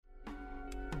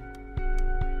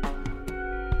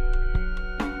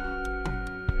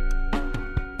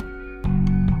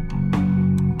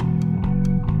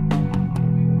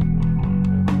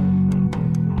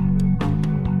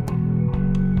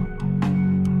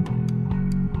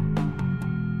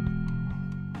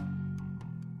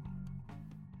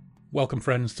Welcome,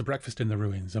 friends, to Breakfast in the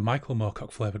Ruins, a Michael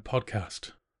Moorcock-flavoured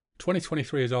podcast.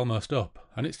 2023 is almost up,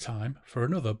 and it's time for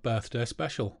another birthday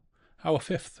special. Our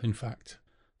fifth, in fact.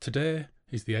 Today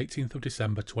is the 18th of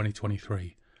December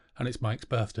 2023, and it's Mike's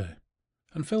birthday.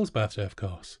 And Phil's birthday, of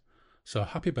course. So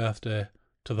happy birthday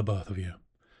to the both of you.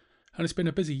 And it's been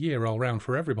a busy year all round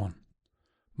for everyone.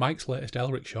 Mike's latest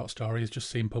Elric short story has just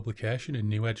seen publication in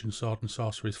New Edge and Sword and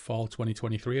Sorcery's Fall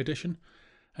 2023 edition,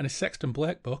 and his Sexton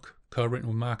Blake book, co-written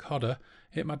with Mark Hodder,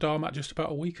 hit my doormat just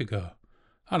about a week ago.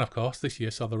 And of course, this year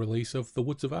saw the release of The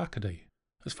Woods of Arcady.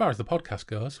 As far as the podcast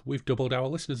goes, we've doubled our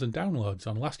listeners and downloads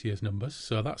on last year's numbers,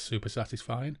 so that's super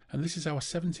satisfying, and this is our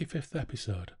 75th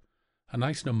episode. A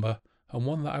nice number, and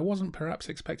one that I wasn't perhaps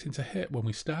expecting to hit when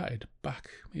we started,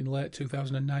 back in late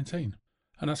 2019.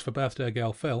 And as for birthday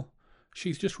girl Phil,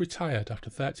 she's just retired after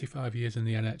 35 years in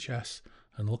the NHS,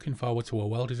 and looking forward to a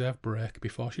well-deserved break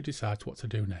before she decides what to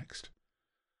do next.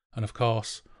 And of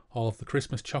course, all of the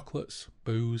Christmas chocolates,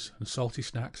 booze and salty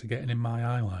snacks are getting in my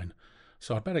eyeline,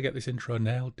 so I'd better get this intro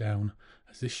nailed down,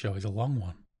 as this show is a long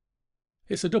one.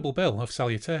 It's a double bill of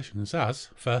salutations as,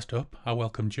 first up, I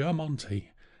welcome Joe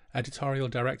Monti, editorial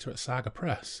director at Saga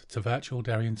Press, to virtual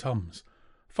Derry & Toms,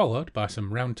 followed by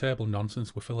some round-table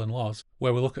nonsense with Phil and Loz,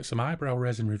 where we look at some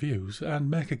eyebrow-raising reviews and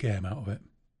make a game out of it.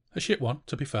 A shit one,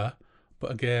 to be fair,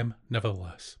 but a game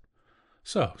nevertheless.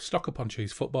 So, stock up on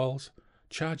cheese footballs,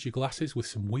 charge your glasses with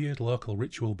some weird local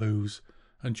ritual booze,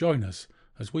 and join us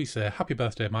as we say happy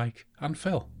birthday Mike and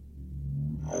Phil.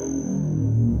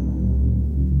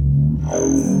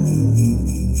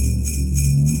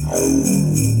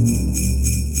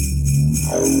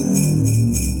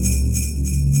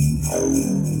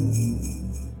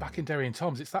 Back in Derry &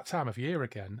 Toms, it's that time of year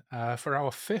again for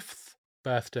our fifth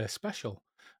birthday special.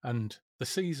 And the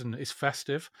season is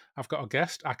festive. I've got a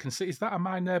guest. I can see, is that a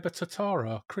My Neighbour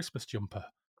Totoro Christmas jumper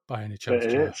by any chance?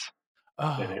 It Joe? is.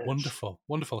 Oh, It is. wonderful,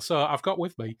 wonderful. So I've got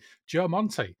with me Joe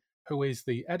Monti, who is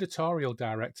the editorial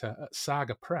director at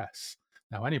Saga Press.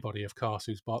 Now, anybody, of course,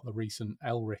 who's bought the recent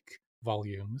Elric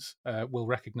volumes will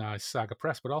recognise Saga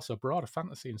Press, but also broader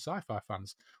fantasy and sci-fi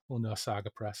fans will know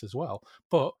Saga Press as well.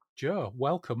 But, Joe,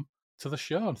 welcome to the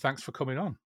show, and thanks for coming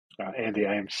on. Andy,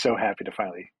 I am so happy to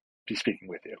finally be speaking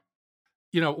with you.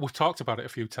 You know, we've talked about it a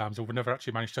few times, and we've never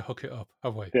actually managed to hook it up,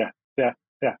 have we? Yeah.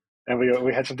 And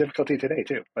we had some difficulty today,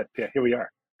 too. But yeah, here we are.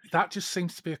 That just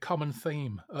seems to be a common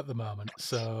theme at the moment.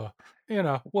 So, you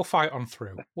know, we'll fight on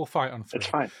through. It's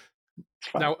fine.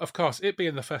 Now, of course, it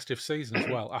being the festive season as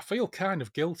well, I feel kind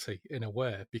of guilty in a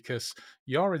way because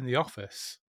you're in the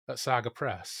office at Saga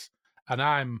Press and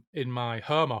I'm in my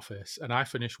home office and I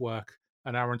finished work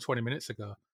an hour and 20 minutes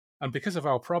ago. And because of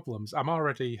our problems, I'm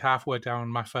already halfway down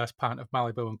my first pint of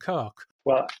Malibu and Coke.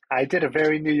 Well, I did a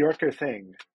very New Yorker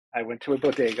thing. I went to a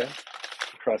bodega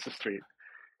across the street,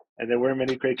 and there weren't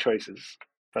many great choices,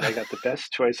 but I got the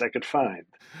best choice I could find.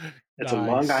 It's Nice.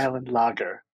 a Long Island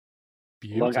lager,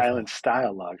 Beautiful. Long Island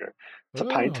style lager. It's a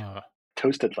pint,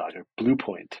 toasted lager, Blue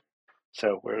Point.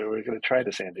 So we're going to try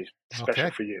this, Andy,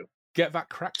 especially for you. Get that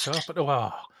cracked up.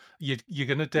 Oh, you're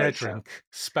going to dare drink,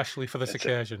 especially for this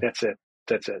occasion. That's it.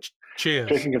 Cheers.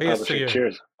 Drinking and publishing.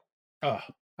 Cheers. Oh,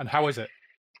 and how is it?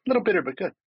 A little bitter, but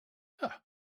good. Oh,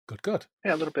 good.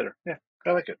 Yeah, a little bitter. Yeah,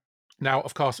 I like it. Now,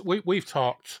 of course, we've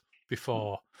talked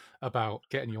before about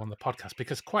getting you on the podcast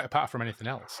because quite apart from anything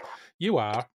else, you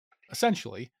are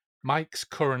essentially Mike's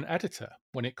current editor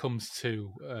when it comes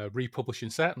to republishing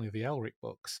certainly the Elric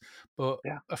books, but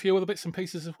a few other bits and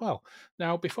pieces as well.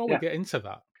 Now, before we get into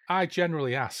that, I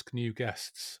generally ask new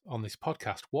guests on this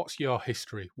podcast, what's your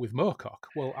history with Moorcock?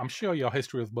 Well, I'm sure your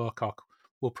history with Moorcock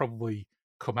will probably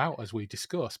come out as we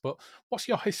discuss, but what's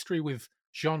your history with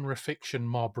genre fiction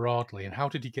more broadly, and how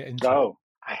did you get into it?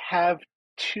 I have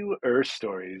two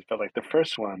stories, but like the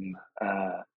first one,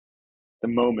 the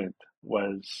moment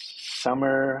was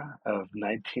summer of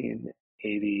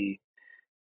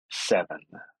 1987.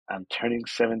 I'm turning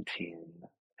 17,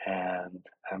 and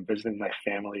I'm visiting my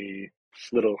family's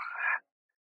little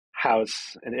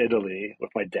house in Italy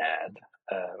with my dad.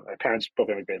 My parents both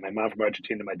immigrated. My mom from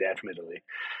Argentina, my dad from Italy.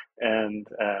 And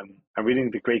I'm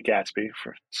reading The Great Gatsby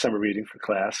for summer reading for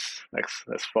class next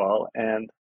fall, and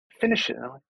finish it. And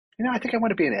I'm like, I think I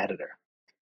want to be an editor.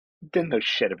 Didn't know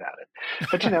shit about it,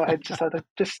 but I just thought that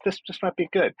this might be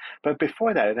good. But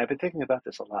before that, and I've been thinking about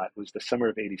this a lot, was the summer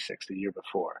of '86, the year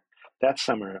before. That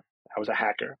summer, I was a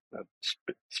hacker,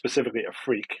 specifically a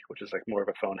freak, which is like more of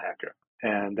a phone hacker.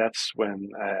 And that's when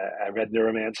I read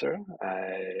Neuromancer.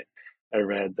 I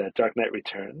read Dark Knight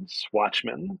Returns,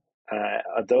 Watchmen,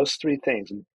 those three things,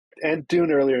 and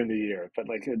Dune earlier in the year. But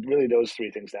like really those three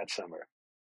things that summer.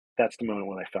 That's the moment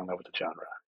when I fell in love with the genre.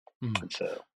 And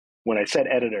so when I said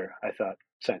editor, I thought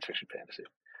science fiction fantasy.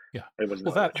 Yeah. It was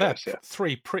no Well, other they're choice. Yeah,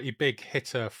 three pretty big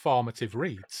hitter formative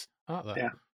reads, aren't they, yeah,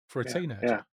 for a yeah, teenager?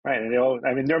 yeah. Right, and they all.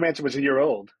 I mean, Neuromancer was a year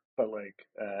old, but like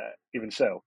even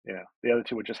so, the other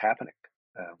two were just happening.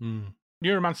 Mm.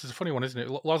 Neuromancer's a funny one, isn't it?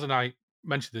 Loz and I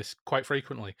mention this quite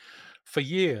frequently. For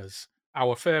years,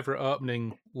 our favourite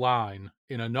opening line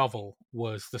in a novel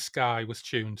was "The sky was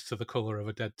tuned to the colour of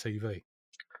a dead TV,"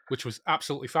 which was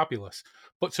absolutely fabulous.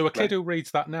 But to a kid Right, who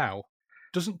reads that now,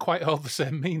 doesn't quite hold the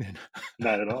same meaning.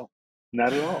 not at all,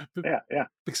 not at all. Yeah, yeah,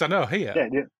 Because I know here, yeah,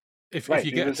 yeah. if Right,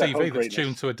 you it get a was that whole TV that's tuned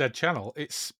greatness. to a dead channel,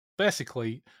 it's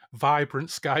basically vibrant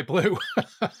sky blue,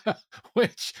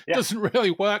 which Yeah, doesn't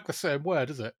really work the same way,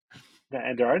 does it? yeah,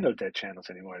 and there are no dead channels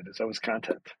anymore. There's always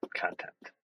content, content,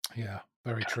 Yeah,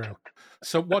 very true. content.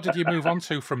 So, what did you move on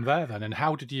to from there then, and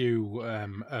how did you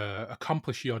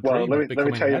accomplish your Well, dream of let me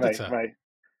becoming tell an you editor? my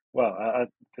well,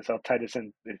 I'll tie this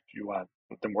in if you want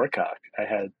with the Moorcock. I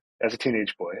had as a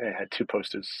teenage boy, I had two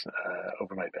posters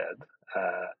over my bed.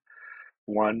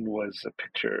 One was a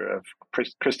picture of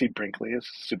Christy Brinkley as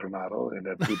a supermodel in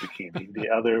a blue bikini. The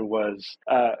other was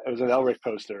it was an Elric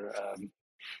poster.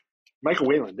 Michael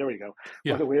Whalen, there we go. One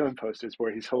Yeah, of the Whalen posters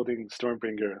where he's holding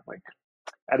Stormbringer like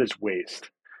at his waist.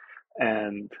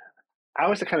 And I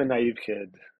was the kind of naive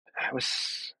kid. I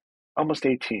was almost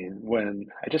 18 when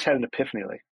I just had an epiphany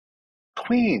like,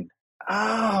 Queen.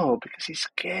 Oh, because he's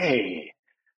gay.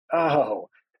 Oh,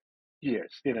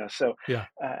 years. So yeah,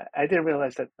 I didn't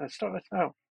realize that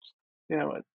oh, you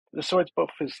know, the sword's both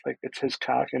his like it's his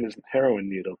cock and his heroin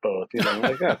needle both.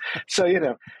 Like oh, so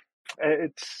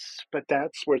but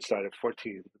that's where it started.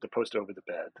 14, the poster over the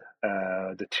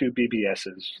bed, the two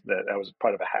BBSs that I was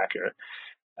part of a hacker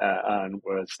on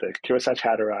was the Kearsarge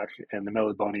Haderach and the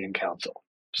Melibonian Council.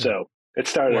 yeah. So it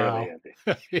started early,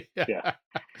 Wow. Andy. Yeah. Yeah,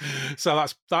 So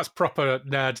that's proper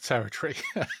nerd territory.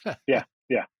 yeah,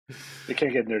 yeah. You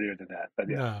can't get nerdier than that, but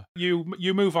yeah. No,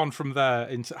 you move on from there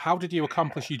into how did you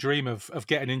accomplish your dream of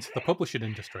getting into the publishing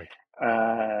industry?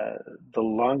 Uh, the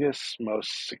longest,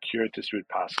 most circuitous route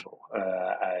possible.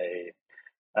 I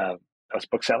was a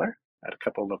bookseller at a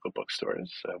couple of local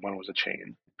bookstores. One was a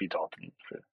chain, B. Dalton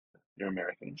for your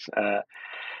Americans,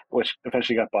 which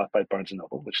eventually got bought by Barnes and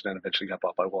Noble, which then eventually got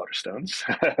bought by Waterstones,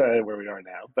 where we are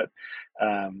now. But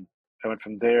I went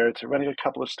from there to running a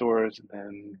couple of stores and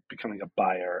then becoming a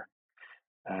buyer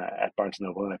at Barnes and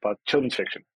Noble, and I bought children's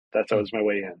fiction. That Mm. was my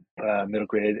way in, middle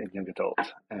grade and young adult.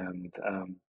 And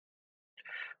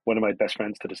one of my best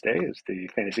friends to this day is the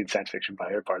fantasy and science fiction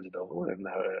buyer at Barnes and Noble, and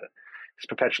he's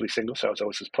perpetually single, so I was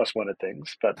always his plus one at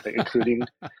things. But including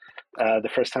the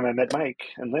first time I met Mike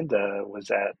and Linda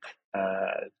was at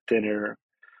dinner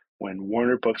when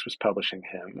Warner Books was publishing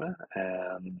him,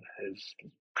 and his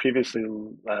previously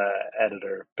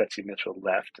editor Betsy Mitchell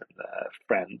left, and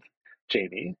friend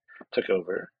Jamie took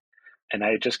over. And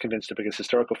I had just convinced her because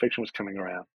historical fiction was coming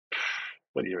around.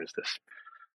 What year is this?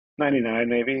 99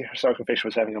 maybe. Historical fiction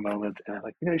was having a moment, and I'm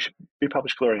like, you should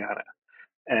republish Gloriana.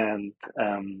 And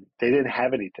they didn't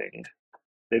have anything.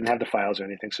 They didn't have the files or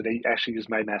anything, so they actually used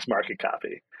my mass market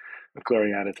copy of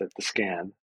Gloriana to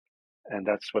scan, and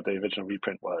that's what the original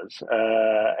reprint was.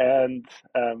 And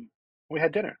we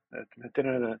had dinner.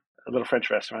 Dinner in a little French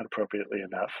restaurant, appropriately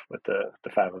enough, with the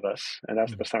five of us, and that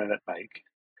was the Mm. first time I met Mike.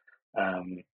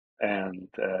 Um, and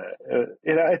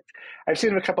I've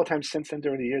seen him a couple of times since then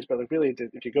during the years, but like really,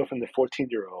 if you go from the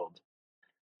 14-year-old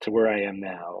to where I am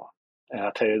now, and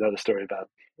I'll tell you another story about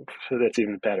that's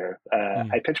even better.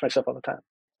 Mm. I pinch myself all the time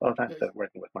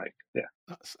working with Mike. Yeah.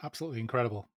 That's absolutely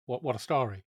incredible. What a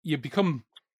story! You become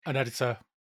an editor,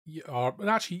 and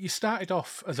actually you started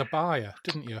off as a buyer,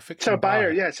 didn't you? A So fiction buyer,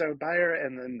 buyer. yeah. So buyer,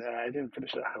 and then I didn't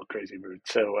finish it. How crazy rude.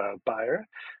 So buyer,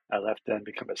 I left then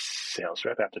become a sales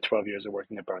rep after 12 years of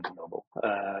working at Barnes and Noble.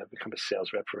 Become a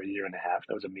sales rep for a year and a half.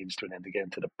 That was a means to an end to get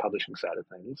into the publishing side of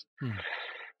things. Mm.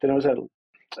 Then I was at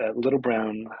Little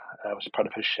Brown. I was part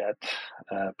of Hachette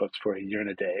books for a year and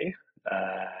a day.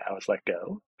 I was let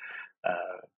go.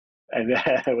 And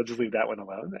then we'll just leave that one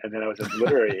alone. And then I was a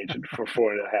literary agent for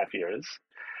 4.5 years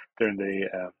during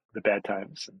the bad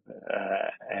times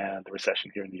and the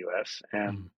recession here in the U.S.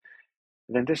 And Mm.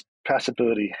 then this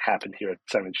possibility happened here at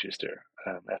Simon Schuster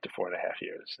after 4.5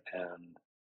 years. And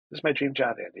this is my dream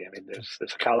job, Andy. I mean, there's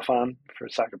a colophon for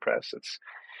Saga Press.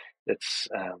 It's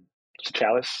a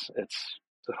chalice. It's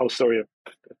the whole story of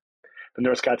the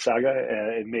Norse God Saga.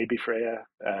 It may be Freya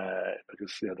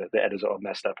because the editors are all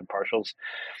messed up in partials.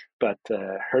 But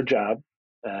her job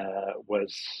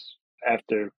was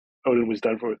after Odin was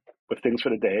done with things for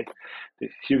the day.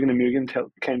 Hugin and Mugen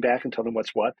came back and told him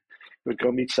what's what. He would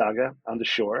go meet Saga on the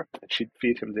shore, and she'd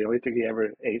feed him. The only thing he ever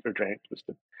ate or drank was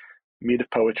meat of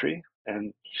poetry,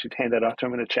 and she'd hand that off to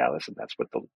him in a chalice, and that's what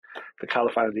the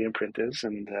colophon of the imprint is.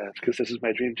 And because this is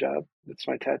my dream job, it's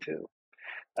my tattoo.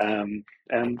 And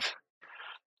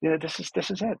this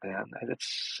is it, man.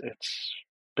 It's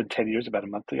been 10 years, about a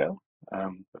month ago,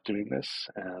 of doing this,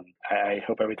 and I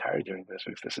hope I retire doing this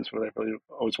because this is what I really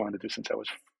always wanted to do since I was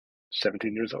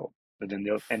 17 years old. I didn't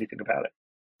know anything about it.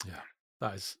 Yeah,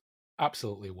 that is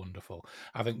absolutely wonderful.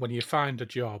 I think when you find a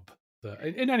job that,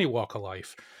 in any walk of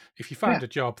life, if you find Yeah, a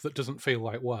job that doesn't feel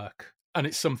like work and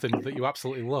it's something that you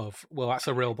absolutely love, well, that's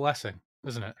a real blessing,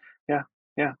 isn't it? yeah,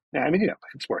 yeah. I mean,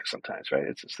 it's work sometimes, right?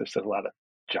 It's just there's a lot of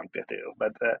junk to do,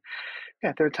 but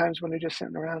yeah, there are times when you're just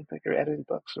sitting around, like you're editing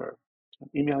books or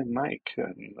emailing Mike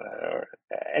or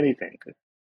anything.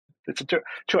 It's a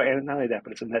joy, and not only that,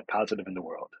 but it's a net positive in the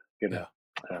world. You know.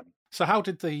 Yeah. Um, So how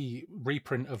did the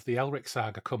reprint of the Elric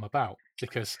saga come about?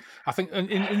 Because I think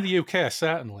in the UK,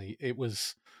 certainly, it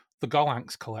was the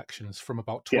Gollancz collections from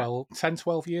about yeah.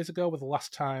 12 years ago were the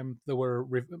last time they were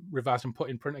revised and put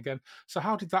in print again. So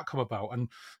how did that come about? And,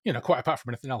 quite apart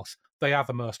from anything else, they are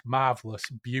the most marvellous,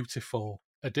 beautiful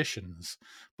editions.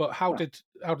 But how Well, did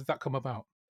that come about?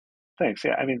 thanks.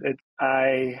 Yeah, I mean,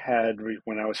 I had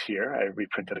when I was here, I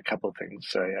reprinted a couple of things.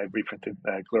 So I reprinted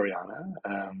Gloriana,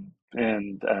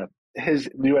 and his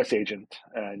U.S. agent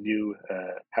knew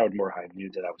Howard Moorheim knew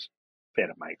that I was a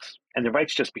fan of Mike's, and the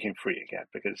rights just became free again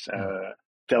because Mm.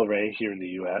 Del Rey here in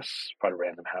the U.S., part of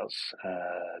Random House,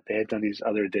 they had done these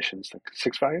other editions, like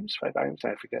 6 volumes, 5 volumes,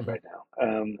 I forget Hmm. right now,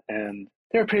 and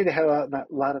they were pretty. They had a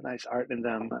lot of nice art in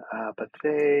them, but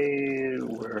they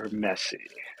were messy.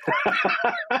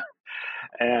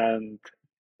 And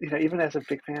even as a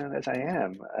big fan as I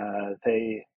am,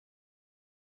 they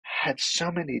had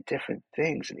so many different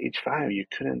things in each volume. You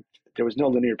couldn't. There was no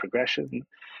linear progression.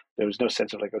 There was no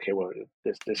sense of like, okay, well,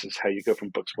 this is how you go from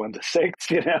books 1 to 6.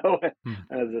 Mm.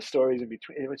 The stories in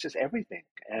between. It was just everything.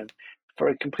 And for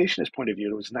a completionist point of view,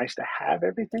 it was nice to have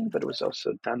everything, but it was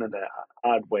also done in an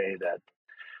odd way that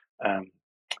um,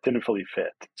 didn't fully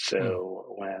fit. Mm. So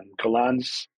when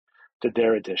Golan's did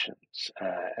their editions,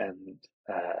 and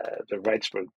the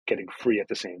rights were getting free at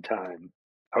the same time,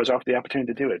 I was offered the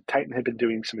opportunity to do it. Titan had been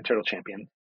doing some Eternal Champion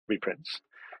reprints.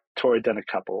 Tor had done a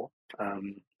couple.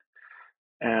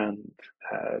 And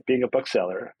being a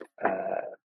bookseller,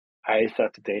 I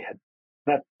thought that they had,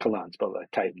 not Golan's, but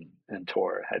Titan and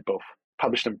Tor had both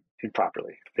published them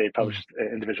improperly. They Mm. published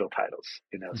individual titles,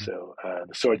 Mm. so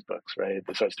the Swords books, right?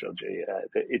 The Swords trilogy,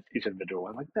 each individual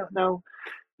one. Like, no,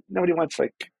 nobody wants,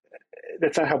 like,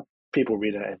 that's not how people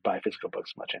read and buy physical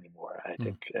books much anymore. I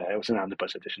think Mm. it was an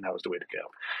omnibus edition. That was the way to go.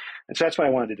 And so that's what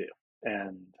I wanted to do.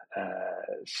 And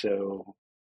so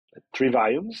 3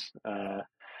 volumes.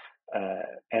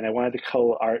 And I wanted to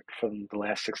cull art from the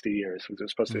last 60 years because it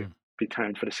was supposed to Mm. be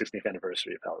timed for the 60th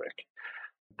anniversary of Elric.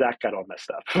 That got all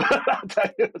messed up. I'll tell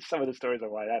you some of the stories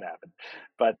on why that happened.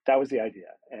 But that was the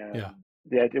idea. Yeah. And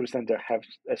the idea was then to have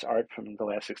this art from the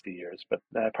last 60 years. But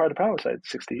part of the problem was that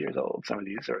 60 years old. Some of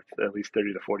these are at least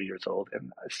 30 to 40 years old.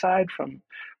 And aside from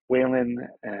Whalen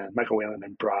and Michael Whalen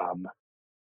and Brahm,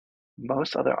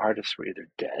 most other artists were either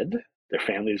dead, their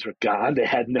families were gone, they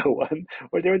had no one,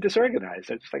 or they were disorganized.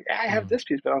 They're just like, I have Mm. this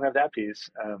piece, but I don't have that piece.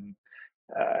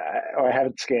 Or I have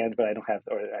it scanned, but I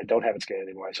don't have it scanned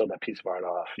anymore. I sold that piece of art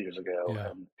off years ago.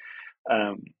 Yeah. And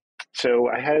um, so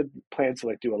I had plans to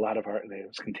like do a lot of art, and it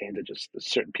was contained to just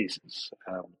certain pieces.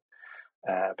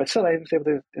 But still, I was able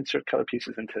to insert color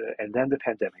pieces into it. And then the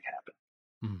pandemic happened.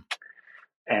 Mm.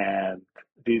 And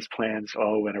these plans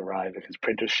all went awry because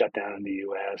printers shut down in the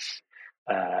US.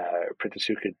 Printers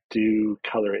who could do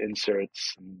color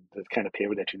inserts and the kind of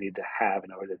paper that you need to have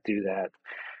in order to do that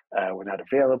were not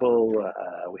available.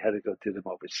 We had to go do them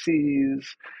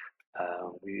overseas.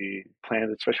 We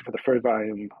planned, especially for the third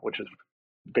volume, which is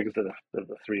the biggest of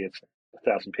the three, it's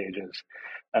 1,000 pages.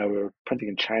 We were printing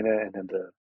in China, and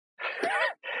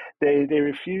then they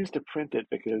refused to print it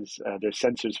because their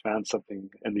censors found something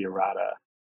in the errata.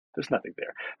 There's nothing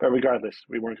there. But regardless,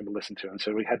 we weren't going to listen to him.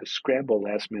 So we had to scramble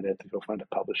last minute to go find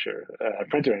a publisher, a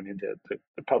printer, I mean, to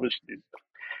publish these.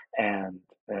 And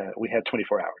we had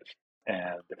 24 hours.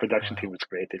 And the production team Wow. was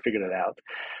great. They figured it out.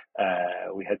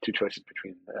 We had two choices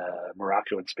between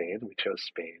Morocco and Spain. We chose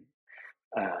Spain.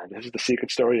 This is the secret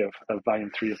story of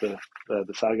volume 3 of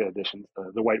the Saga editions,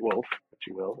 the White Wolf, if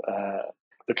you will.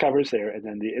 The cover's there, and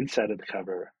then the inside of the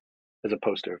cover is a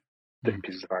poster of Mm. different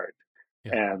pieces of art.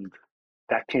 Yeah. And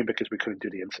that came because we couldn't do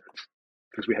the inserts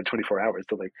because we had 24 hours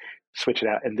to like switch it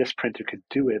out. And this printer could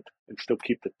do it and still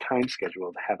keep the time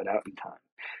schedule to have it out in time,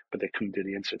 but they couldn't do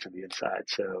the inserts on the inside.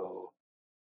 So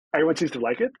everyone seems to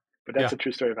like it, but that's Yeah. a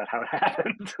true story about how it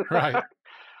happened. Right.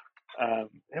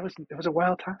 it was a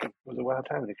wild time. It was a wild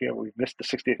time. And, we missed the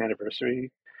 60th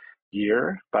anniversary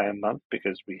year by a month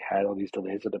because we had all these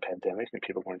delays of the pandemic and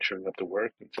people weren't showing up to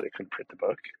work, and so they couldn't print the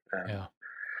book. Yeah.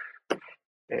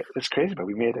 It's crazy, but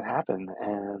we made it happen,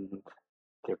 and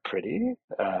they're pretty.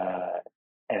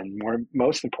 And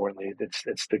most importantly,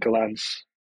 it's the Galan's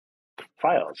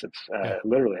files. It's Yeah.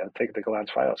 literally, I'll take the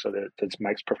Galan's files. So it's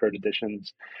Mike's preferred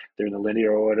editions. They're in the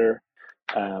linear order.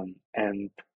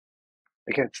 And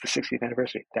again, it's the 60th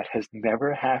anniversary. That has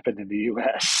never happened in the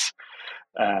US.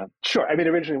 Sure. I mean,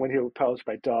 originally when he was published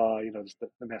by Daw, the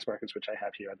mass markets, which I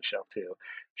have here on the shelf too.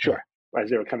 Sure. As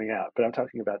they were coming out. But I'm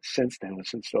talking about since then,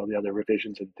 since all the other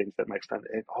revisions and things that Mike's done,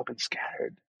 they've all been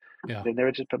scattered. Yeah. They've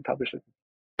never just been published.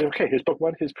 Okay, here's book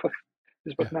 1, here's book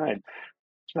 9.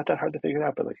 It's not that hard to figure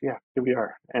out, but here we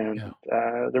are. And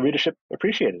the readership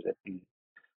appreciated it. And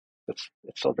it's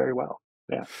sold very well.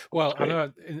 Yeah. Well, I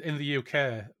know in the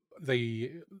UK,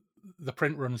 the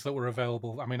print runs that were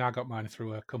available, I mean, I got mine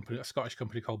through a Scottish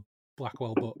company called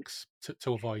Blackwell Books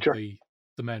to avoid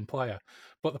the main player.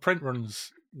 But the print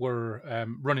runs were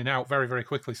running out very, very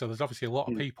quickly. So there's obviously a lot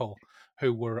of people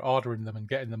who were ordering them and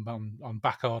getting them on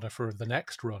back order for the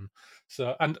next run.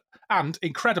 So and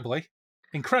incredibly,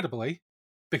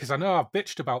 because I know I've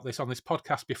bitched about this on this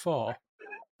podcast before,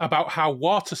 about how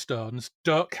Waterstones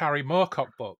don't carry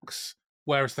Moorcock books,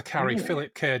 whereas they carry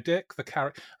Philip K. Dick,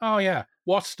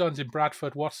 Waterstones in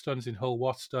Bradford, Waterstones in Hull,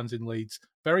 Waterstones in Leeds.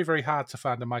 Very, very hard to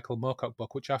find a Michael Moorcock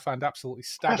book, which I find absolutely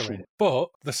staggering. But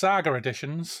the Saga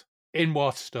editions in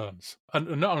Waterstones,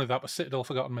 and not only that, but Citadel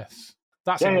Forgotten Myths.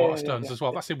 That's in Waterstones as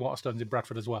well. That's in Waterstones in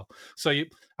Bradford as well. So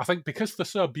I think because they're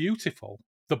so beautiful,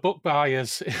 the book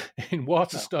buyers in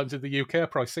Waterstones in the UK are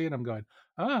probably seeing them going,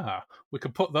 we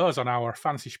can put those on our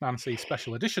fancy schmancy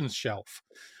special editions shelf,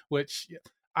 which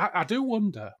I do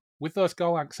wonder, with those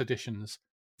Golanx editions,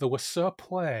 they were so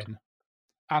plain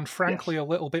and frankly a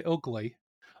little bit ugly.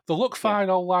 They look fine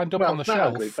all lined up on the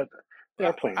shelf. Ugly, but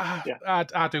they're plain.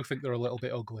 I do think they're a little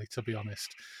bit ugly, to be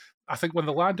honest. I think when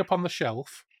they're lined up on the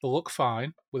shelf, they look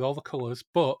fine with all the colours,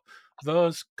 but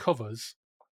those covers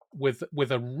with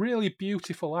a really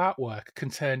beautiful artwork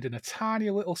contained in a tiny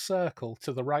little circle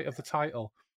to the right of the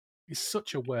title is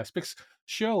such a waste. Because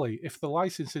surely, if the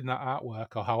licensing that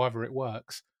artwork or however it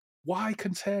works, why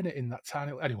contain it in that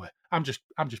tiny? Anyway, I'm just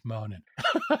moaning.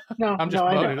 I'm just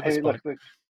moaning at this point. Look,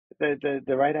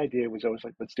 the right idea was always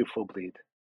let's do full bleed,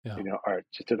 art,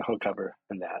 just do the whole cover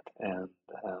and that, and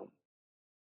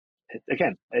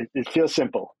it feels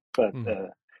simple, but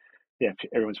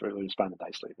everyone's really responded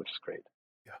nicely, which is great.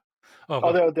 Yeah.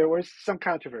 Although there was some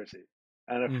controversy.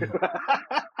 I don't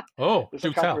know. There's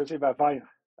some controversy about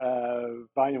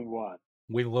volume 1.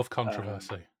 We love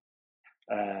controversy.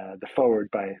 The Forward,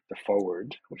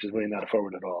 which is really not a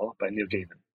forward at all, by Neil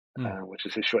Gaiman, which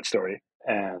is his short story,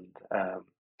 and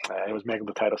it was mangled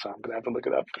the title, so I'm going to have to look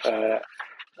it up.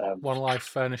 One Life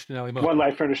Furnished in Early Moorcock. One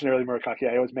Life Furnished in Early Moorcock. Yeah,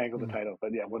 I always mangled the title,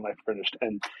 but One Life Furnished,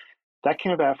 and that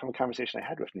came about from a conversation I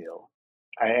had with Neil.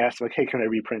 I asked him, hey, can I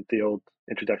reprint the old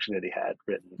introduction that he had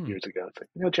written years ago? It's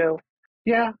like, Joe,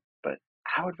 but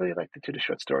I would really like to do the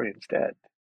short story instead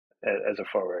as a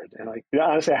forward. And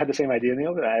honestly, I had the same idea,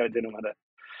 Neil, but I didn't want to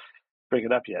bring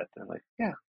it up yet. And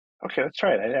okay, let's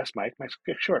try it. I asked Mike. Mike's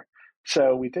like, sure.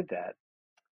 So we did that.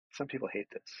 Some people hate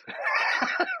this.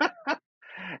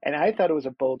 And I thought it was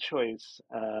a bold choice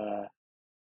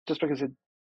just because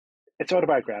it's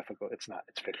autobiographical. It's not.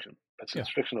 It's fiction.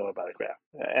 It's fictional autobiography.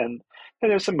 And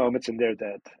there's some moments in there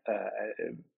that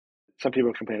some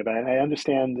people complain about. And I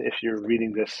understand if you're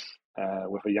reading this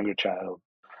with a younger child,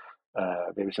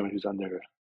 maybe someone who's under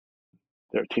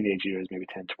their teenage years, maybe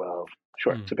 10, 12.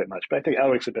 Sure, it's a bit much. But I think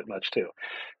Elric's a bit much too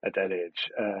at that age.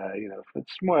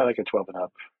 It's more like a 12 and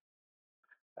up,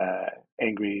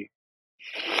 angry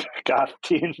goth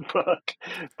teen book.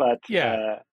 But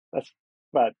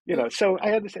so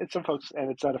I understand some folks,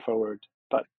 and it's not a forward,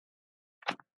 but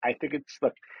I think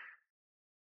look,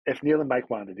 if Neil and Mike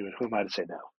wanted to do it, who am I to say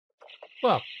no?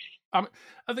 Well,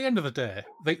 at the end of the day,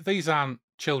 these aren't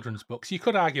children's books. You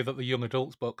could argue that they're young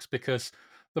adults books because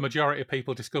the majority of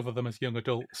people discover them as young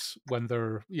adults when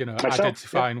they're,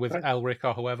 identifying with Elric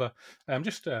or whoever.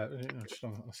 Just on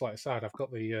a slight aside, I've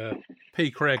got the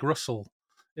P. Craig Russell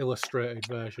illustrated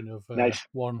version of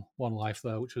One Life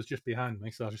there, which was just behind me,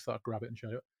 so I just thought I'd grab it and show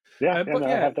it. I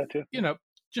have that too.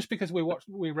 Just because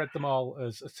we read them all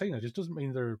as teenagers doesn't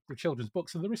mean they're children's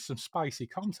books, and there is some spicy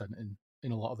content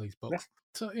in a lot of these books.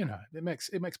 So it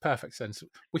makes perfect sense.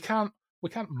 We can't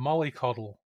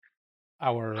mollycoddle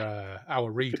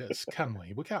our readers, can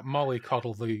we? We can't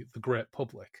mollycoddle the great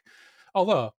public.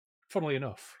 Although, funnily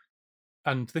enough,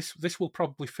 And this will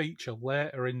probably feature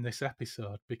later in this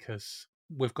episode because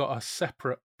we've got a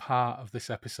separate part of this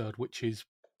episode which is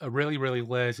a really, really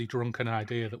lazy, drunken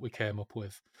idea that we came up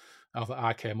with, or that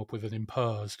I came up with and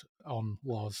imposed on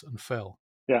Loz and Phil,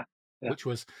 Yeah, yeah, which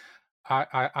was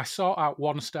I sought out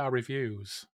 1-star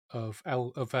reviews of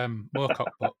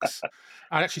Moorcock books.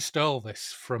 I actually stole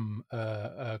this from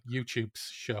a YouTube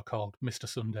show called Mr.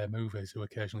 Sunday Movies, who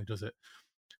occasionally does it.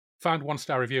 Found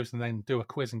 1-star reviews and then do a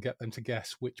quiz and get them to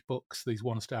guess which books these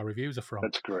 1-star reviews are from.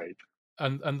 that's great.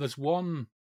 And there's one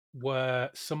where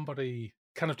somebody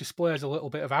kind of displays a little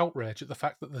bit of outrage at the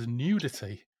fact that there's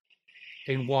nudity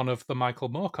in one of the Michael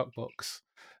Moorcock books,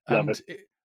 Love and it.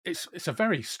 it's a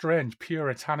very strange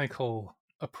puritanical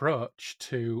approach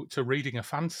to reading a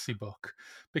fantasy book,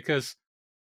 because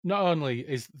not only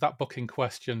is that book in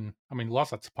question, I mean,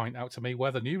 Loz had to point out to me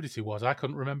where the nudity was. I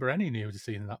couldn't remember any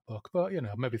nudity in that book, but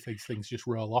maybe these things just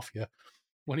roll off you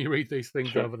when you read these things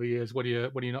Sure. over the years when you're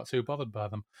not too bothered by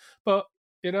them. But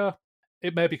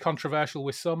it may be controversial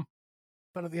with some,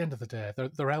 but at the end of the day, they're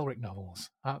Elric novels,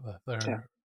 aren't they? They're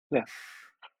Yeah,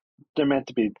 they're meant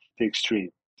to be the extreme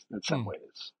in some Hmm.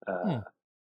 ways, Hmm.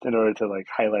 in order to like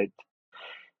highlight.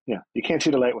 You can't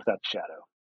see the light without the shadow,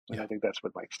 and Yeah. I think that's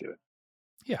what Mike's doing.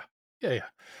 Yeah.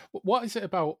 What is it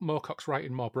about Moorcock's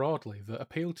writing more broadly that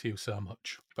appealed to you so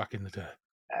much back in the day?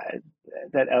 Uh,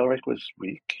 that Elric was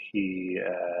weak. He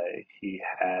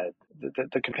had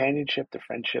the companionship, the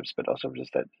friendships, but also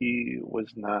just that he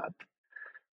was not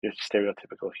your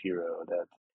stereotypical hero. That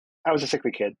I was a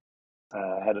sickly kid.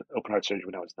 I had an open heart surgery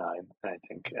when I was 9. And I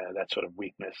think that sort of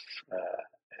weakness,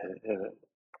 in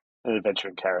an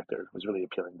adventuring character, was really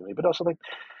appealing to me. But also, like,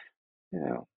 you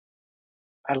know,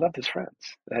 I loved his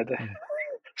friends. Hmm.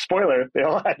 Spoiler: they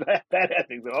all had bad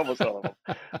endings, almost all of them.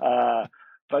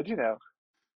 But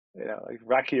like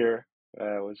Rakir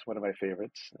was one of my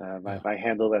favorites. Yeah. My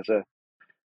handle as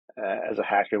a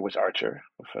hacker was Archer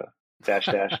with a dash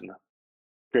dash and a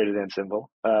greater than symbol.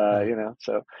 Yeah.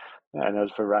 So and that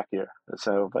was for Rakir.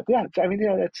 So, but yeah, I mean,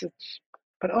 that's it's.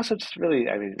 But also, just really,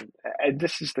 I mean,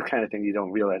 this is the kind of thing you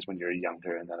don't realize when you're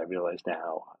younger, and that I realize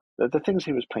now. The things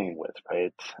he was playing with,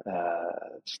 right?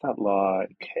 It's not law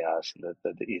and chaos and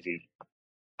the easy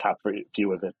top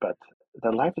view of it, but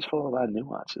the life is full of a lot of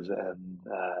nuances, and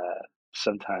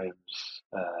sometimes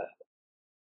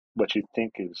what you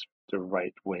think is the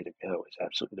right way to go is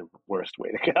absolutely the worst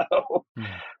way to go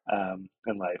Hmm.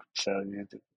 in life. So you have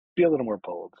to be a little more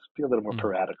bold, be a little more Hmm.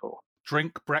 piratical.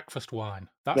 Drink breakfast wine.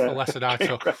 That's the lesson I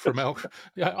Drink took from breakfast. Elk.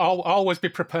 Yeah, I'll always be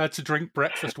prepared to drink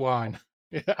breakfast wine.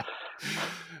 Yeah,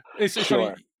 it's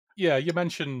Sure. funny. Yeah, you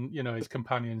mentioned his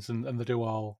companions and they do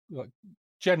all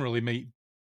generally meet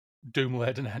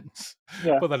doom-laden ends,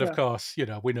 Yeah, but then of yeah. course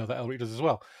we know that Elric does as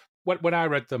well. When I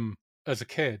read them as a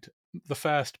kid, the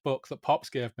first book that Pops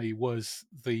gave me was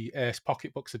the Ace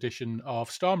Pocketbooks edition of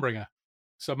Stormbringer.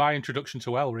 So my introduction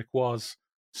to Elric was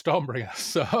Stormbringer.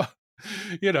 So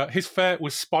his fate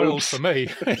was spoiled for Oops. me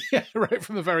right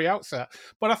from the very outset.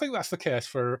 But I think that's the case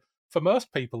for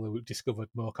most people who discovered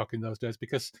Moorcock in those days,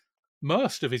 because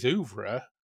most of his oeuvre,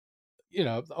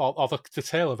 or the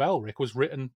tale of Elric, was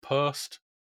written post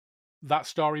that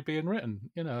story being written.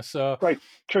 So Right.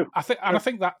 True. I True.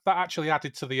 think that actually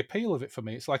added to the appeal of it for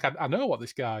me. It's like I know what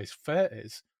this guy's fate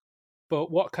is, but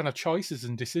what kind of choices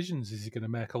and decisions is he going to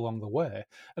make along the way?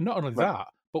 And not only Right. that,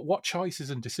 but what choices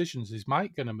and decisions is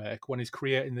Mike going to make when he's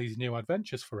creating these new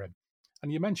adventures for him?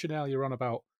 And you mentioned earlier on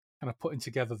about kind of putting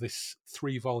together this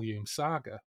 3-volume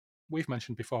saga. We've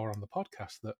mentioned before on the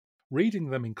podcast that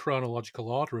reading them in chronological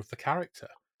order of the character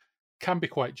can be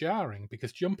quite jarring,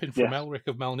 because jumping from Yes. Elric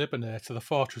of Melniboné to the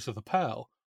Fortress of the Pearl,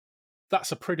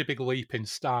 that's a pretty big leap in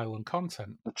style and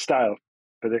content. Style,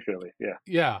 particularly. Yeah.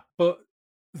 Yeah, but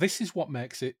this is what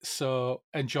makes it so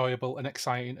enjoyable and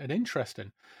exciting and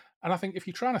interesting. And I think if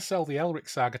you're trying to sell the Elric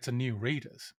saga to new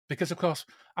readers, because of course,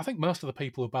 I think most of the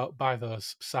people who buy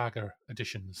those saga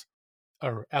editions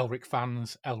are Elric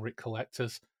fans, Elric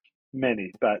collectors.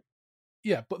 Many, but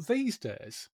Yeah, but these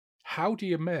days, how do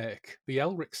you make the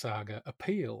Elric saga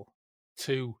appeal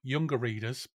to younger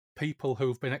readers, people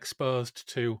who've been exposed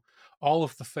to all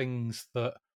of the things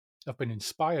that have been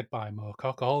inspired by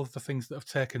Moorcock, all of the things that have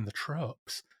taken the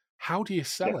tropes? How do you yeah,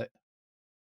 sell it?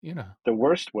 You know. the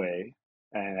worst way,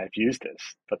 and I've used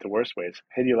this, but the worst way is,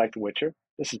 hey, do you like The Witcher?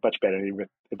 This is much better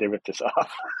if they rip this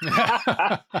off.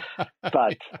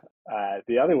 But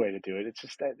the other way to do it, it's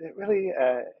just that it really,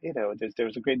 there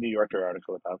was a great New Yorker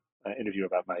article about interview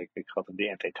about Mike. They called him the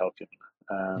anti-Tolkien,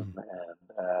 Mm. and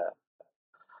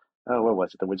oh, what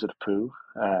was it? The Wizard of Pooh.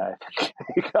 I think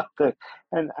he got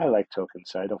and I like Tolkien,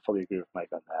 so I don't fully agree with Mike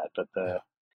on that. But Yeah.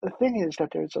 the thing is that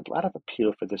there's a lot of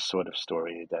appeal for this sort of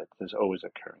story that is always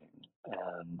occurring,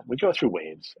 and we go through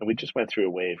waves, and we just went through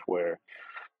a wave where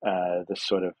this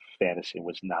sort of fantasy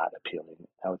was not appealing.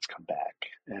 Now it's come back,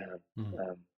 and Mm.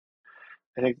 um,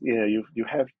 I think you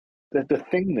have the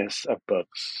thingness of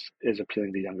books is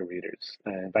appealing to younger readers.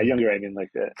 And by Mm. younger, I mean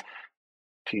like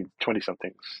teen, 20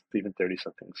 somethings, even 30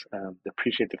 somethings.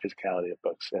 Appreciate the physicality of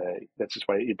books. That's just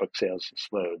why ebook sales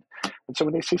slowed. And so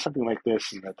when they see something like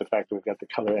this, and that the fact that we've got the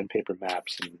color and paper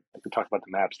maps, and I could talk about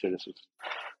the maps too.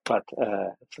 But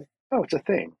it's like, oh, it's a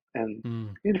thing. And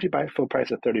Mm. even if you buy it full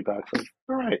price at $30, like,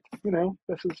 all right,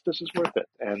 this is worth it.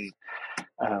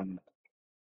 Um,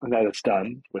 and that it's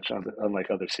done, which unlike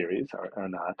other series are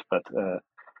not. But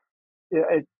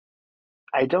yeah,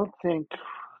 I don't think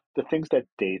the things that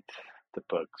date the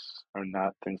books are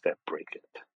not things that break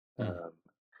it. Mm.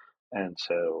 And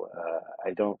so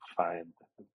I don't find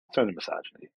certainly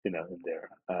misogyny, in there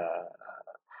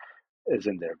is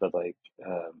in there, but like,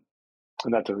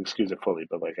 not to excuse it fully,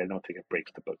 but like I don't think it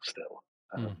breaks the book still.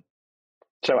 Mm.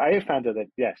 So I have found that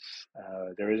yes,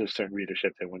 there is a certain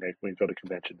readership that when we go to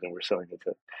conventions and we're selling it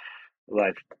to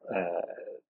live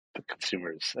to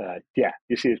consumers, yeah,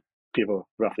 you see people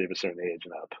roughly of a certain age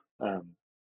and up.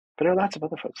 But there are lots of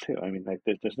other folks too. I mean, like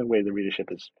there's no way the readership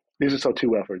is these are sold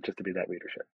too well for it just to be that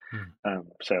readership. Mm.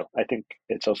 So I think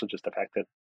it's also just the fact that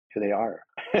here they are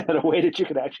in a way that you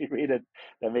can actually read it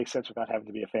that makes sense without having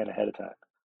to be a fan ahead of time.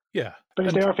 Yeah.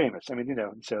 Because they And are famous. I mean,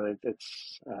 so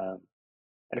it's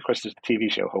and of course there's the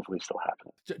TV show hopefully still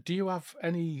happening. do you have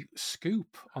any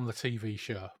scoop on the TV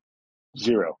show?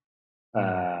 Zero.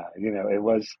 Mm. It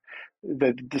was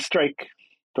the strike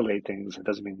delayed things. It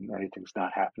doesn't mean anything's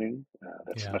not happening.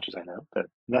 That's as Yeah. much as I know. But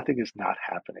nothing is not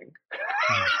happening.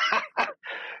 Mm.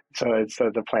 So it's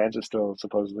the plans are still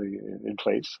supposedly in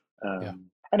place, Yeah.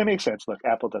 and it makes sense. Look,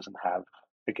 Apple doesn't have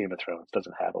a Game of Thrones,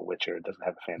 doesn't have a Witcher, doesn't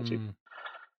have a fantasy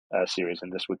Mm. series,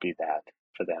 and this would be that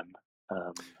for them.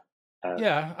 And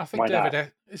Yeah, I think why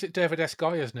not? Is it David S.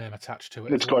 Goyer's name attached to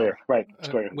it as It's Goyer, well? right? It's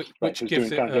Goyer, right? Which Who's gives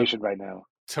doing it a Foundation right now?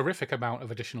 terrific amount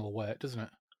of additional weight, doesn't it?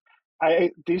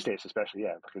 I these days, especially,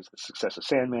 yeah, because the success of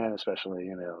Sandman, especially,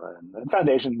 and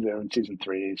Foundation, they're in season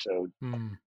 3, so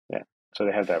Mm. yeah, so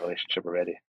they have that relationship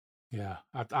already. Yeah,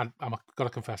 I'm got to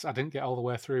confess, I didn't get all the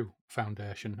way through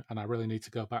Foundation, and I really need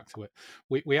to go back to it.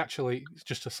 We actually,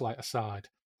 just a slight aside,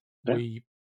 Yeah, we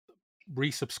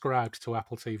resubscribed to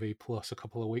Apple TV Plus a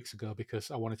couple of weeks ago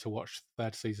because I wanted to watch the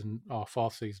third season or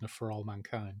fourth season of For All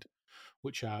Mankind,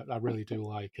 which I really do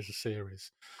like as a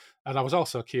series. And I was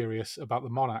also curious about the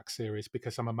Monarch series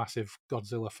because I'm a massive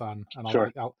Godzilla fan, and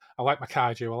sure. I like my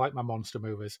kaiju, I like my monster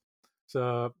movies.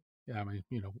 So yeah, I mean,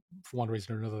 for one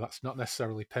reason or another, that's not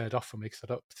necessarily paid off for me because I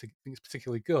don't think it's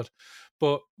particularly good.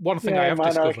 But one thing I Yeah, have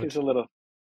Monarch discovered, is a little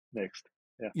mixed.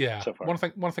 Yeah, yeah, so far,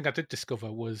 one thing I did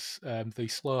discover was the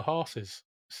Slow Horses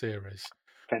series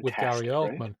with Gary fantastic,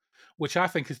 right? Oldman, which I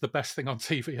think is the best thing on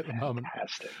TV at the moment.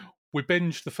 Fantastic. We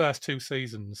binged the first 2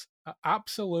 seasons. I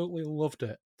absolutely loved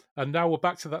it. And now we're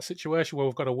back to that situation where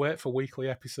we've got to wait for weekly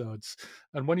episodes.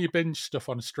 And when you binge stuff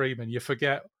on streaming, you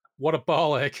forget what a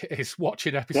ball ache it is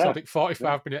watching Yeah, episodic yeah,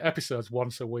 45-minute episodes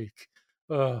once a week.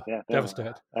 Oh, yeah. No,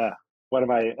 devastated. one of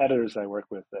my editors I work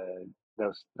with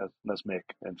knows Mick,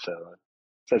 and so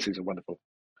says he's a wonderful,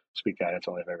 sweet guy. That's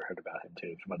all I've ever heard about him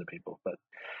too from other people. But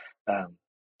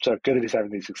so good that he's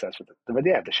having these success with it. But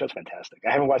yeah, the show's fantastic.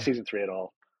 I haven't watched Yeah, season 3 at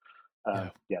all. yeah.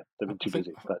 Yeah, they've been I too think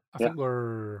busy, but yeah,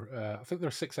 I think there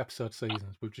are 6 episode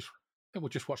seasons. I think we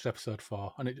just watched episode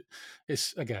 4, and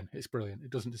it's brilliant.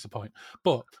 It doesn't disappoint.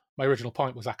 But my original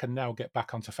point was I can now get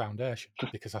back onto Foundation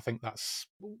because I think that's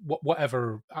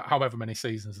however many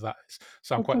seasons that is.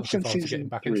 So I'm quite well, looking since forward to getting season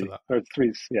back into 3 that. or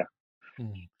three's, yeah,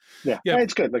 Mm. yeah, Yeah,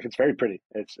 it's good. Like it's very pretty.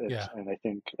 It's yeah, and I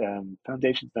think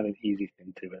Foundation's not an easy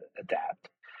thing to adapt,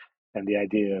 and the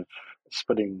idea of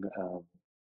splitting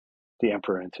the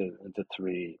Emperor into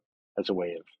 3 as a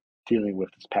way of dealing with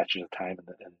this patches of time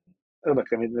and oh, look,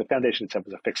 I mean, the Foundation itself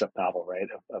is a fix-up novel, right,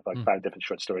 of like mm, 5 different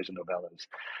short stories and novellas,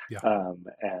 yeah.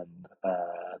 and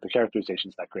the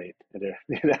characterization's not great. And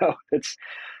it's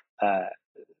uh,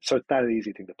 so it's not an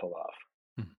easy thing to pull off.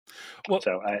 Mm. Well,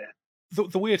 So I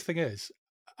the weird thing is,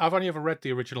 I've only ever read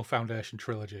the original Foundation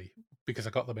trilogy because I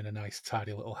got them in a nice,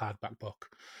 tidy little hardback book.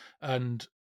 And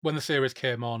when the series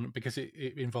came on, because it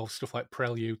involves stuff like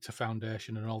Prelude to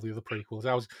Foundation and all the other prequels,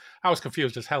 I was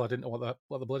confused as hell. I didn't know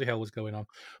what the bloody hell was going on.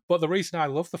 But the reason I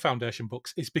love the Foundation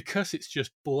books is because it's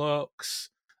just blokes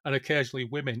and occasionally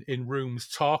women in rooms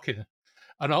talking,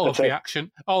 and that's it.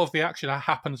 all of the action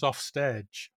happens off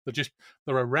stage.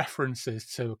 There are references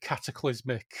to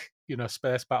cataclysmic,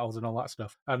 space battles and all that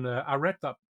stuff. And I read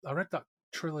that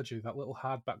trilogy, that little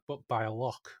hardback book by a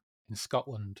lock in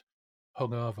Scotland,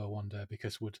 hung over one day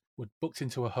because we'd booked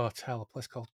into a hotel, a place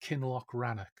called Kinloch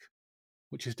Rannoch,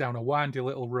 which is down a windy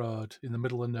little road in the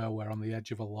middle of nowhere on the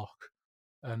edge of a loch.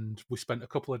 And we spent a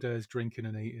couple of days drinking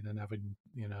and eating and having,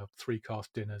 3-course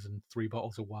dinners and 3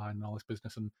 bottles of wine and all this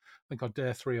business. And I think on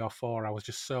day 3 or 4, I was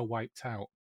just so wiped out.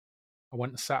 I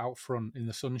went and sat out front in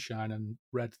the sunshine and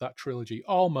read that trilogy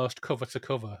almost cover to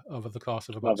cover over the course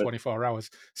of about Love it. 24 hours,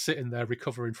 sitting there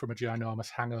recovering from a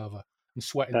ginormous hangover and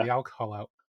sweating Yeah. the alcohol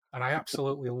out. And I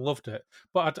absolutely loved it.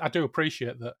 But I do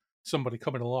appreciate that somebody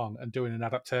coming along and doing an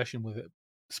adaptation with it,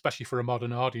 especially for a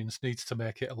modern audience, needs to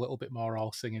make it a little bit more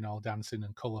all singing, all dancing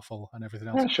and colourful and everything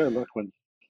else. Yeah, sure. Look, when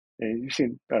you've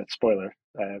seen spoiler,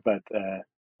 but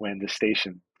when the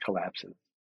station collapses,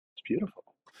 it's beautiful.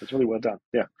 It's really well done.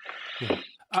 Yeah. Yeah,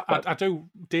 I do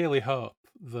dearly hope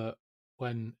that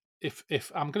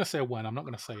if I'm going to say when, I'm not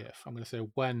going to say if, I'm going to say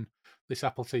when this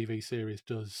Apple TV series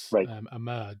does Right.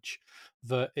 emerge,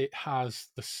 that it has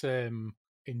the same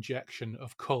injection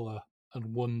of colour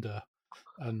and wonder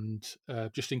and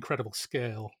just incredible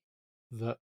scale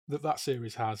that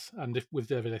series has. And if with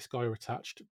David S. Goyer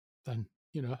attached, then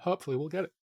hopefully we'll get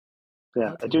it. Yeah, I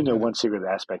Hopefully do we'll know get it. one secret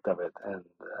aspect of it, and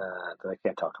that I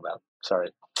can't talk about. Sorry,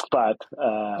 but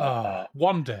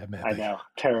One day I maybe. know,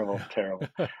 terrible, terrible.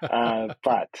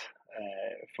 But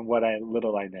from what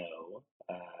little I know,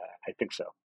 I think so.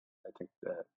 I think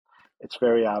it's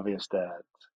very obvious that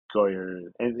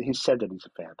Goyer, and he said that he's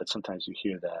a fan, but sometimes you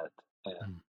hear that,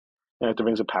 and Mm. the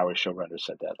Rings of Power showrunner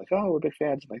said that, like, "Oh, we're big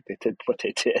fans," like they did what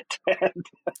they did, and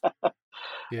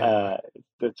Yeah.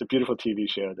 it's a beautiful TV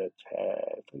show. That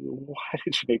why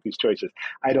did you make these choices?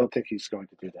 I don't think he's going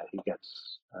to do that. He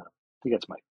gets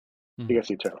Mike. He Mm. gets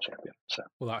the Eternal Champion. So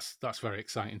Well, that's very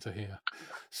exciting to hear. yeah.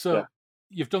 So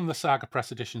you've done the Saga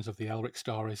press editions of the Elric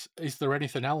stories. Is there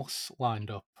anything else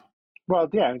lined up? Well,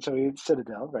 yeah, and so it's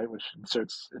Citadel, right, which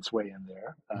inserts its way in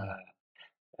there Mm.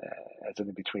 as an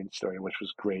in-between story, which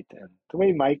was great. And the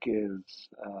way Mike is,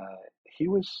 he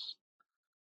was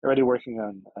already working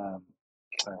on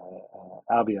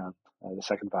Albion, the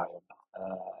second volume.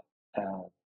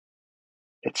 And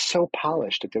it's so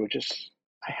polished that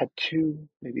I had 2,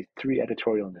 maybe 3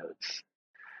 editorial notes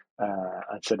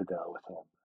on Citadel with him.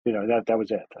 That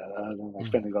was it. Like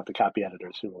Mm. fending off the copy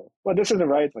editors who were, well, this isn't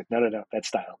right. Like, no, that's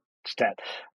style. It's that.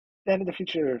 Then in the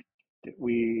future,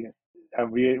 we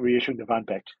reissued the Von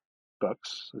Beck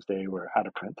books as they were out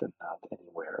of print and not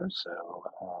anywhere. So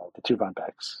the 2 Von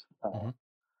Becks, Mm-hmm.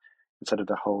 instead of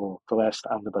the last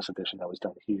omnibus edition that was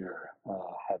done here,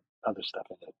 had other stuff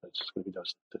in it. It's just going to be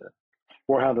those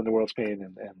Warhound and the World's Pain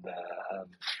and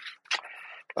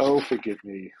oh, forgive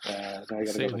me. Now I got to go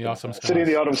City in look the it up. Autumn City of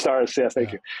the Stars. Autumn Stars. Yes,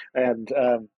 thank Yeah. you. And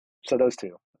so those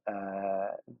 2.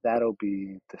 That'll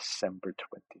be December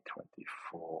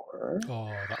 2024.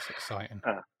 Oh, that's exciting.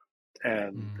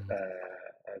 And Mm.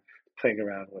 I'm playing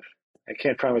around with. I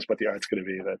can't promise what the art's going to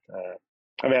be, but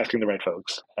I'm asking the right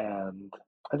folks. And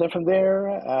then from there,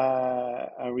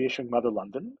 I'm reissuing Mother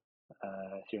London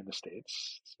here in the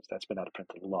States. That's been out of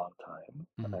print a long time.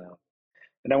 Mm.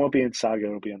 And that won't be in Saga.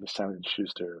 It'll be on the Simon and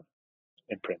Schuster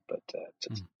imprint, but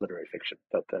it's Mm. literary fiction.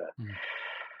 But Mm.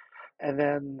 and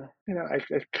then I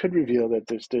could reveal that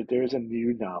there's a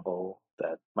new novel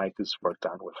that Mike has worked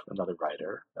on with another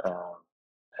writer, and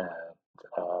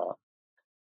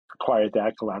acquired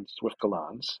that with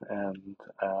Galans, and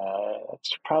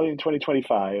it's probably in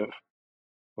 2025.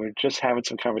 We're just having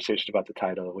some conversations about the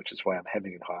title, which is why I'm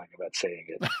hemming and hawing about saying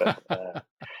it. But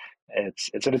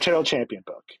it's an Eternal Champion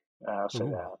book. I'll say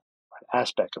Ooh. that, an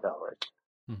aspect of Elric,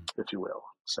 Mm. if you will.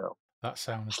 So That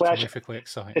sounds slash terrifically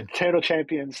exciting. Eternal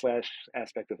Champion /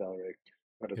 aspect of Elric.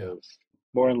 One of Yeah. those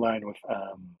more in line with,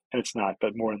 and it's not,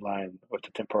 but more in line with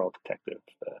the temporal detective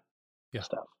Yeah.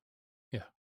 stuff. Yeah.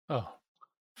 Oh,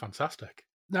 fantastic.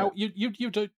 Yeah. Now,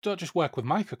 you don't just work with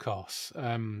Mike, of course.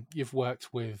 You've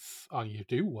worked with, or you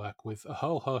do work with a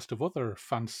whole host of other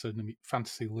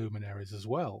fantasy luminaries as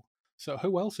well. So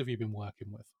who else have you been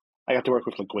working with? I got to work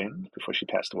with Le Guin before she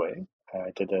passed away.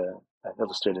 I did an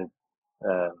illustrated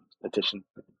edition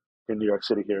in New York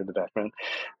City here in the background.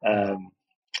 Mm.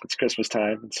 It's Christmas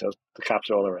time, and so the cops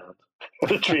are all around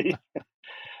the tree.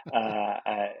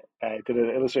 I did an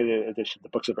illustrated edition, the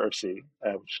Books of Earthsea,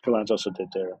 which Galans also did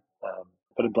there,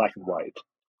 but in black and white,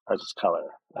 ours is color.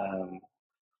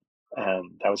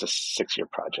 And that was a 6-year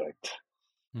project.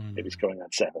 Maybe it's Mm. going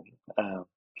on 7.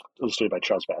 Illustrated by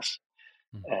Charles Bess.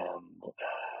 Mm.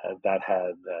 And that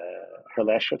had her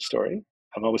last short story,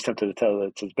 I'm always tempted to tell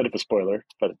it's a bit of a spoiler,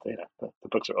 but the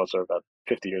books are also about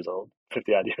 50 years old,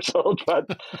 50 odd years old, but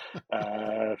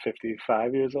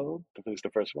 55 years old. At least the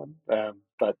first one.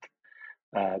 But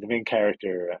the main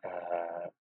character,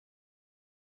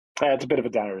 it's a bit of a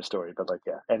downer story, but like,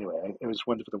 yeah. Anyway, it was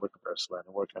wonderful to work with Ursula, and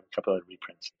I worked on a couple of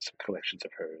reprints and some collections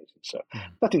of hers, and so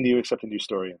Mm. nothing new except a new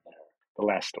story in there, the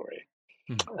last story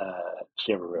Mm.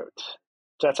 she ever wrote.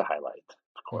 So that's a highlight,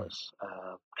 of Mm. course.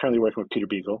 Currently working with Peter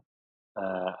Beagle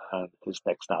on his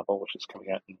next novel, which is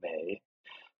coming out in May,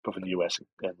 both in the US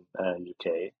and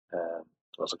UK,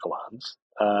 also Gowan's.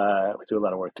 We do a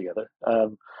lot of work together.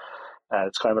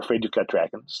 It's called I'm Afraid You've Got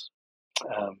Dragons.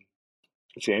 Um,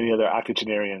 let's see, any other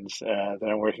octogenarians that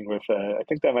I'm working with? I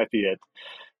think that might be it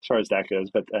as far as that goes.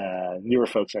 But newer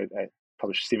folks, I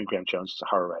published Stephen Graham Jones, who's a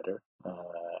horror writer, and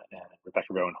Rebecca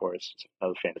Rowan Horse,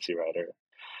 another fantasy writer.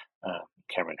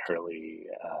 Cameron Hurley,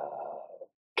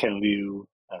 Ken Liu,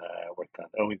 worked on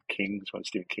Owen King's one of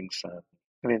Stephen King's son.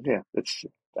 I mean, yeah,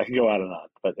 I can go on and on,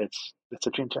 but it's a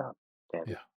dream job,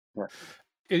 Andy. Yeah.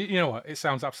 You know what? It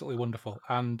sounds absolutely wonderful,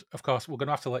 and of course, we're going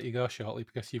to have to let you go shortly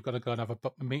because you've got to go and have a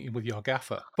meeting with your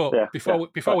gaffer. But Yeah, before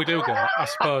yeah. we do go, I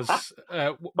suppose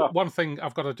Oh, one thing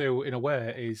I've got to do in a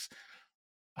way is,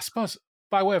 I suppose,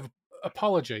 by way of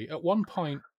apology, at one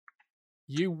point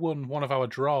you won one of our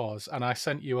draws, and I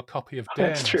sent you a copy of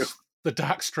that's true. Danis, The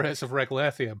Dark Straits of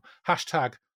Reglathium,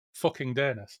 #fucking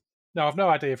Danis. Now, I've no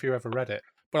idea if you ever read it,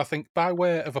 but I think by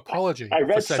way of apology I for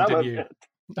read some sending of you.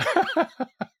 it.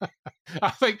 I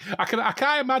think I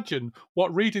can't imagine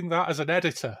what reading that as an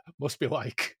editor must be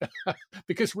like,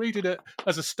 because reading it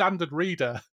as a standard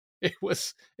reader, it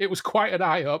was quite an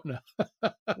eye opener.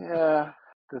 Yeah.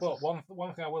 Well,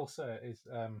 one thing I will say is,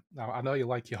 now I know you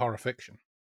like your horror fiction,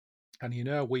 and you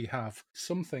know we have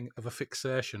something of a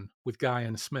fixation with Guy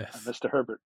and Smith. Mr.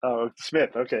 Herbert. Oh,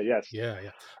 Smith. Okay, yes. Yeah.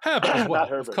 Herbert as well, Not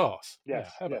Herbert. of course. Yes,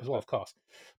 Yeah, Herbert yes, as well, of course.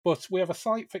 But we have a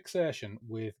slight fixation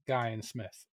with Guy and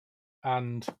Smith,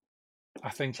 and I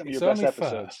think some of your it's best only fair.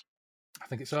 episodes. I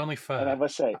think it's only And I fair.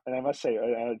 must say,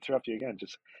 I'll interrupt you again.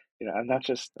 Just I'm not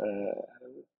just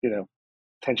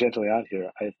tangentially on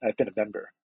here. I've been a member,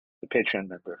 a Patreon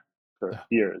member for Yeah.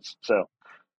 years. So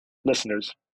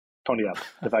listeners, pony up.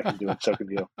 If I can do it, so can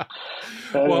you.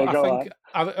 Well, Go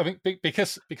I think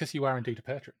because you are indeed a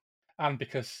patron, and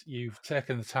because you've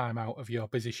taken the time out of your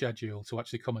busy schedule to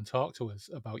actually come and talk to us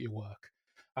about your work,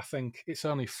 I think it's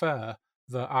only fair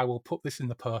that I will put this in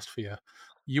the post for you.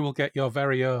 You will get your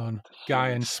very own Guy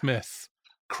and Smith,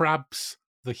 Crabs: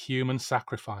 The Human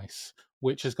Sacrifice,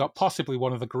 which has got possibly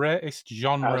one of the greatest I was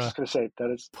genre just going to say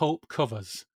that is. pulp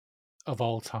covers of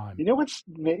all time. What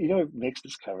makes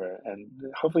this cover, and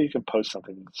hopefully you can post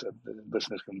something so the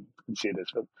listeners can see this.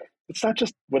 But it's not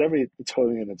just whatever it's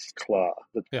holding in its claw,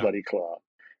 the bloody claw.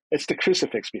 It's the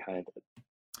crucifix behind it.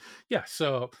 Yeah.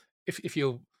 So if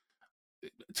you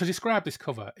to describe this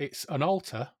cover, it's an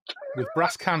altar with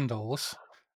brass candles,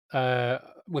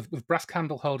 with brass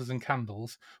candle holders and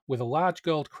candles, with a large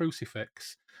gold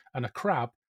crucifix and a crab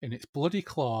in its bloody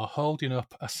claw holding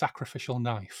up a sacrificial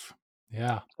knife.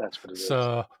 Yeah, that's what it is.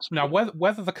 So now,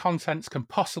 whether the contents can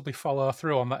possibly follow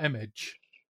through on that image,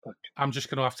 I'm just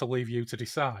going to have to leave you to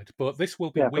decide. But this will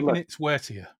be winging its way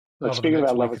to you. Look, speaking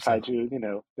about Love of Kaiju,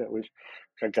 that we've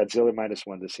got Godzilla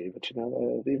 -1 to see, but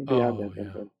even beyond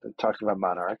and talking about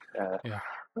Monarch.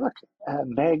 Look,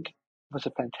 Meg was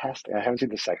a fantastic. I haven't seen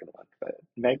the second one, but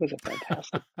Meg was a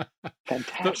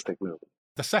fantastic movie.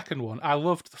 The second one, I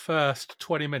loved the first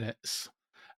 20 minutes.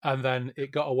 And then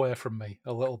it got away from me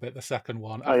a little bit, the second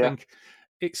one. I think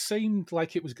it seemed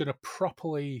like it was going to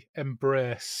properly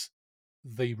embrace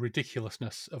the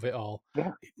ridiculousness of it all.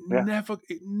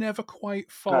 It never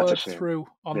quite followed through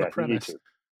on the premise.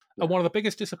 And one of the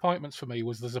biggest disappointments for me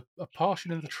was there's a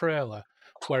portion in the trailer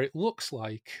where it looks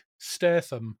like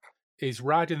Statham is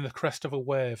riding the crest of a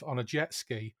wave on a jet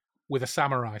ski with a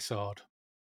samurai sword.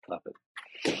 Love it.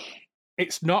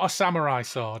 It's not a samurai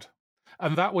sword.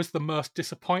 And that was the most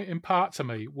disappointing part to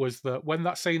me, was that when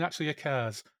that scene actually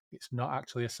occurs, it's not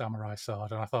actually a samurai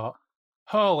sword. And I thought,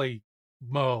 holy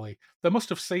moly, they must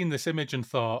have seen this image and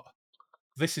thought,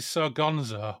 this is so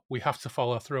gonzo, we have to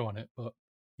follow through on it. But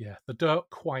yeah, they don't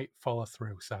quite follow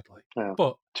through, sadly.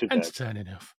 But entertaining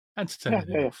enough. Entertaining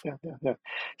enough. Yeah.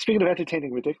 Speaking of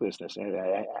entertaining ridiculousness,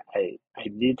 I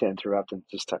need to interrupt and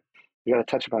just talk. We got to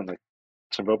touch upon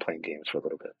some role-playing games for a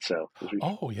little bit. So we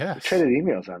traded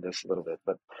emails on this a little bit,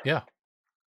 but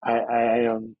I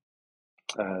own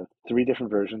 3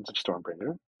 different versions of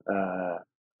Stormbringer.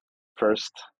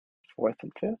 First, 4th,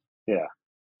 and 5th. Yeah.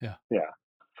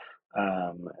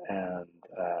 And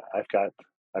I've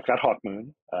got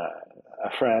Hawkmoon,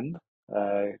 a friend,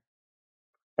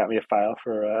 got me a file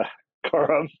for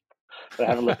Quorum, but I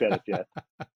haven't looked at it yet.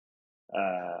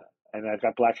 And I've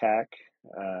got Black Hack,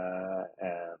 and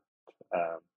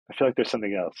I feel like there's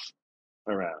something else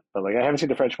around, but like I haven't seen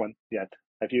the French one yet.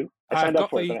 Have you? I I've signed up got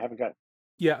for it, but the I haven't got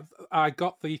I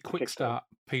got the the quick Kickstarter. start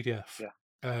PDF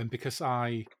Yeah, because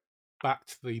I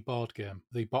backed the board game,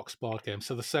 the box board game.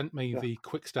 So they sent me yeah, the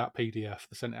quick start PDF.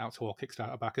 They sent it out to all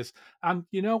Kickstarter backers, and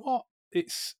you know what?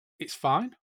 It's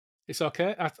fine. It's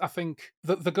okay. I think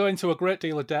that they go into a great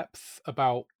deal of depth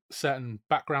about certain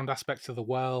background aspects of the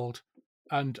world,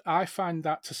 and I find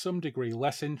that to some degree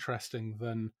less interesting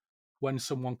than when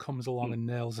someone comes along mm, and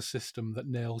nails a system that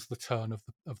nails the tone of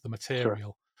the sure,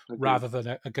 material agreed. rather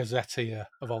than a gazetteer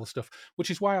of all the stuff, which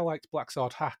is why I liked Black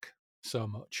Sword Hack so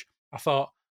much. I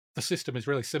thought the system is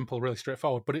really simple, really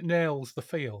straightforward, but it nails the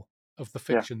feel of the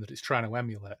Yeah, fiction that it's trying to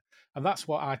emulate. And that's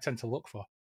what I tend to look for.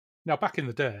 Now, back in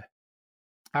the day,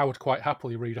 I would quite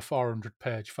happily read a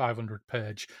 400-page,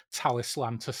 500-page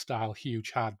Talislanta style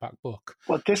huge hardback book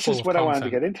well, this full is of what I wanted to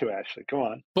content. get into. Actually, go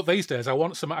on. But these days, I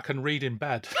want something I can read in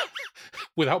bed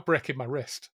without breaking my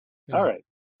wrist. You All know. right,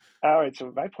 all right.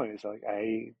 So my point is like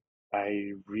I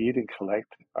read and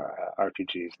collect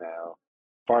RPGs now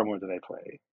far more than I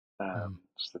play. Mm.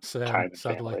 Just the Same, time and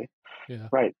sadly. family. Yeah.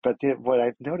 Right, but what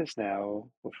I've noticed now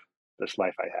with this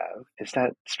life I have is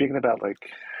that speaking about like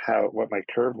how what my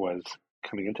curve was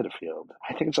coming into the field,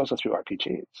 I think it's also through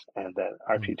RPGs, and that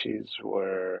Mm. RPGs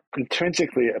were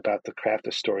intrinsically about the craft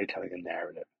of storytelling and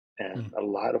narrative. And Mm. a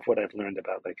lot of what I've learned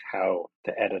about like how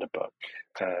to edit a book,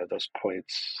 those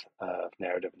points of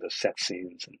narrative, those set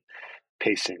scenes, and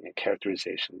pacing and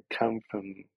characterization come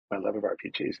from my love of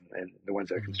RPGs and the ones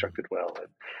that are Mm. constructed well,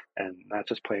 and not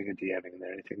just playing and DMing and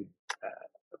anything,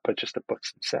 but just the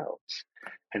books themselves.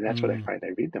 And that's what I Mm. find I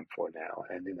read them for now.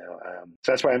 And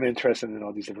so that's why I'm interested in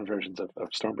all these different versions of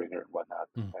Stormbringer and whatnot.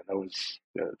 Mm. And those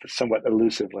the somewhat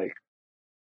elusive, like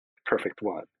perfect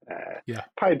one. Yeah.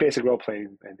 Probably basic role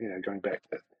playing, and going back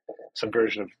to some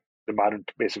version of the modern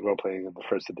basic role playing in the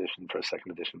first edition, first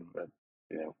second edition, but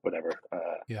whatever.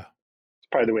 Yeah.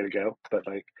 Probably the way to go. But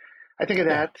like, I think of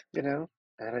Yeah. that,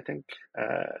 and I think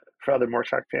for other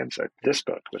Mortark fans, this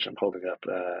book, which I'm holding up,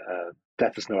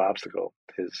 "Death is No Obstacle,"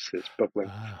 his book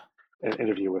length Ah.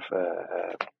 interview with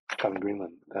Colin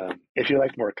Greenland. If you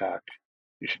like Moorcock,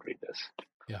 you should read this.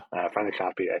 Yeah. Find a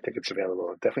copy. I think it's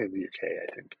available definitely in the UK.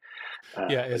 I think,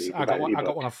 Yeah, it but is. you can buy an I got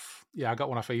ebook. one off. Yeah, I got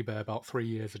one off eBay about 3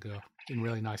 years ago in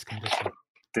really nice condition.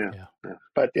 Yeah, Yeah. yeah.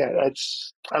 But yeah,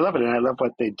 I love it, and I love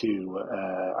what they do.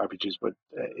 RPGs, but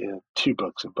 2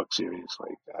 books in book series.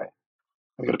 Like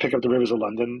I'm going to pick up the Rivers of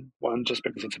London one just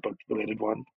because it's a book related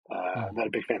one. Mm. I'm not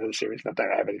a big fan of the series. Not that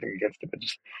I have anything against it, but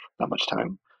just not much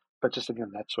time. But just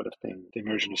again, that sort of thing, the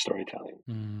immersion of storytelling.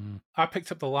 Mm. I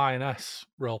picked up the Lioness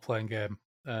role playing game.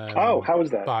 Oh, how was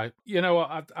that? By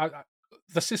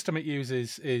the system it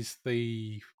uses is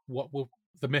the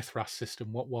Mithras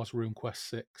system. What was RuneQuest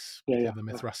 6 Yeah, yeah, became the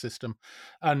yeah. Mithras system,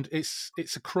 and it's a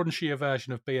crunchier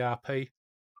version of BRP,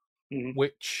 Hmm.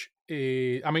 which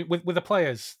is, I mean, with the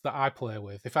players that I play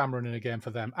with, if I'm running a game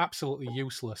for them, absolutely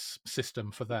useless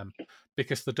system for them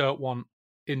because they don't want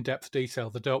in-depth detail,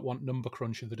 they don't want number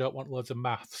crunching, they don't want loads of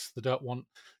maths, they don't want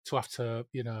to have to,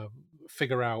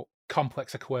 figure out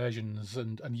complex equations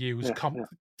and use Yeah, yeah,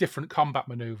 different combat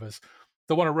maneuvers.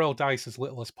 They want to roll dice as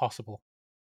little as possible,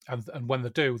 and when they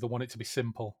do, they want it to be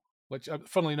simple. Which,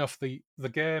 funnily enough, the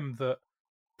game that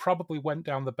probably went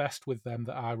down the best with them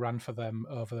that I ran for them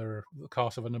over the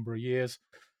course of a number of years.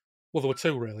 Well, there were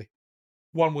two really.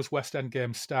 One was West End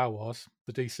Games Star Wars,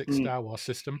 the D6 mm, Star Wars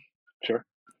system, sure.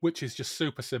 which is just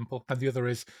super simple, and the other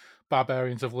is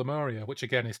Barbarians of Lemuria, which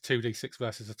again is 2d6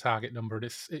 versus a target number, and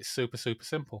it's super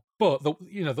simple. But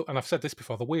and I've said this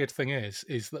before. The weird thing is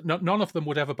that none of them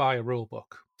would ever buy a rule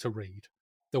book to read.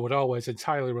 They would always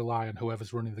entirely rely on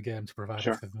whoever's running the game to provide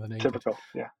Sure. everything they needed. Typical.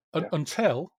 Yeah, yeah.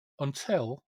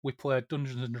 Until we played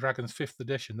Dungeons and Dragons 5th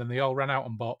edition, then they all ran out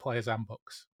and bought players'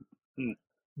 handbooks. Mm,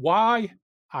 Why?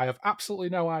 I have absolutely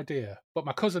no idea. But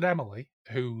my cousin Emily,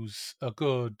 who's a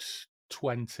good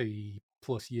 20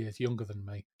 plus years younger than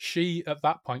me, she, at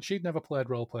that point, she'd never played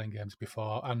role playing games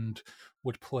before and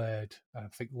would played, I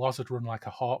think Loz had run like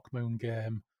a Hawkmoon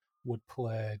game, would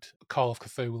played Call of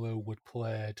Cthulhu, would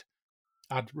played,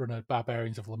 I'd run a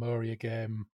Barbarians of Lemuria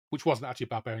game, which wasn't actually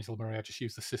Barbarians of Lemuria, I just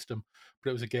used the system, but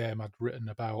it was a game I'd written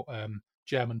about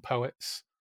German poets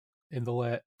in the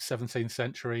late 17th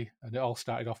century, and it all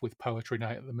started off with Poetry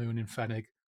Night at the Moon in Fennig,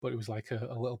 but it was like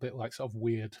a little bit like sort of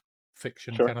weird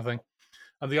fiction sure. kind of thing.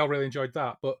 And they all really enjoyed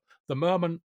that. But the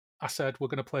moment I said we're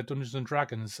going to play Dungeons and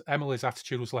Dragons, Emily's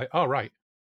attitude was like, "All right,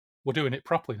 we're doing it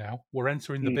properly now. We're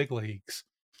entering the Mm, big leagues."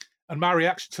 And my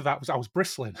reaction to that was I was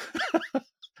bristling.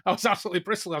 I was absolutely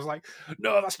bristling. I was like,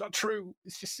 "No, that's not true.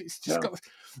 No.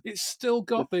 It's still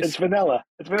got It's this vanilla.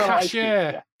 It's vanilla ice cream.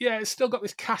 cachet. Yeah, it's still got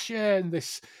this cachet and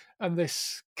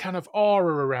this kind of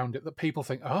aura around it that people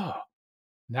think, oh,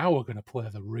 now we're going to play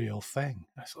the real thing."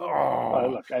 Oh,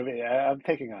 Look, I mean, I'm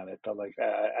taking on it, but like,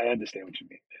 I understand what you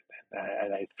mean,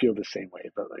 and I feel the same way.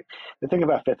 But like, the thing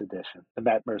about fifth edition, the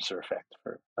Matt Mercer effect,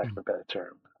 for lack of a better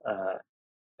term,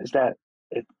 is that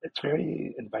it's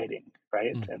very inviting,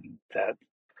 right? And that,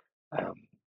 um,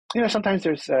 sometimes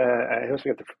there's, I always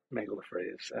forget to mangle the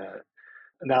phrase,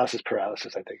 analysis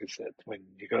paralysis. I think is that when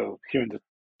you go here in the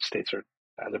States, or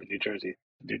I live in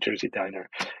New Jersey diner,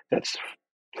 that's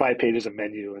 5 pages of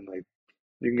menu, and like,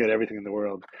 you can get everything in the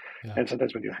world. yeah. And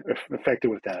sometimes when you're affected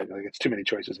with that, like, it's too many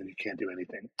choices and you can't do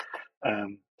anything.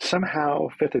 Somehow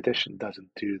fifth edition doesn't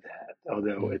do that,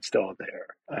 although it's still there.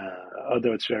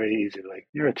 Although it's very easy, like,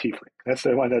 you're a tiefling. That's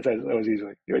the one that's always easy,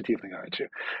 like, you're a tiefling, aren't you?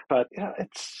 But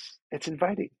it's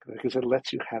inviting because it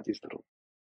lets you have these little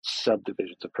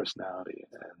subdivisions of personality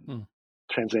and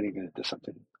translating it into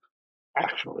something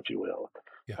actual, if you will.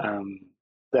 Yeah.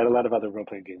 That a lot of other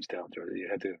role-playing games don't, or you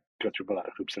had to go through a lot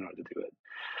of hoops in order to do it.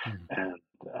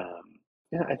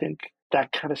 And I think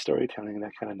that kind of storytelling and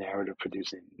that kind of narrative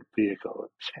producing vehicle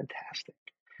is fantastic.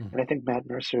 And I think Matt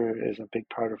Mercer is a big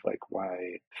part of like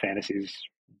why fantasies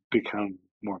become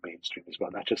more mainstream as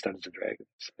well, not just Dungeons and Dragons.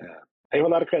 I give a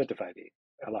lot of credit to 5e,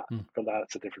 a lot, for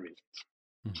lots of different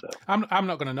reasons. So I'm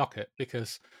not going to knock it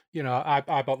because,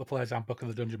 I bought the Player's Handbook and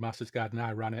the Dungeon Master's Guide and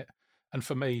I ran it. And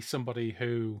for me, somebody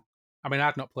who,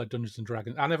 I'd not played Dungeons and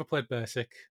Dragons. I never played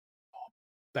Basic or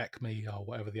BECME or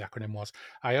whatever the acronym was.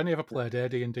 I only ever played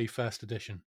AD&D First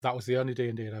Edition. That was the only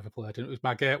D&D I'd ever played. And it was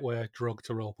my gateway drug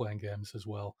to role-playing games as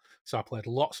well. So I played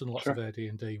lots and lots of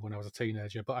AD&D when I was a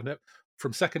teenager. But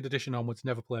from second edition onwards,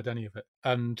 never played any of it.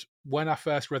 And when I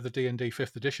first read the D&D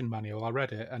 5th edition manual, I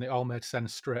read it and it all made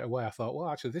sense straight away. I thought,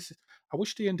 well, actually, I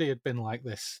wish D&D had been like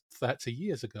this 30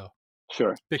 years ago.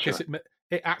 Because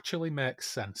it actually makes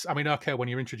sense. Okay, when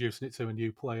you're introducing it to a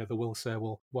new player, they will say,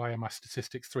 well, why are my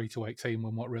statistics 3 to 18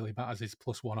 when what really matters is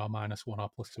 +1 or -1 or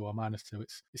 +2 or -2?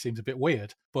 It seems a bit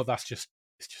weird, but it's just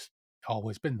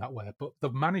always been that way. But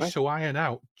they've managed to iron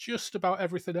out just about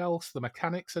everything else. The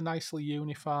mechanics are nicely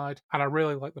unified, and I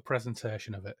really like the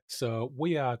presentation of it. So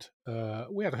we had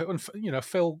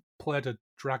Phil played a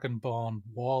Dragonborn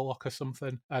Warlock or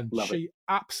something, and she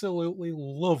absolutely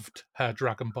loved her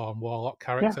Dragonborn Warlock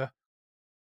character.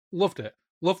 Loved it.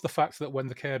 Loved the fact that when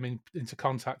they came into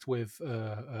contact with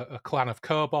a clan of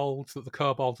kobolds, that the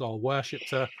kobolds all worshipped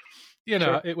her.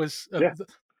 It was...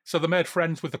 So they made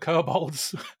friends with the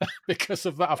kobolds because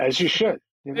of that. As you should.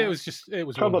 It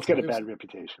was kobolds get a bad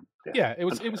reputation. It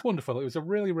was wonderful. It was a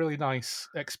really, really nice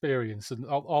experience, and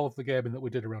all of the gaming that we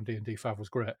did around D&D 5 was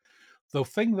great. The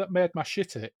thing that made my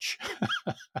shit itch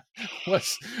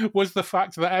was the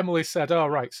fact that Emily said, "Oh,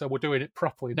 right, so we're doing it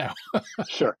properly now."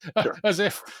 Sure. as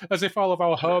if all of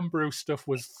our homebrew stuff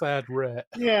was third rate.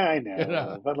 Yeah, I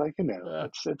know. But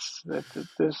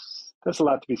there's a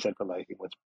lot to be said for liking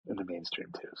what's in the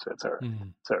mainstream too. So it's all right.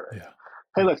 It's all right. Yeah.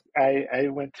 Hey, look, I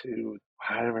went to,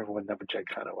 I don't remember what number Gen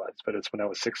Con it was, but it's when I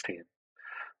was 16,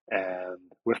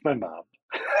 and with my mom.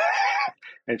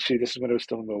 And this is when I was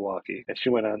still in Milwaukee, and she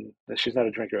went on, she's not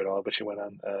a drinker at all, but she went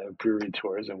on brewery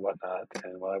tours and whatnot.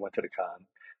 And while I went to the con,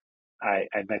 I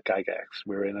met Gygax.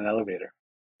 We were in an elevator,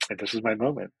 and this is my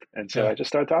moment. And so I just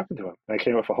started talking to him. I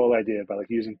came up with a whole idea about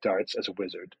like using darts as a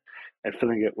wizard and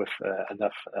filling it with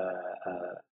enough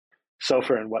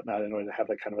sulfur and whatnot in order to have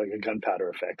like kind of like a gunpowder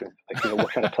effect. And like,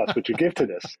 what kind of plus would you give to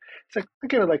this? It's like, I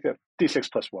give it like a D6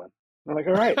 +1. I'm like,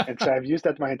 all right. And so I've used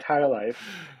that my entire life.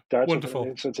 Darts.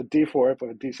 Wonderful. So it's a D4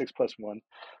 with a D6 +1.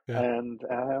 Yeah. And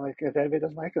I'm like, if anybody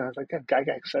doesn't like it, I was like, yeah,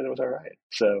 Gygax said it was all right.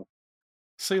 So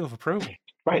seal of approval.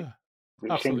 Right. Yeah. We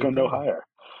can't go no higher.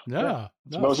 No.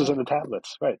 It's Moses and the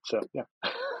tablets. Right. So yeah.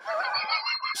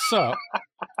 So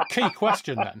key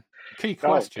question then. Key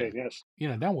question. Okay, yes.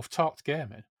 Now we've talked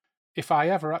gaming. If I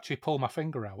ever actually pull my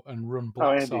finger out and run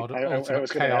Black Sword, I was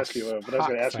going to ask you, but I was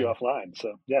going to ask you offline.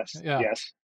 So yes.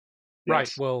 Right.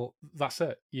 Well, that's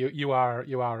it. You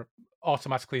are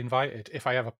automatically invited if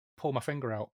I ever pull my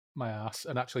finger out my ass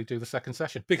and actually do the second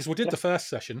session, because we did the first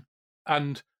session,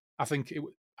 and I think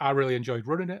I really enjoyed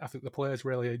running it. I think the players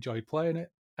really enjoyed playing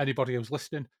it. Anybody who's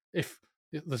listening, if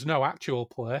there's no actual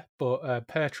play, but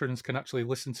patrons can actually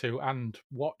listen to and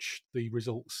watch the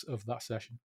results of that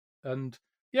session. And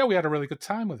yeah, we had a really good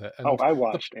time with it. And I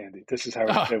watched, Andy. This is how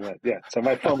it went. Yeah, so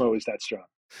my FOMO is that strong.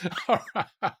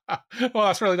 Well,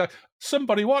 that's really nice.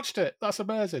 Somebody watched it. That's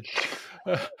amazing.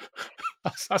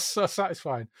 That's so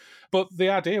satisfying. But the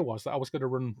idea was that I was going to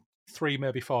run 3,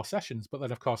 maybe 4 sessions, but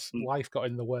then, of course, Mm. life got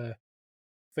in the way.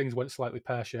 Things went slightly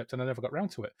pear-shaped, and I never got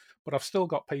round to it. But I've still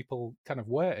got people kind of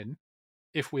waiting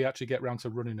if we actually get round to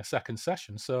running a second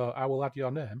session. So I will add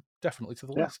your name definitely to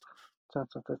the Yeah. list.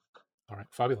 Sounds good. All right,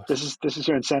 fabulous. This is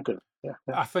your incentive. Yeah.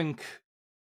 I think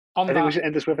on I think we that, should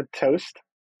end this with a toast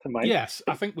to Mike. yes,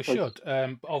 I think we should.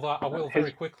 Although I will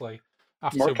very quickly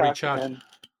have to Moorcock recharge.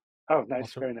 and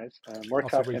nice, very nice.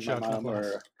 Moorcock and my recharge my mom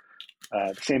glass.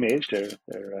 are the same age.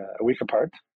 They're a week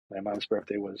apart. My mom's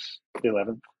birthday was the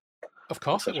 11th. Of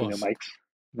course it was.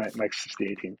 Mike's is the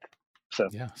 18th. So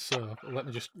yeah. So let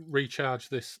me just recharge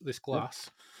this glass.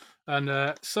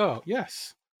 And so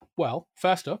yes. Well,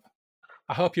 first up,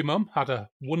 I hope your mum had a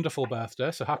wonderful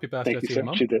birthday. So happy birthday thank you, to sir. your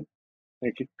mum. She did.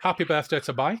 Thank you. Happy birthday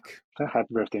to Mike. Happy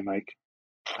birthday, Mike.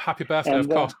 Happy birthday, of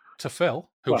course, to Phil,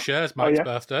 who shares Mike's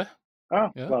birthday. Oh,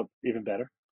 yeah. Well, even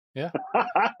better. Yeah.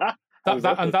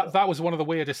 That was one of the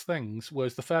weirdest things,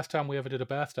 was the first time we ever did a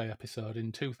birthday episode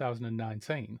in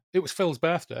 2019. It was Phil's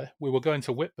birthday. We were going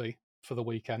to Whitby for the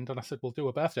weekend, and I said, we'll do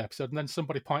a birthday episode. And then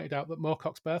somebody pointed out that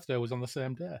Moorcock's birthday was on the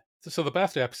same day. So the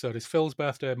birthday episode is Phil's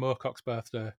birthday, Moorcock's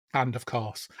birthday, and of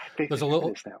course, there's a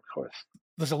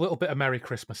little bit of Merry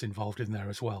Christmas involved in there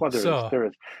as well. Well, there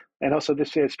is. And also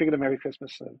this year, speaking of Merry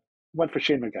Christmas, one for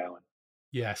Shane McGowan.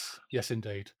 Yes,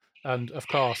 indeed. And of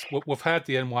course, we've had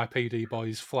the NYPD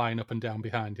boys flying up and down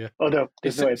behind you. Oh no,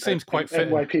 it seems quite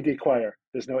fitting. NYPD choir.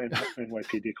 There's no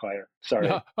NYPD choir. Sorry.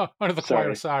 Under the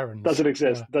choir of sirens. Doesn't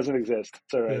exist. Doesn't exist.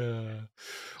 It's all right. Yeah.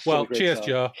 Well, cheers, song.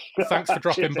 Joe. Thanks for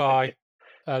dropping by.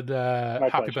 And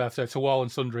happy birthday to all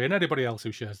and sundry, and anybody else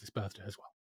who shares this birthday as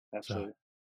well. Absolutely. So,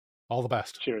 all the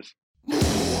best. Cheers.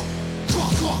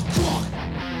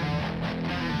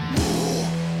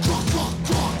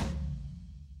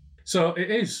 So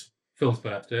it is Phil's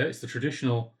birthday. It's the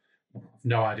traditional,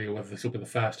 no idea whether this will be the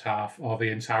first half or the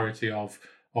entirety of,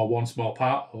 or one small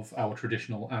part of our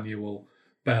traditional annual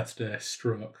birthday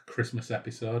stroke Christmas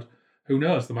episode. Who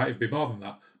knows, there might even be more than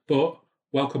that. But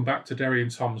welcome back to Derry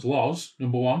and Tom's Laws,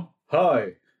 number 1.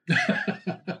 Hi.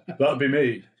 That'd be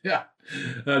me. Yeah.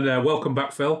 And welcome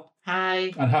back, Phil.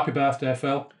 Hi. And happy birthday,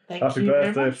 Phil. Happy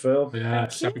birthday, Phil.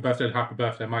 Yes, happy birthday and happy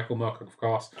birthday, Michael Moorcock, of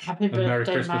course. Happy birthday, and Merry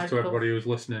Christmas Michael. to everybody who's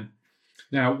listening.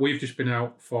 Now, we've just been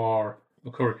out for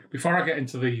a curry. Before I get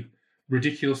into the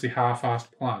ridiculously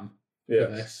half-assed plan for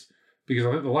this, because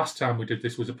I think the last time we did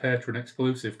this was a patron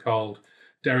exclusive called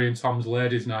Derry and Tom's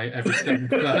Ladies' Night every second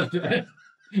Thursday,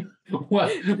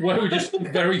 where we just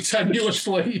very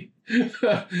tenuously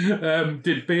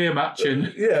did beer matching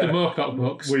the Moorcock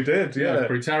books. We did, yeah. It's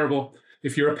pretty terrible.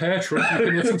 If you're a patron, you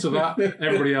can listen to that.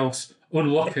 Everybody else,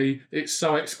 unlucky. It's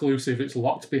so exclusive, it's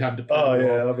locked behind a paywall. Oh,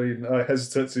 yeah. I mean, I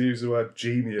hesitate to use the word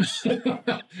genius.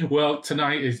 Well,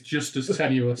 tonight is just as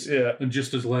tenuous and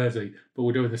just as lazy, but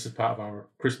we're doing this as part of our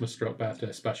Christmas stroke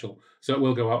birthday special, so it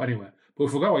will go out anyway. But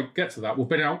before we get to that, we've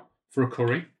been out for a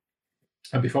curry,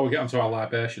 and before we get onto our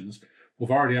libations, we've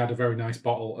already had a very nice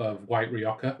bottle of white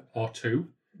Rioja, or 2,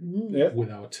 with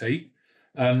our tea.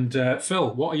 And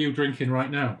Phil, what are you drinking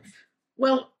right now?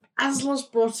 Well, Aslo's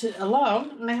brought it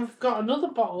along, and I have got another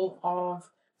bottle of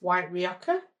white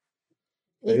Rioja.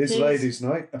 It is ladies'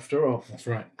 night, after all. That's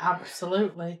right.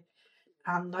 Absolutely.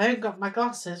 And I haven't got my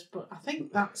glasses, but I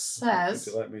think that says...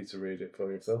 Would you like me to read it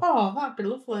for you, Phil? Oh, that'd be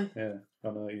lovely. Yeah, I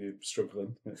know you're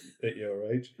struggling at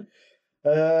your age.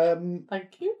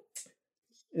 Thank you.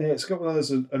 Yeah, it's got one of those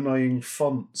annoying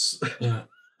fonts.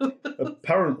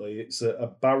 Apparently, it's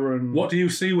a Baron... What do you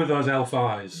see with those elf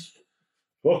eyes?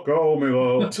 Fuck all, my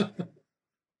lord.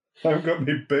 I haven't got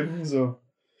any bins or...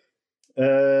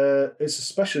 it's a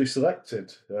specially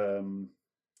selected,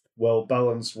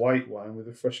 well-balanced white wine with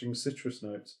refreshing citrus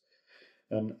notes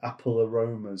and apple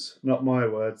aromas. Not my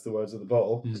words, the words of the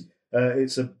bottle.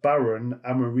 It's a Baron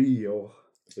Amarillo,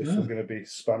 if we're going to be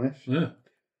Spanish. Yeah.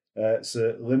 It's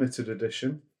a limited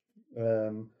edition.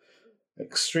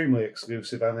 Extremely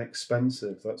exclusive and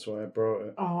expensive. That's why I brought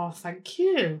it. Oh, thank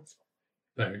you.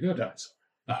 Very good. That's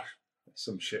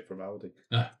some shit from Aldi.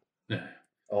 Yeah.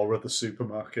 Or other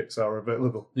supermarkets are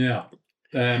available. Yeah.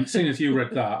 Seeing as you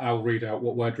read that, I'll read out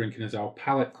what we're drinking as our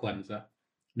palate cleanser.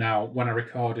 Now, when I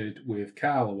recorded with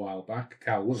Carl a while back,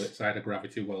 Carl Lovitz, I had a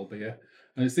Gravity Well beer.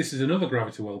 And this is another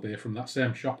Gravity Well beer from that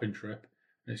same shopping trip.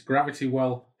 And it's Gravity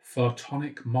Well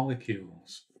Photonic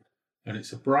Molecules. And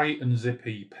it's a bright and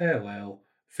zippy pale ale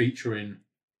featuring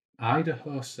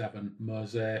Idaho 7,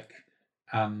 Mosaic,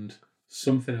 and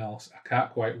something else I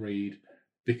can't quite read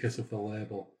because of the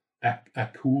label.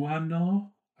 Aquano?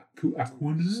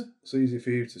 Aquanas? It's easy for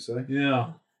you to say.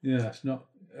 Yeah, it's not.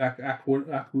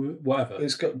 whatever.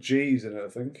 It's got G's in it, I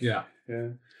think. Yeah. Yeah.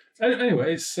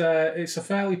 Anyway, it's a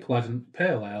fairly pleasant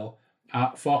pale ale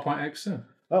at 4.8%.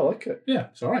 I like it. Yeah,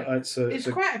 it's all right. It's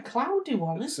quite a cloudy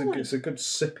one, isn't it? It's a good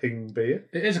sipping beer.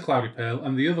 It is a cloudy pale,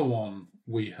 and the other one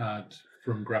we had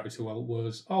from Gravity Well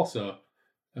was also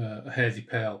a hazy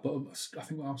pale, but I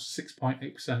think that was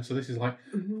 6.8%. So this is like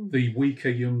the weaker,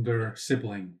 younger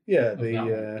sibling. Yeah,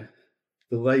 the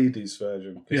ladies'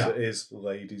 version, because it is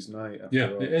ladies' night.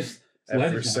 After all. It is.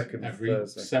 Every second every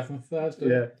Thursday. 7th Thursday.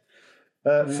 Yeah.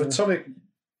 Photonic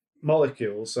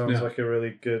Molecule sounds like a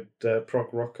really good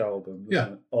prog rock album,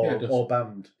 doesn't it? Or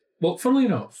band. Well, funnily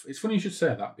enough, it's funny you should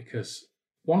say that, because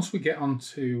once we get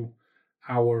onto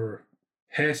our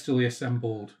hastily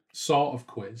assembled sort of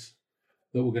quiz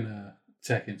that we're going to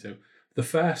take into, the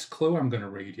first clue I'm going to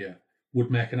read you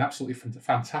would make an absolutely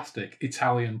fantastic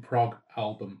Italian prog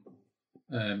album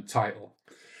title.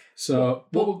 So,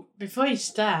 before you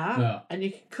start, and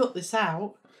you can cut this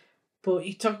out, but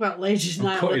you talk about Ladies'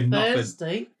 Night on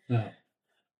Thursday. No.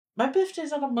 My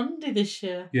birthday's on a Monday this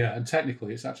year. Yeah, and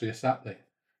technically it's actually a Saturday.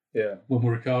 Yeah. When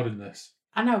we're recording this.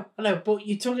 I know, but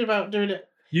you're talking about doing it.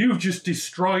 You've just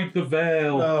destroyed the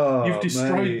veil. Oh, You've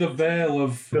destroyed the veil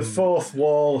of... The fourth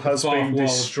wall has been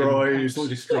destroyed.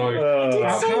 Absolutely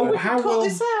destroyed.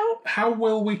 How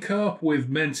will we cope with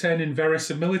maintaining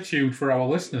verisimilitude for our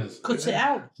listeners? Cut it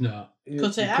out. No.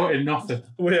 Cut it out. Cutting nothing.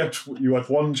 You had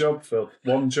one job, Phil.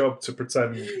 One job to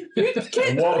pretend.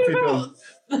 And what have you done?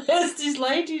 Thursday's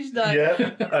Ladies' Night.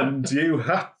 Yeah, and you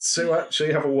had to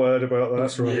actually have a word about that.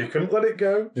 That's right. You couldn't let it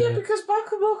go. Yeah, because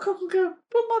Michael woke up and go,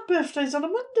 but my birthday's on a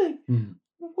Monday.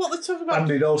 What they're talking about?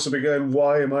 And he'd also be going,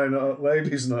 why am I not at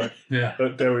Ladies' Night? Yeah.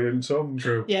 At Derry and Tom.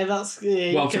 True. Yeah, that's...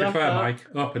 well, to be fair, Mike,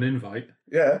 up an invite.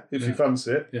 Yeah, if you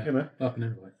fancy it, you know. Up an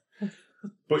invite.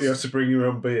 But you have to bring your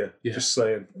own beer. Yeah. Just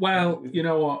saying. Well, you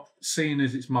know what? Seeing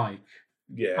as it's Mike,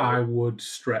 I would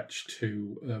stretch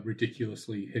to a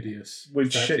ridiculously hideous...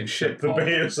 We'd ship the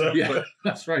beers over. Yeah,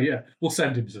 that's right, yeah. We'll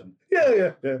send him some.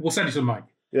 Yeah. We'll send you some, Mike.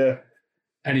 Yeah.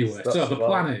 Anyway, so the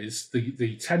plan is,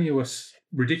 the tenuous,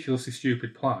 ridiculously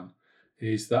stupid plan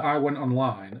is that I went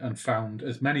online and found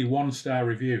as many one-star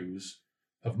reviews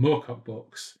of Moorcock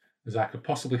books as I could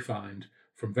possibly find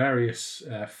from various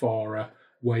fora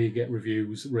where you get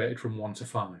reviews rated from 1 to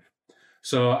 5.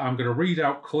 So I'm going to read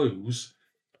out clues.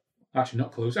 Actually,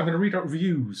 not clues. I'm going to read out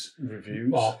reviews.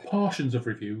 Or portions of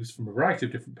reviews from a variety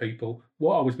of different people.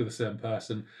 Won't always be the same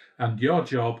person. And your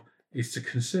job is to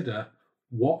consider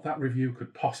what that review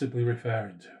could possibly refer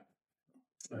into.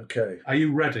 Okay. Are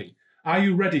you ready? Are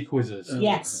you ready, quizzers?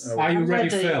 Yes. Are you ready,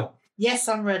 Phil? Yes,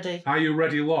 I'm ready. Are you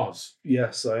ready, Loz?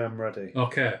 Yes, I am ready.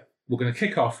 Okay. We're going to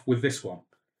kick off with this one.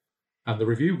 And the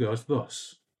review goes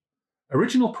thus.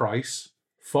 Original price,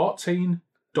 14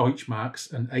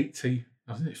 Deutschmarks and 80,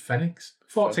 isn't it, Pfennigs?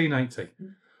 14.80.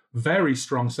 Very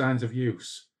strong signs of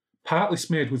use. Partly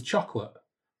smeared with chocolate.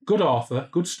 Good author,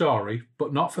 good story,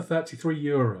 but not for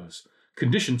 €33.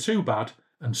 Condition too bad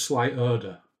and slight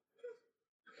odour.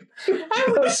 How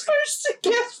am I supposed to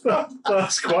guess that?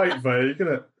 That's quite vague,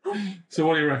 isn't it? So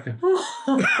what do you reckon?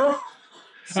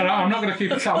 I'm not going to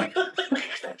keep a tally.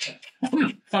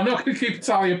 I'm not going to keep a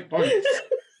tally of points.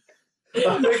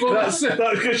 That's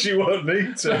because you won't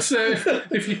need to. Let's say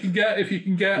if you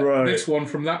can get right. This one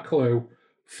from that clue,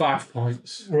 5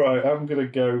 points. Right, I'm going to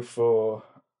go for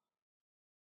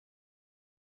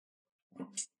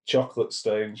chocolate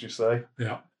stains. You say?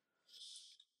 Yeah.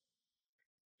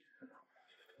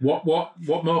 What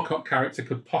Moorcock character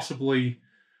could possibly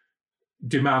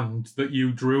demand that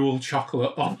you drool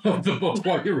chocolate on the book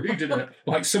while you're reading it,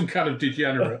 like some kind of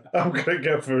degenerate? I'm going to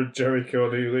go for a Jerry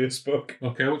Cornelius book.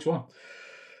 Okay, which one?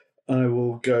 I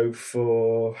will go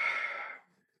for...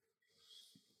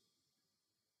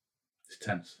 It's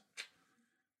tense.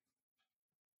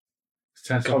 It's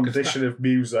tense. Condition of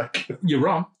Music. You're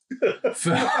wrong. No,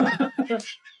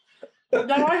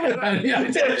 I haven't. Yeah,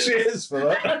 she is for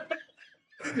that.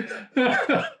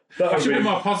 I should be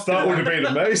more positive. That would have been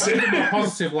amazing. I should be more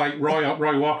positive, like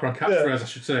Roy Walker on catchphrase, I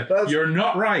should say. You're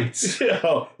not right.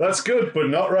 Yeah, that's good, but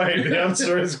not right. The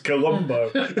answer is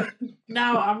Columbo.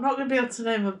 No, I'm not going to be able to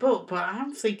name a book, but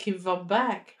I'm thinking Von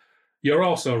Beck. You're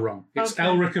also wrong. It's okay.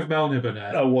 Elric of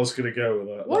Melniboné. I was going to go with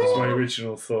that. That was my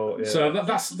original thought. Yeah. So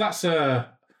that's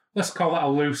a... Let's call that a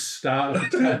loose start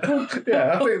of 10.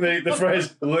 Yeah, I think the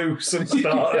phrase loose and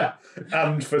start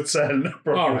and for 10.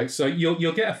 Probably. All right, so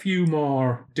you'll get a few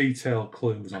more detailed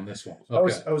clues on this one.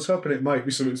 Okay. I was hoping it might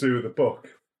be something to do with the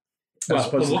book. Well,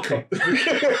 unlucky.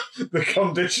 The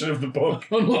condition of the book.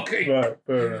 Unlucky. Right,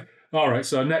 fair enough. All right,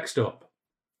 so next up.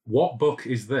 What book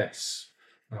is this?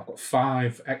 And I've got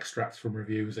 5 extracts from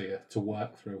reviews here to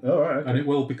work through. All right. Okay. And it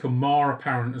will become more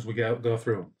apparent as we go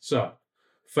through them. So,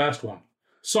 first one.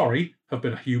 Sorry, I've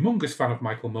been a humongous fan of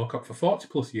Michael Moorcock for 40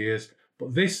 plus years,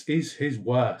 but this is his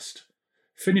worst.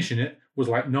 Finishing it was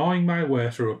like gnawing my way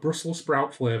through a Brussels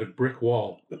sprout flavoured brick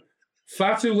wall.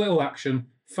 Far too little action,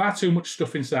 far too much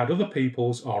stuff inside other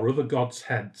people's or other gods'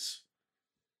 heads.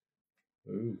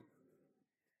 Ooh.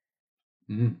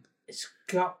 It's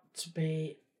got to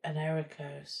be an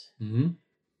Ericos. An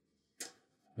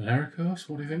Ericos?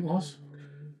 What do you think, Loz?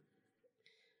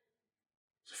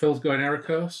 So Phil's going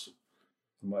Ericos.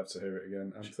 I might have to hear it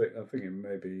again. I'm thinking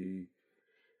maybe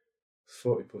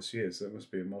 40 plus years. That must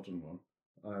be a modern one.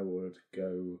 I would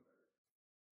go.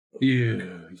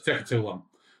 You're taking too long.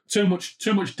 Too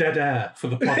much dead air for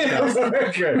the podcast.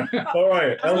 Okay. All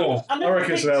right. I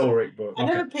reckon it's an Elric book. I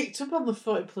never picked up on the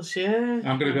 40 plus year.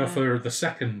 I'm going to go for the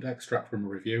second extract from a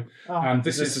review. Oh. And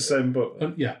this is the same book?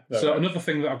 Yeah. So another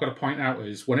thing that I've got to point out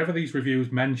is whenever these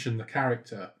reviews mention the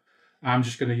character, I'm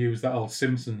just going to use that old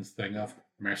Simpsons thing of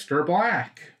Mr.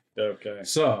 Black. Okay.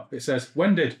 So it says,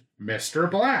 when did Mr.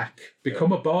 Black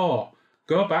become a bore?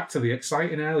 Go back to the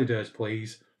exciting early days,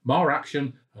 please. More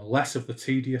action and less of the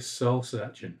tedious soul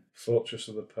searching. Fortress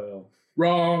of the Pearl.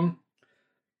 Wrong.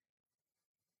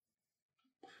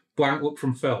 Blank look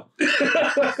from Phil.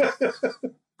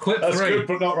 Clip that's 3. Good,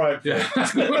 but not right. Yeah,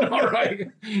 that's good, but not right.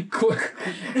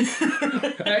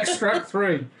 Extract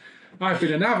 3. I've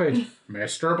been an avid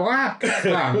Mr. Black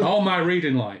fan all my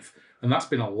reading life, and that's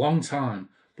been a long time.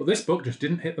 But this book just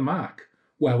didn't hit the mark.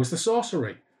 Where was the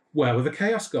sorcery? Where were the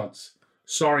Chaos Gods?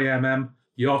 Sorry,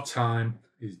 your time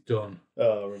is done.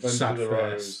 Oh, Revenge Sad of the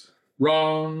face. Rose.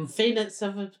 Wrong. Phoenix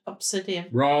of Obsidian.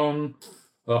 Wrong.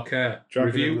 Okay. Dragon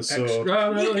Review and the Sword.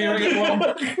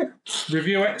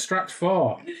 Review extract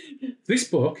 4. This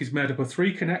book is made up of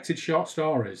 3 connected short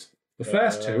stories. The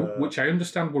first 2, which I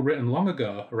understand were written long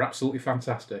ago, are absolutely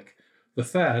fantastic. The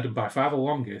third, and by far the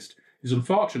longest, is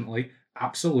unfortunately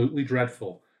absolutely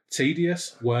dreadful.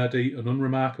 Tedious, wordy, and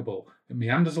unremarkable. It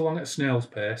meanders along at a snail's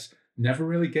pace, never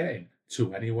really getting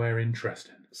to anywhere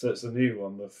interesting. So it's the new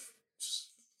one,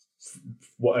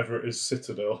 whatever it is,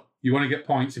 Citadel. You want to get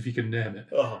points if you can name it.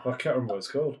 Oh, I can't remember what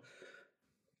it's called.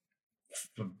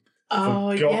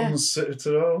 Oh, Forgotten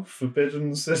Citadel,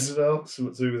 Forbidden Citadel,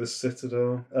 something to do with the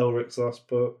Citadel. Elric's last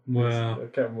book. Well, I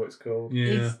can't remember what it's called.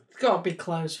 Yeah, it's got to be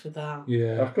close for that.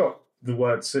 Yeah, I've got the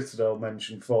word Citadel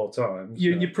mentioned 4 times.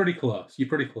 You're pretty close. You're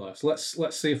pretty close.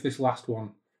 Let's see if this last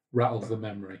one rattles the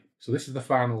memory. So this is the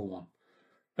final one.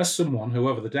 As someone who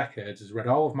over the decades has read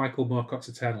all of Michael Moorcock's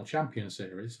Eternal Champion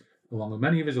series, along with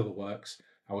many of his other works,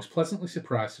 I was pleasantly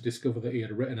surprised to discover that he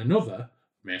had written another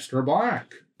Mr.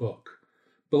 Black book.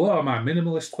 Below are my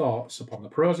minimalist thoughts upon the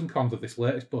pros and cons of this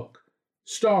latest book.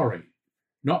 Story.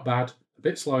 Not bad, a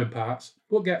bit slow in parts,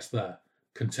 but gets there.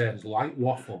 Contains light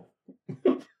waffle.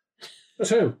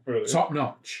 2. Brilliant. Top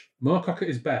notch. Moorcock at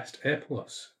his best, A+.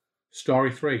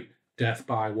 Story 3. Death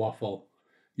by waffle.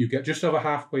 You get just over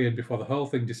halfway in before the whole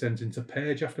thing descends into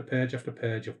page after page after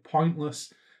page of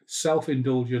pointless,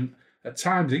 self-indulgent, at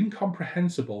times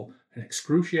incomprehensible and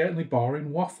excruciatingly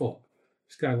boring waffle.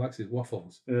 This guy likes his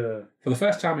waffles. Yeah. For the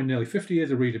first time in nearly 50 years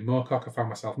of reading Moorcock, I found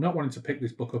myself not wanting to pick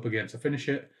this book up again to finish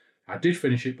it. I did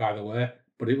finish it, by the way,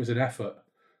 but it was an effort.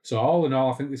 So all in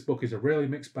all, I think this book is a really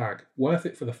mixed bag. Worth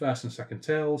it for the first and second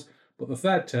tales, but the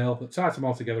third tale that ties them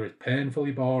all together is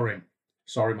painfully boring.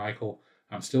 Sorry, Michael.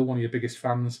 I'm still one of your biggest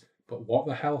fans, but what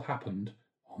the hell happened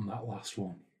on that last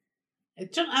one?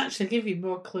 It doesn't actually give you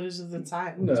more clues of the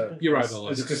title. No, You're right, though.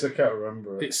 It's because I can't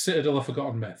remember it. It's Citadel of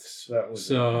Forgotten Myths. That was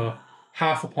so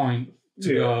half a point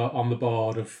to go on the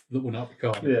board of that we're not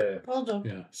recording. Yeah. Well done.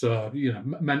 Yeah. So,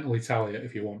 mentally tally it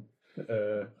if you want.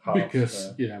 Half,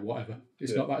 because, whatever.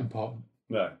 It's not that important.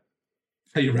 No.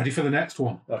 Are you ready for the next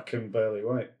one? I can barely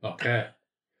wait. Okay.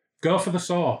 Go for the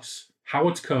source.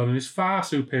 Howard Conan is far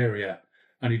superior,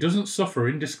 and he doesn't suffer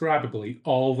indescribably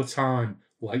all the time,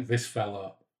 like this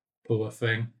fellow. Poor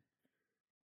thing.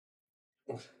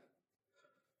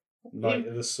 Knight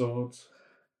of the Swords.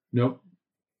 Nope.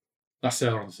 That's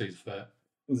Sailor on the Seas of Fate.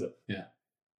 Is it? Yeah.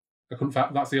 I couldn't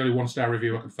find, that's the only 1-star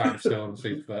review I could find of Sailor on the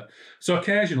Seas of Fate. So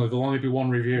occasionally there'll only be one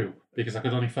review, because I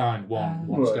could only find one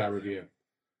 1-star review.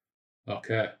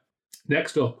 Okay.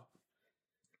 Next up.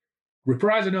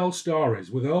 Reprising old stories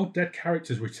with old dead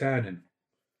characters returning.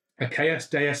 A KS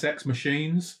Deus Ex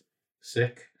Machines.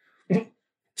 Sick.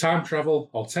 Time travel,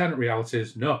 alternate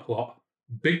realities, no plot.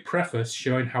 Big preface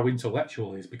showing how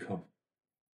intellectual he's become.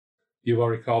 You've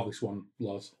already called this one,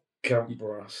 Loz. Camp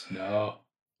Brass. No.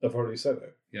 I've already said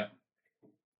it. Yeah.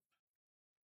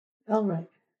 Elric.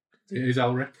 It is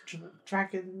Elric.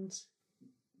 Dragons.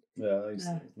 Yeah, he's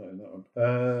not in that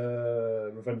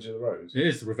one. Revenge of the Rose. It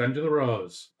is the Revenge of the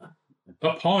Rose.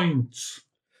 A point.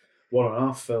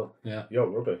 1.5, Phil. Yeah. You're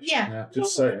rubbish. Yeah.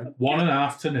 Just saying.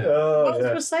 1.5 to 0. Oh, Whilst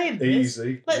we're saying this,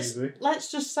 easy.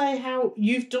 let's just say how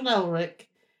you've done Elric.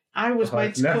 I was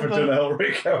made to never cover. done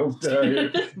Elric. How dare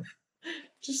you?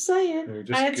 Just saying.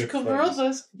 Just I had to good cover friends.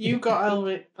 others. You got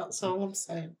Elric. That's all I'm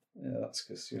saying. Yeah, that's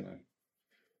because,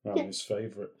 I'm his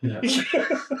favourite. Yeah.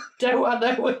 Don't I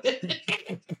know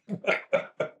it?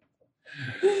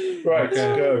 Right,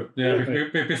 go. Yeah,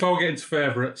 before we get into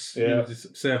favourites,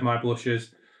 just save my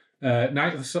blushes.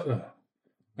 Night of the Sun.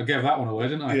 I gave that one away,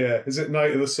 didn't I? Yeah, is it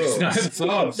Night of the Swords? Night of the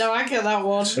Swords. No, I get that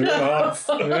one.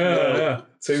 2.5. Yeah.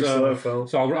 Too slow, Phil.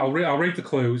 So I'll read the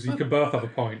clues. You can both have a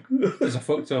point, because I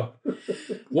fucked up.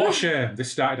 What a shame.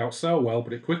 This started out so well,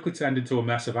 but it quickly turned into a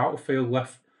mess of out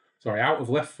of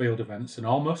left field events and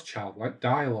almost childlike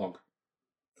dialogue.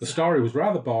 The story was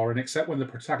rather boring, except when the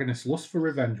protagonist's lust for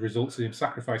revenge results in him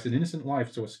sacrificing innocent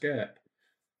lives to escape.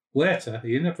 Later,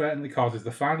 he inadvertently causes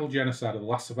the final genocide of the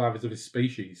last survivors of his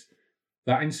species.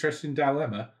 That interesting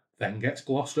dilemma then gets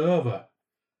glossed over.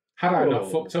 Had I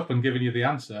not fucked up and given you the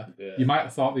answer, you might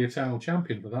have thought the Eternal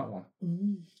Champion for that one.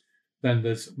 Then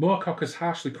there's Moorcock has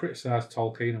harshly criticised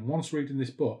Tolkien, and once reading this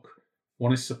book,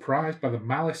 one is surprised by the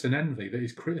malice and envy that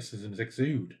his criticisms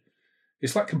exude.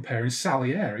 It's like comparing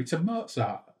Salieri to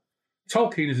Mozart.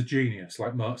 Tolkien is a genius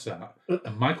like Mozart,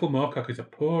 and Michael Moorcock is a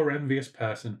poor, envious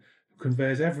person who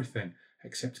conveys everything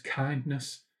except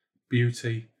kindness,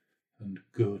 beauty, and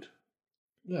good.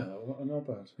 Yeah, not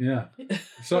bad. Yeah.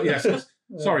 So yes,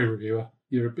 sorry, reviewer,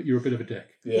 you're a bit of a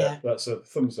dick. Yeah, that's a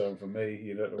thumbs down for me.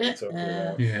 You don't know what you're talking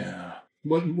about. Yeah,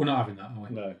 we're not having that, are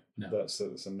we? No. That's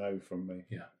a no from me.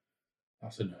 Yeah,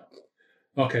 that's a no.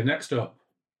 Okay, next up,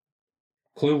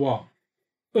 clue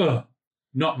 1.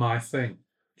 Not my thing.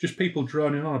 Just people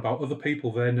droning on about other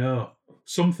people they know.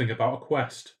 Something about a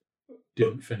quest.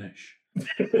 Didn't finish.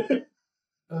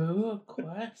 Oh,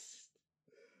 quest.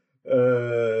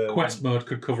 Quest mode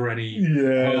could cover any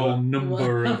whole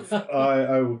number of...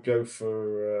 I would go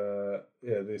for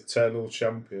the Eternal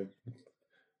Champion.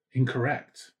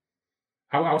 Incorrect.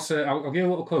 I'll give you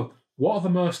a little clue. What are the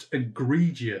most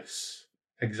egregious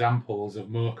examples of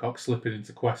Moorcock slipping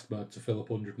into quest mode to fill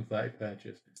up 130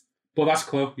 pages? But that's a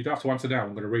clue. You don't have to answer now.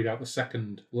 I'm going to read out the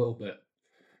second little bit.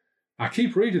 I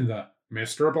keep reading the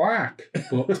Mr. Black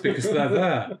books because they're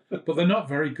there, but they're not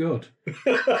very good.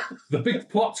 The big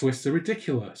plot twists are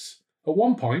ridiculous. At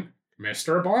one point,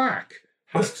 Mr. Black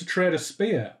has to trade a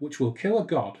spear which will kill a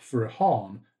god for a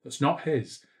horn that's not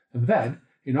his. And then,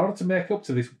 in order to make up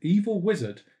to this evil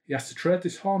wizard, he has to trade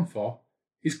this horn for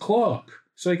his cloak.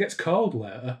 So he gets cold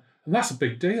later, and that's a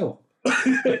big deal.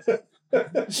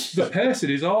 The pacing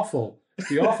is awful.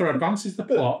 The author advances the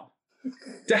plot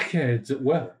decades at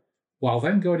will, while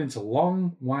then going into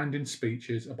long, winding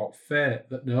speeches about fate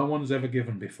that no one's ever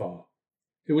given before.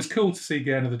 It was cool to see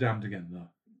Gain of the Damned again, though.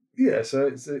 Yeah, so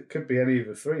it could be any of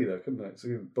the three, though, couldn't it?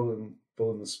 So Bull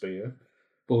and the Spear.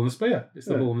 Bull and the Spear. It's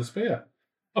the Bull and the Spear.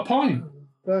 A point.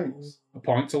 Thanks. A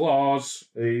point to Laws.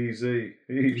 Easy.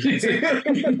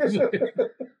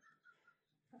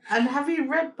 And have you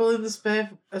read Bull in the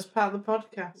Spear as part of the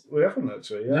podcast? We haven't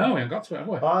actually. Yeah. No, we haven't got to it, have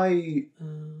we? I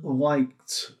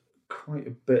liked quite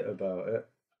a bit about it,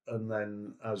 and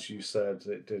then, as you said,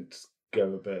 it did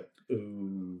go a bit.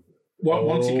 Ooh.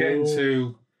 Once you get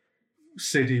into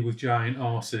City with giant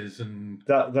horses and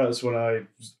that's when I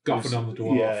goffing on the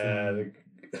dwarf. Yeah,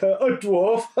 a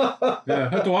dwarf. Yeah,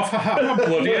 a dwarf. I'm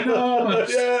bloody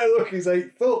enormous. Yeah, look, he's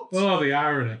 8 foot. Oh, the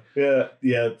irony.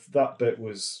 Yeah. That bit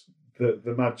was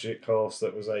the magic horse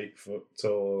that was 8 foot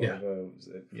tall. Yeah. Was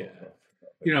it? Yeah.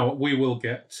 You know, we will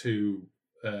get to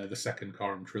the second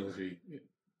Coram trilogy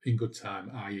in good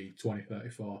time, i.e.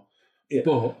 2034. Yeah.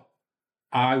 But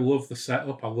I love the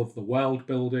setup, I love the world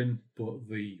building, but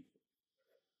the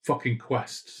fucking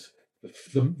quests,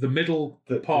 the middle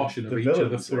portion of each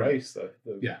of the three. Race, though.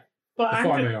 But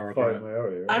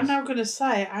I'm now going to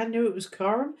say I knew it was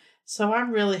Coram, so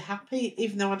I'm really happy,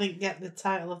 even though I didn't get the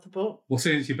title of the book. Well,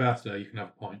 since it's your birthday, you can have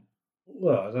a point.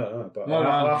 Well, I don't know, but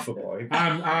half a point.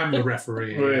 I'm the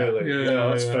referee. Really? Yeah,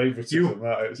 that's favouritism.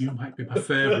 You might be my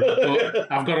favourite,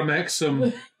 but I've got to make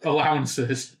some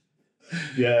allowances.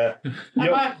 Yeah.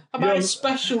 Am I a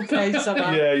special case of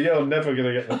that? Yeah, you're never going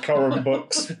to get the Coram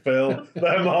books, Phil.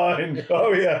 They're mine.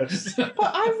 Oh, yes. But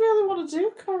I really want to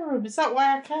do Coram. Is that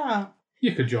why I can't?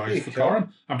 You could join us for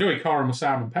Coram. I'm doing Coram with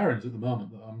Simon Perrins at the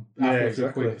moment, though.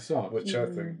 Exactly. Which I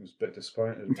think was a bit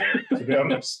disappointed about, to be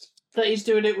honest. That he's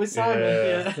doing it with Simon.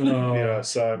 Yeah. Oh. Yeah,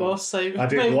 Simon. More so. I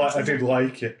did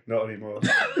like it, not anymore.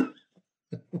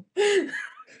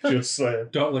 Just saying.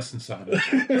 Don't listen, Simon.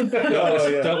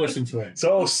 Don't listen to him. It's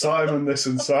all Simon this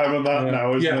and Simon that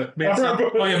now, isn't it? Me and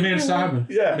Simon. Me and Simon.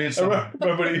 Yeah, me and Simon. I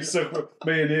remember you said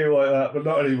me and you like that, but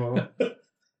not anymore.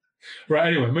 Right,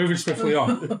 anyway, moving swiftly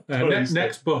on.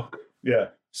 Next book. Yeah.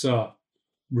 So,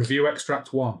 review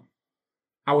extract 1.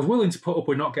 I was willing to put up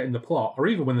with not getting the plot, or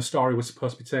even when the story was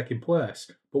supposed to be taking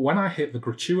place, but when I hit the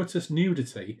gratuitous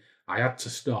nudity, I had to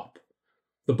stop.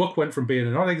 The book went from being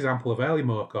an odd example of early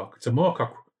Moorcock to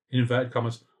Moorcock, in inverted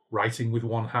commas, writing with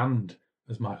one hand,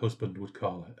 as my husband would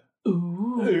call it.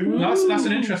 Ooh. That's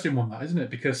an interesting one, that, isn't it?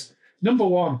 Because, number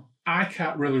one, I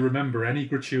can't really remember any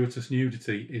gratuitous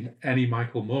nudity in any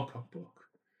Michael Moorcock book.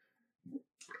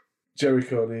 Jerry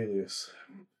Cornelius.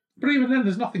 But even then,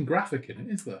 there's nothing graphic in it,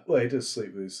 is there? Well, he does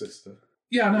sleep with his sister.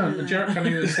 Yeah, I know. Jerry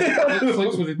Cornelius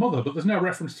sleeps with his mother, but there's no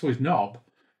reference to his knob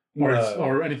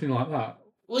or anything like that.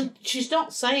 Well, she's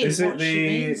not saying what she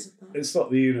means. It's not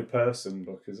the Uniperson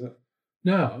book, is it?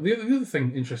 No. The other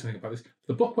thing, interesting thing about this,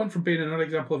 the book went from being an odd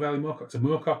example of early Moorcock to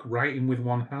Moorcock writing with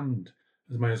one hand,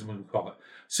 as my husband would call it.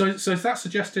 So is that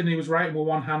suggesting he was writing with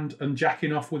one hand and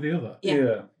jacking off with the other?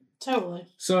 Yeah. Totally.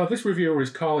 So this reviewer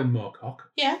is calling Moorcock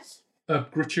Yes. a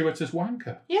gratuitous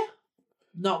wanker. Yeah.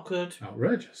 Not good.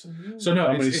 Outrageous. Mm-hmm. So no,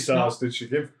 how many stars did she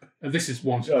give? This is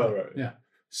one star. Oh, right. Yeah.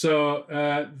 So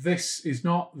this is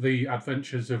not the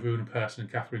adventures of Una Persson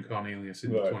and Catherine Cornelius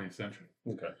in the 20th century.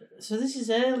 Okay. So this is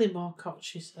early Moorcock,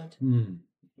 she said.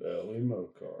 Early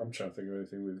Moorcock. I'm trying to think of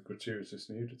anything with gratuitous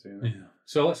nudity in it. Yeah.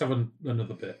 So let's have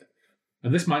another bit.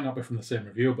 And this might not be from the same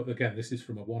review, but again, this is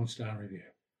from a 1-star review.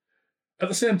 At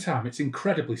the same time, it's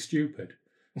incredibly stupid.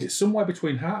 It's somewhere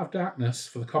between Heart of Darkness,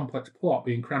 for the complex plot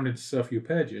being crammed into so few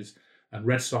pages, and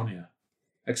Red Sonja.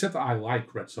 Except that I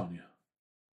like Red Sonja.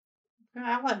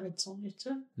 I like Red Sonja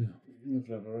too. Yeah. I've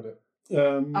never read it.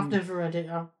 I've never read it.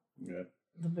 Yeah.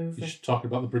 The movie. You should talk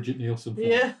about the Bridget Nielsen film.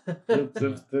 Yeah.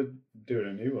 They're doing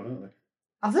a new one, aren't they?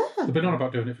 Are they? They've been on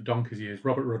about doing it for donkey's years.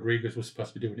 Robert Rodriguez was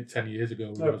supposed to be doing it 10 years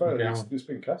ago. No, apparently it's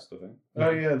been cast, I think. Yeah.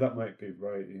 Oh, yeah, that might be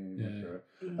right. Yeah.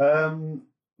 Right.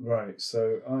 Right,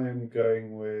 so I am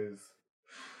going with...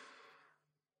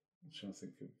 I'm trying to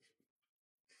think of...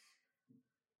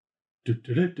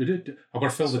 I've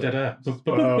got to fill the dead air.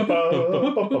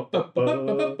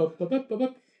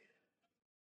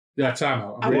 Yeah, time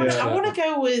out. I want to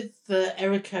go with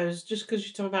Erico's just because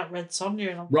you're talking about Red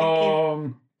Sonja. And I'm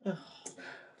Wrong. Thinking,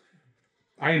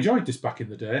 I enjoyed this back in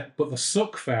the day, but the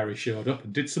Suck Fairy showed up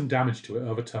and did some damage to it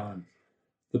over time.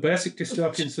 The basic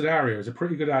dystopian scenario is a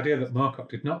pretty good idea that Moorcock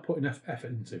did not put enough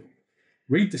effort into.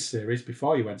 Read this series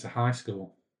before you went to high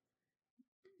school.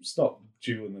 It's not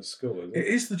Jewel in the Skull, is it? It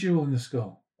is the Jewel in the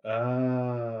Skull.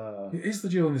 Ah. It is the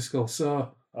Jewel in the Skull.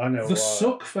 So, I know the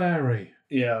Suck Fairy.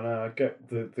 Yeah, no, I get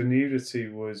the nudity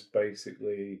was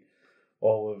basically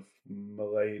all of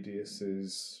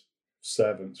Meladius's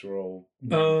servants were all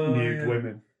nude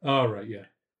women. Oh, right, yeah.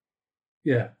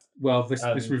 Yeah, well, this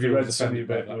review the Red was offended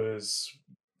by bit that. was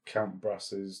Count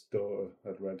Brass's daughter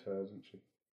had red hair, didn't she?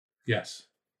 Yes,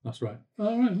 that's right.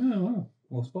 All right,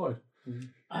 well spotted.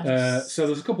 Mm. So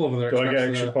there's a couple of other Do I get extracts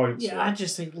extra there. points? yeah, I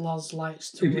just think Loz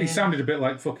likes to. He sounded a bit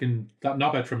like fucking that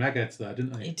knobhead from Eggheads there,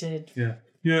 didn't he? He did. Yeah.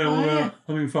 Yeah, well, yeah.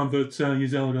 I mean, found that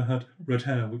Yzelda had red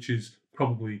hair, which is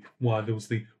probably why there was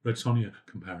the Red Sonja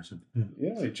comparison. Yeah,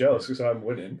 Yeah, you're jealous because I'm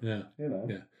winning. yeah. You know.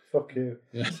 Yeah. Fuck you.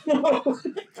 Yeah.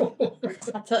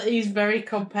 I thought he's very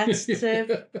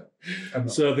competitive.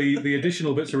 So the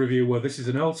additional bits of review were: this is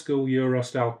an old school Euro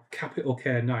style capital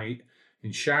K knight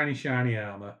in shiny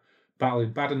armour,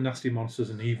 battling bad and nasty monsters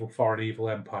and evil for an evil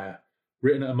empire.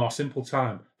 Written at a more simple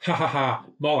time. Ha ha ha!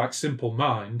 More like simple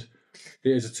mind.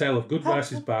 It is a tale of good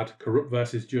versus bad, corrupt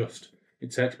versus just.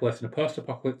 It takes place in a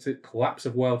post-apocalyptic collapse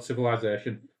of world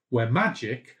civilization where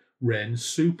magic reigns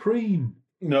supreme.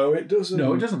 No, it doesn't.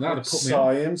 No, it doesn't. That'd have put me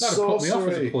off. That'd have put me off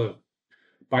as a clue.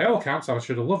 By all accounts, I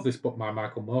should have loved this book by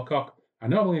Michael Moorcock. I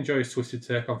normally enjoy his twisted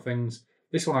take on things.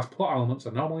 This one has plot elements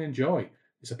I normally enjoy.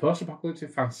 It's a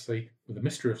post-apocalyptic fantasy with a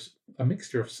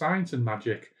mixture of science and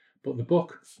magic, but the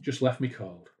book just left me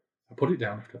cold. I put it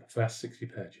down after the first 60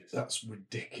 pages. That's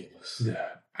ridiculous. Yeah.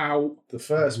 Ow. The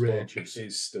first Outrageous. book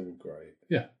is still great.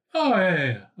 Yeah. Oh,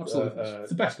 yeah. Absolutely. It's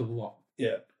the best of the lot.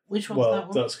 Yeah. Which one's that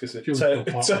one? That's because it Jules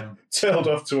tailed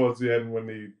off towards the end when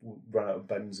he ran out of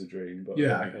Benzedrine. But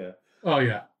Yeah. Oh,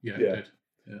 yeah. Yeah, it did.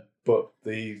 Yeah. But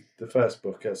the first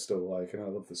book I still like, and I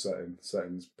love the setting. The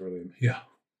setting's brilliant. Yeah.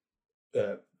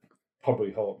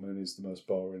 Probably Hawkman is the most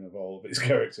boring of all of his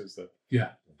characters, though.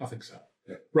 Yeah, I think so.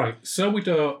 Yeah. Right, so we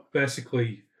don't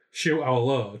basically shoot our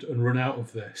load and run out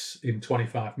of this in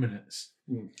 25 minutes.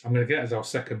 I'm going to get us our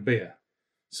second beer.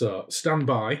 So stand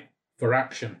by for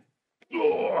action.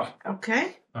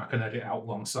 Okay. I can edit out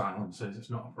long silences. It's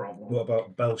not a problem. What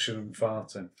about belching and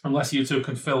farting? Unless you two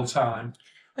can fill time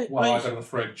while I go to the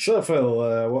fridge. So,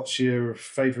 Phil, what's your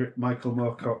favourite Michael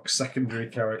Moorcock secondary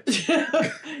character?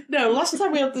 No, last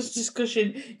time we had this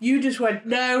discussion, you just went,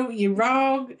 no, you're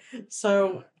wrong.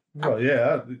 So... Well,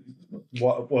 yeah.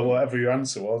 Whatever your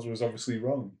answer was obviously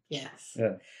wrong. Yes.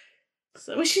 Yeah.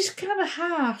 So, which is kind of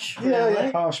harsh. Really.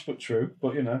 Yeah, harsh but true.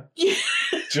 But, Yeah.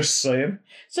 Just saying.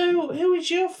 So, who is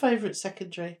your favourite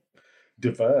secondary?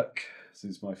 De Werk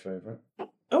is my favourite.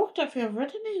 Oh, I don't think I've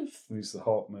read any of... He's the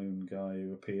Hawk Moon guy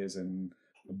who appears in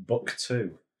book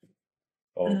 2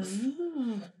 of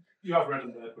You have read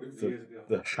it, but it was years ago.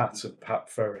 The Hat of Pat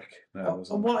Ferrick. No,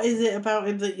 and what is it about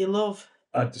him that you love?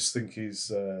 I just think he's...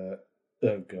 oh,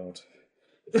 God.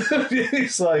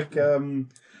 He's like...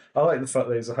 I like the fact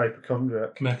that he's a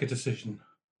hypochondriac. Make a decision,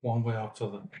 one way or the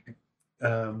other.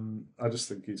 I just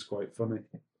think he's quite funny.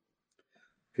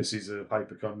 Because he's a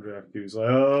hypochondriac who's like,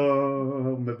 oh,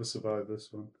 I'll never survive this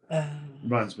one.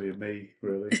 Reminds me of me,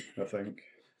 really, I think.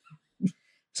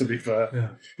 To be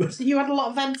fair. Yeah. So you had a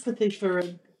lot of empathy for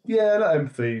him? Yeah, not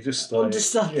empathy, just like...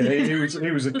 Understanding. Yeah,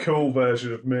 he was a cool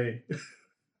version of me.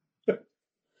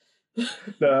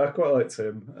 No, I quite liked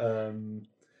him.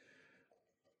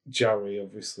 Jarry,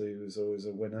 obviously, was always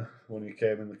a winner when he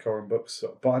came in the Corran books.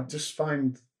 But I did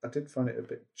find it a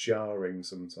bit jarring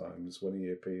sometimes when he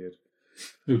appeared.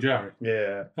 Who, Jarry?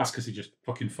 Yeah. That's because he just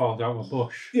fucking falls out of a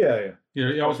bush. Yeah. You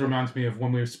know, it always reminds me of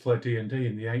when we used to play D&D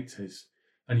in the 80s,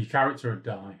 and your character would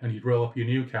die, and you'd roll up your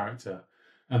new character,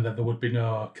 and then there would be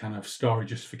no kind of story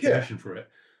justification for it.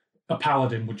 A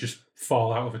paladin would just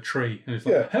fall out of a tree, and it's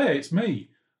like, hey, it's me.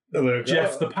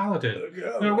 Jeff the Paladin.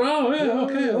 Oh, yeah,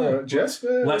 okay. Jeff,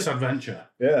 let's adventure.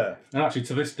 Yeah. And actually,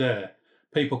 to this day,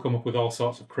 people come up with all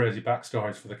sorts of crazy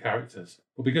backstories for the characters.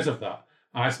 But because of that,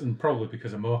 and probably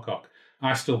because of Moorcock,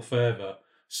 I still favour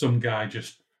some guy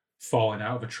just falling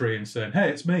out of a tree and saying, hey,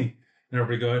 it's me. And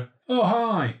everybody going, oh,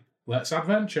 hi, let's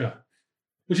adventure.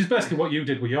 Which is basically what you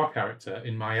did with your character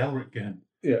in my Elric game.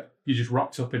 Yeah. You just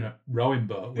rocked up in a rowing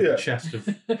boat with a chest of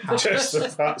hats. Chest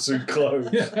of hats and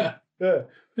clothes.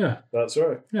 Yeah. That's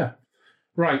right. Yeah.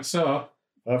 Right, so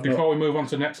before we move on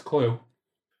to the next clue,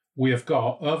 we have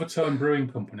got Overtone Brewing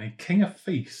Company, King of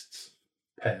Feasts,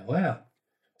 Pale Ale.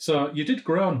 So you did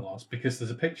groan, Loz, because there's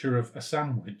a picture of a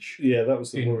sandwich. Yeah, that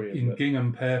was the worry. In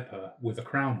gingham paper with a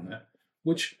crown on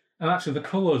it, and actually the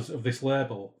colours of this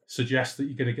label suggest that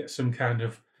you're going to get some kind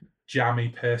of jammy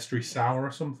pastry sour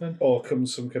or something. Or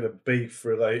comes some kind of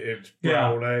beef-related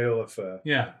brown ale affair.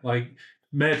 Yeah, like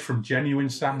made from genuine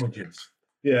sandwiches.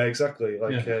 Yeah, exactly.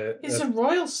 Like it's a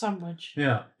royal sandwich.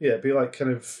 Yeah. Yeah, it'd be like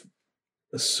kind of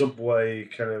a Subway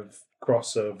kind of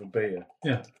crossover beer.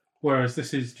 Yeah. Whereas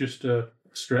this is just a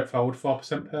straightforward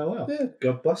 4% pale ale. Yeah,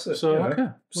 God bless it. So, okay.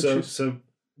 So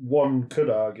one could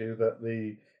argue that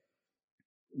the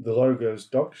logo's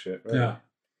dog shit, right? Yeah.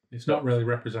 It's not really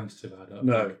representative, I don't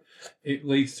think. It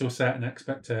leads to a certain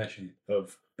expectation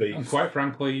of beef. And quite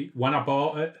frankly, when I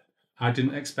bought it, I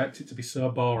didn't expect it to be so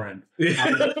boring.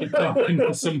 I was hoping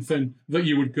for something that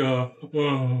you would go,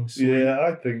 oh, sweet. Yeah,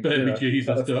 I think... Baby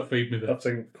Jesus, don't feed me this. I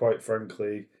think, quite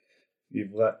frankly,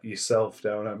 you've let yourself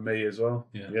down and me as well.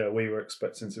 Yeah. We were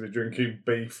expecting to be drinking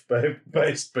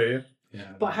beef-based beer.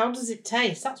 Yeah. But how does it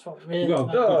taste? That's what really... Well,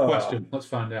 good question. Let's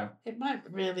find out. It might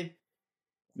really...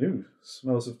 Ooh,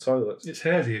 smells of toilets. It's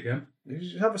hazy again.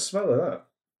 You should have a smell of that.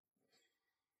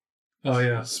 Oh,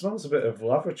 yeah. It smells a bit of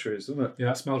lavatories, doesn't it?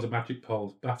 Yeah, it smells of Magic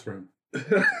Paul's bathroom.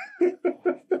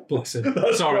 Bless him.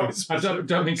 That's Sorry, right. I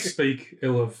don't mean to speak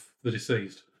ill of the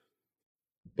deceased,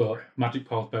 but Magic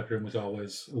Paul's bedroom was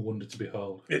always a wonder to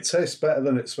behold. It tastes better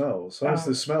than it smells. Sometimes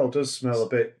the smell does smell a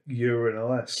bit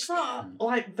urinal-esque. It's not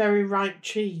like very ripe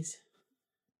cheese.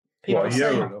 What,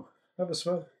 urinal? Have a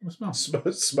smell.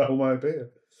 Smell my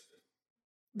beer.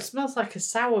 It smells like a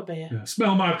sour beer. Yeah.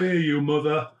 Smell my beer, you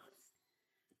mother.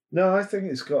 No, I think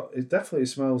it definitely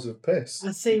smells of piss.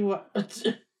 I see what...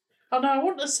 Oh, no, I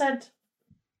wouldn't have said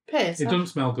piss. It doesn't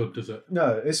smell good, does it?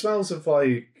 No, it smells of,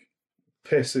 like,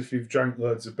 piss if you've drank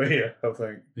loads of beer, I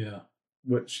think. Yeah.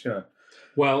 Which,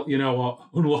 Well, you know what?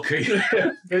 Unlucky.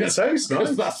 It tastes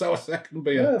nice. That's our second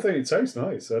beer. Yeah, I think it tastes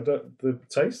nice. The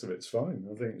taste of it's fine.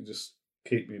 I think it just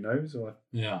keep your nose away.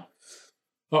 Yeah.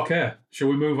 Okay, shall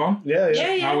we move on? Yeah.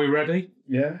 Are we ready?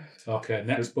 Yeah. Okay,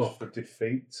 next book. For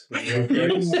defeat.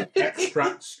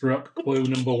 Extract struck clue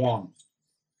number 1.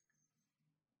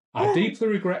 I deeply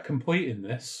regret completing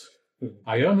this.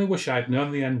 I only wish I had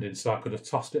known the ending so I could have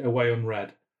tossed it away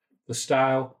unread. The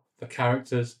style, the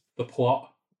characters, the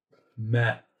plot,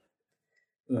 meh.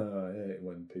 I hate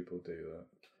when people do that.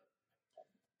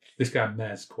 This guy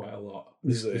Mez quite a lot.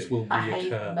 This will I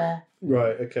hate reoccur. Meh.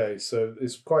 Right, okay, so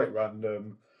it's quite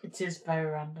random. It is very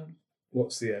random.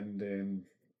 What's the ending?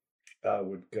 I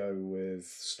would go with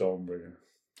Stormbringer.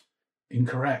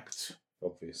 Incorrect.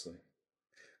 Obviously.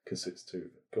 Because it's two.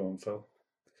 Go on, Phil.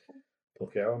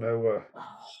 Pluck it out of nowhere.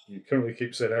 You currently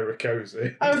keep saying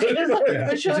Ericozy.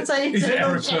 I'm sure saying Is it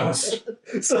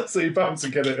Ericozy? So you're bound to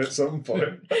get it at some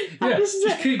point. Yeah,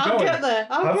 just keep I'll going. get there.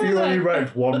 Have you only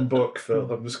read one book,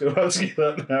 Phil? I'm just going to ask you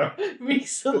that now.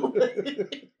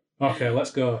 Recently. Okay,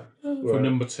 let's go for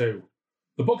number 2.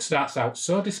 The book starts out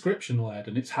so description-led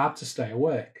and it's hard to stay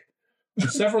awake. On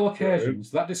several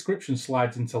occasions, that description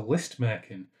slides into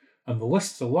list-making, and the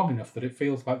lists are long enough that it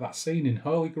feels like that scene in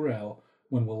Holy Grail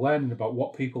when we're learning about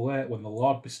what people ate when the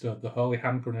Lord bestowed the holy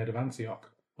hand grenade of Antioch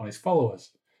on his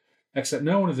followers. Except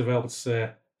no one is available to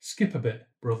say, skip a bit,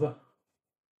 brother.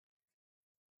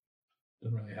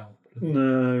 Doesn't really help. Does it?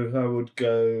 No, I would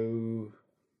go...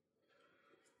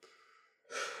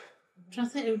 I'm trying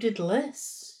to think who did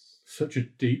lists. Such a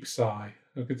deep sigh.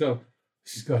 I could tell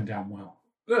this is going down well.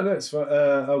 No, it's fine.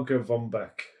 I'll go Von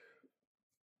Beck.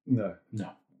 No.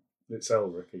 It's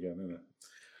Elric again, isn't it?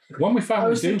 When we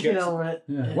finally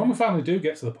when we finally do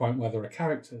get to the point where there are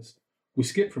characters, we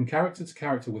skip from character to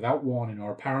character without warning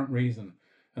or apparent reason,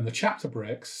 and the chapter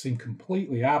breaks seem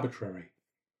completely arbitrary.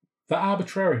 That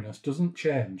arbitrariness doesn't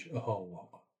change a whole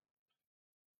lot.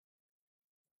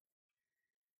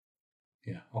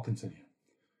 Yeah, I'll continue.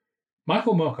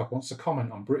 Michael Moorcock wants to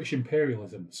comment on British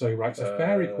imperialism, so he writes a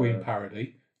Fairy Queen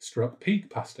parody, peak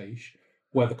pastiche,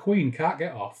 where the Queen can't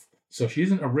get off, so she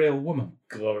isn't a real woman.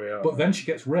 Gloriana. But then she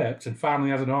gets raped and finally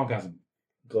has an orgasm.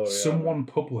 Gloriana. Someone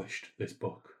published this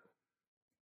book.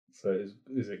 So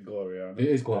is it Gloriana? It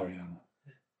is Gloriana.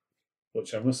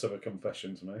 Which I must have a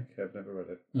confession to make. I've never read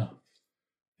it. No.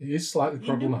 It is slightly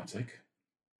problematic.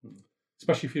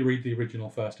 Especially if you read the original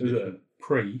first edition.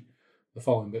 The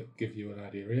following bit give you an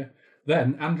idea here.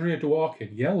 Then Andrea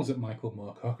Dworkin yells at Michael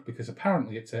Moorcock because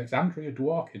apparently it takes Andrea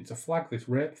Dworkin to flag this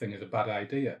rape thing as a bad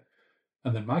idea.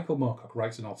 And then Michael Moorcock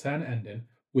writes an alternate ending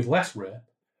with less rape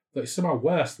that is somehow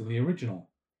worse than the original.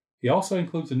 He also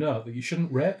includes a note that you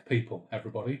shouldn't rape people,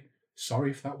 everybody.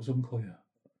 Sorry if that was unclear.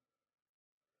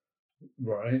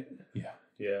 Right.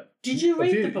 Yeah. Did you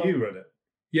read the book? You read it?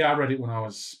 Yeah, I read it when I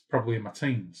was probably in my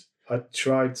teens. I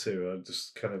tried to. I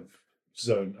just kind of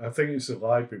zoned. I think it's a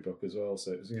library book as well,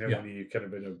 so it's, when you're kind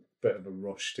of in a bit of a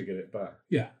rush to get it back.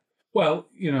 Yeah. Well,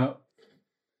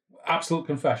 absolute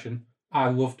confession, I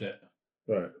loved it.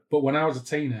 Right. But when I was a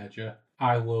teenager,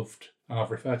 I loved, and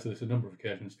I've referred to this a number of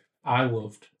occasions, I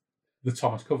loved the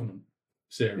Thomas Covenant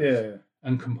series. Yeah.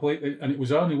 And it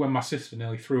was only when my sister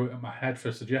nearly threw it at my head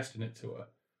for suggesting it to her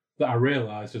that I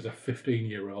realised as a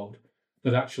 15-year-old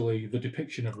that actually the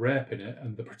depiction of rape in it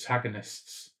and the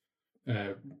protagonist's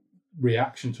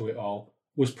reaction to it all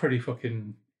was pretty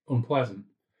fucking unpleasant.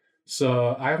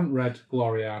 So I haven't read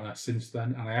Gloriana since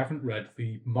then, and I haven't read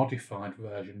the modified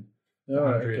version that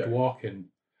Andrea Dworkin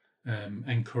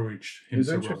encouraged him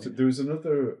to write. There was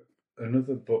another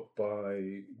book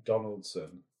by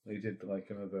Donaldson. He did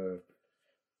like another...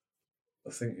 I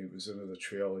think it was another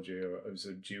trilogy, or it was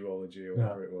a duology, or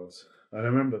whatever it was. And I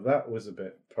remember that was a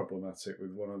bit problematic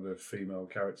with one of the female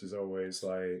characters always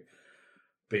like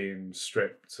being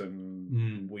stripped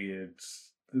and weird.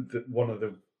 One of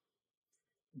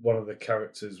the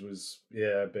characters was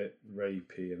a bit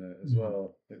rapey in it as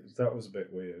well. That was a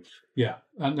bit weird. Yeah,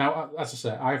 and now as I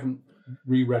say, I haven't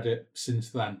reread it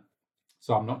since then,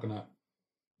 so I'm not going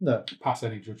to pass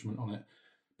any judgment on it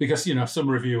because some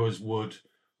reviewers would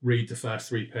read the first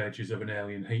 3 pages of An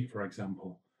Alien Heat, for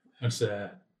example, and say,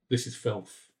 this is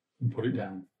filth, and put it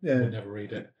down. Yeah. And never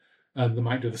read it. And they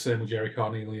might do the same with Jerry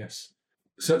Cornelius.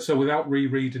 So without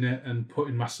rereading it and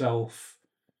putting myself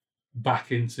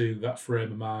back into that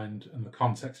frame of mind and the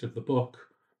context of the book,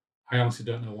 I honestly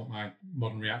don't know what my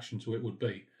modern reaction to it would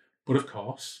be. But of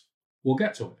course, we'll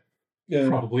get to it. Yeah.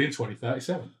 Probably in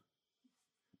 2037.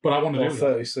 But I want to do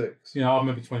 36. that. Yeah, or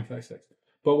maybe 2036.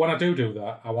 But when I do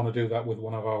that, I want to do that with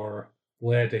one of our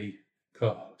lady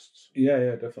co-hosts.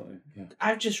 Yeah, definitely. Yeah.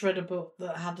 I've just read a book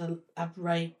that had a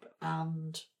rape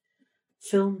and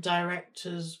film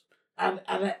directors, and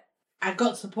I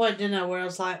got to the point, didn't I, where I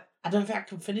was like, I don't think I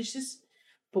can finish this.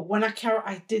 But when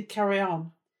I did carry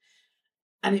on,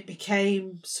 and it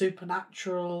became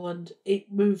supernatural, and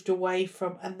it moved away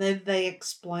from, and then they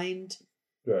explained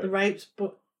the rapes,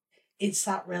 but it's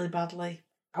that really badly.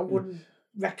 I wouldn't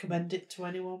recommend it to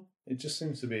anyone. It just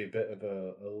seems to be a bit of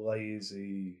a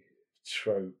lazy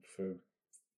trope for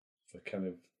kind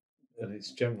of, and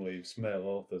it's generally male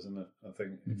authors, isn't it? I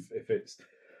think if it's,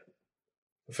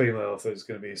 a female author is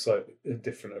going to be slightly a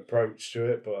different approach to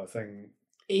it, but I think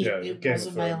It Game was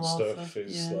of a male Thrones author. stuff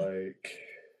is yeah. like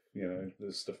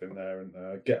there's stuff in there, and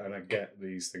I get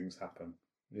these things happen.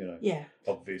 Yeah.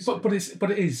 Obviously,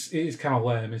 But it is kind of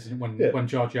lame, isn't it? When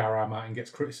George R.R. Martin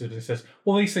gets criticised, he says,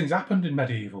 "Well, these things happened in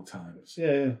medieval times."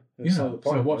 Yeah. It's not the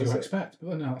point, so what do you is it? expect?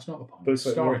 But no, that's not the point. But It's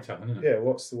it's like, storytelling, isn't it? Yeah,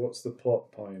 what's the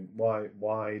plot point?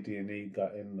 Why do you need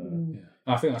that in there? Yeah,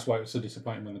 and I think that's why it was so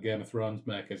disappointing when the Game of Thrones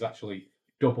makers actually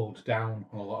doubled down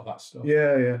on a lot of that stuff.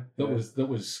 That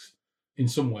was in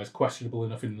some ways questionable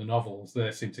enough in the novels.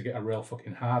 They seem to get a real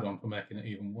fucking hard on for making it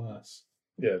even worse.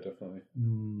 Yeah, definitely.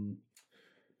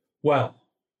 Well,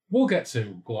 we'll get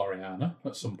to Gloriana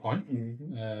at some point.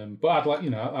 But I'd like,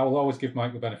 I will always give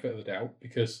Mike the benefit of the doubt,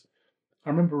 because I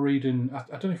remember reading, I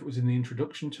don't know if it was in the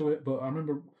introduction to it, but I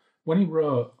remember when he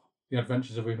wrote The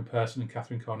Adventures of Una Persson and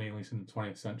Catherine Cornelius in the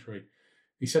 20th century,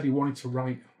 he said he wanted to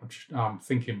write, I'm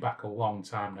thinking back a long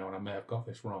time now and I may have got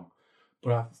this wrong,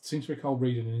 but I seem to recall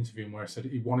reading an interview where he said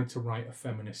he wanted to write a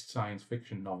feminist science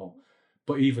fiction novel,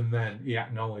 but even then he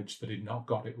acknowledged that he'd not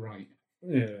got it right.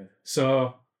 Yeah.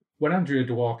 So when Andrea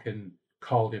Dworkin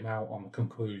called him out on the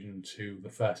conclusion to the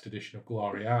first edition of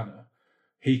Gloriana,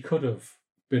 he could have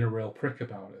been a real prick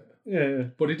about it. Yeah.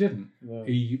 But he didn't. No.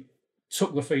 He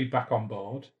took the feedback on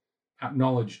board,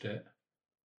 acknowledged it,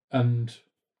 and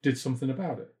did something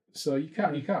about it. So you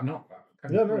can't knock that.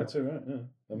 Can you? Right, too, right, yeah.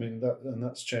 I mean,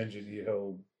 that's changing your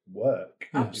whole work.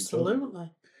 Absolutely.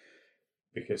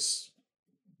 Because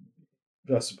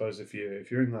I suppose if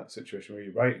you're in that situation where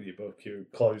you're writing your book, you're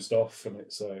closed off, and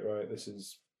it's like, right, this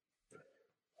is...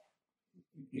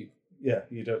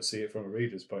 you don't see it from a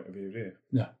reader's point of view, do you?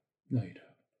 No, you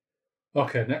don't.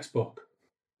 Okay, next book.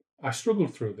 I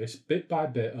struggled through this bit by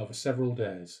bit over several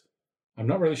days. I'm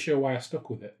not really sure why I stuck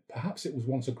with it. Perhaps it was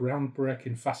once a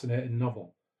groundbreaking, fascinating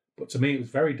novel, but to me it was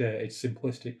very dated,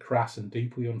 simplistic, crass, and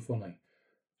deeply unfunny.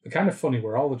 The kind of funny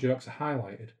where all the jokes are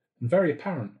highlighted and very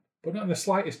apparent, but not in the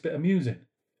slightest bit amusing.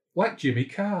 Like Jimmy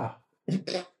Carr.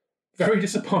 Very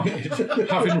disappointed,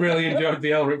 having really enjoyed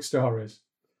the Elric stories.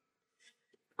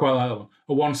 Quite like that one.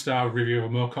 A 1-star review of a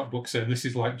Moorcock book saying this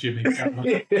is like Jimmy Carr.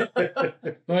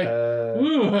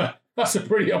 That's a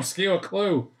pretty obscure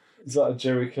clue. Is that a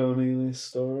Jerry Cornelius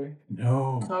story?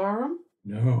 No. Coram?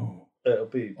 No. It'll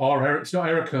be... Or Eric. It's not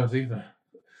Erica's either.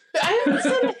 I haven't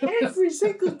said it every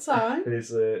single time.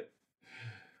 Is it...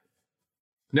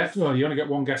 Next one, you only get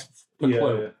one guess per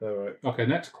clue. Yeah, all right. Okay,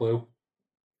 next clue.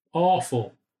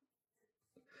 Awful.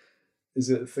 Is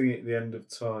it a thing at the end of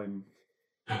time?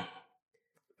 Can't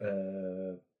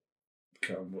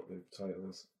remember what the title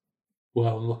is.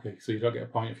 Well, unlucky, so you don't get a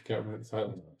point if you can't remember the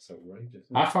title. Oh, that's outrageous.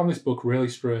 I found this book really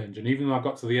strange, and even though I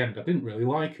got to the end, I didn't really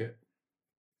like it.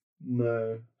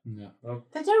 No.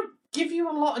 They don't give you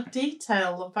a lot of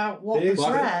detail about what was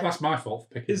read. That's my fault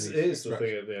for picking It is the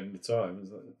thing at the end of time,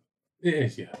 isn't it? It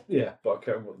is, yeah. Yeah, but I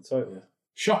can't remember what the title is.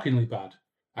 Shockingly bad.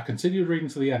 I continued reading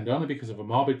to the end only because of a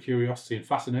morbid curiosity and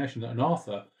fascination that an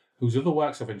author, whose other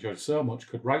works I've enjoyed so much,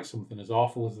 could write something as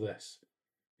awful as this.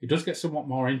 It does get somewhat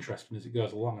more interesting as it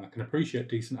goes along, and I can appreciate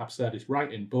decent absurdist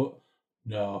writing, but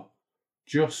no.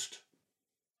 Just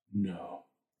no.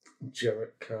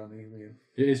 Jarrett Carnelian.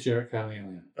 It is Jarrett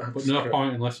Carnelian, but no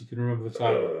point unless you can remember the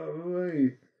title.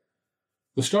 Right.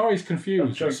 The story is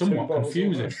confused, but somewhat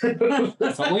confusing,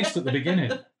 at least at the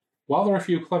beginning. While there are a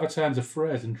few clever turns of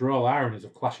phrase and droll ironies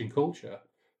of clashing culture,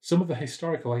 some of the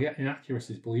historical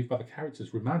inaccuracies believed by the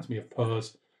characters reminds me of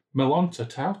Poe's Melonta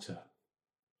Tauta.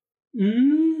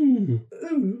 Ooh.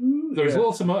 There is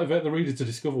little to motivate the reader to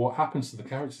discover what happens to the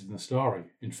characters in the story.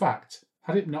 In fact,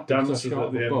 had it not been so Dances short at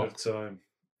of the a end book, of time.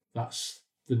 that's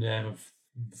the name of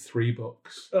 3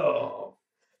 books. Oh.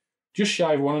 Just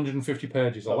shy of 150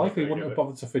 pages. I Oh, likely very wouldn't have good.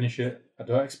 bothered to finish it. I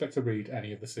don't expect to read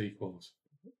any of the sequels.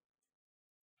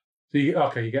 So you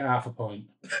get half a point.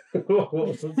 What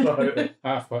was the title?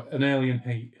 Half a point. An Alien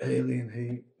Heat. Alien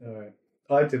Heat. All right.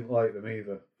 I didn't like them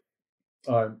either.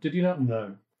 Did you not?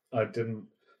 No, I didn't.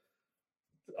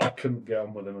 I couldn't get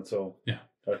on with them at all. Yeah.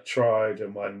 I tried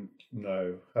and went,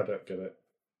 no, I don't get it.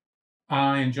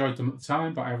 I enjoyed them at the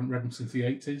time, but I haven't read them since the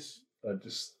 80s. I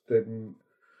just didn't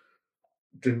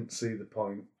see the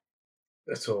point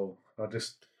at all. I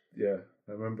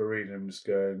remember reading them just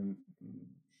going,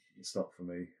 it's not for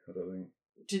me, I don't think.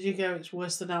 Did you go, it's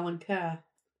worse than Alan Kerr?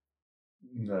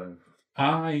 No.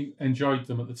 I enjoyed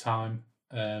them at the time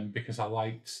because I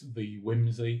liked the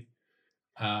whimsy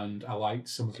and I liked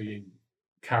some of the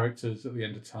characters at the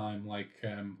end of time, like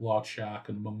Lord Shark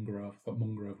and Mungrove. I thought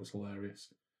Mungrove was hilarious.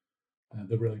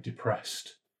 The really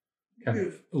depressed, kind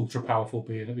of ultra-powerful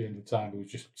being at the end of time who was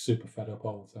just super fed up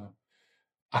all the time.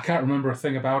 I can't remember a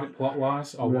thing about it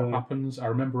plot-wise or what No. happens. I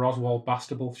remember Oswald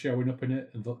Bastable showing up in it,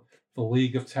 and the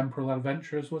League of Temporal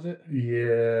Adventurers, was it?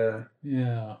 Yeah,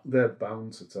 Yeah. they're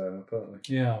bound to turn up, aren't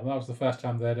they? Yeah, that was the first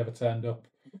time they'd ever turned up.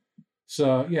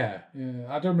 So, yeah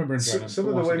I don't remember enjoying them. Some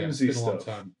but of the once again, whimsy it's been a long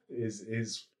stuff time.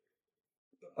 is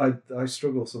I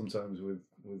struggle sometimes with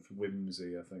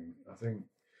whimsy. I think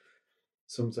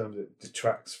sometimes it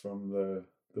detracts from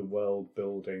the world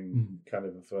building kind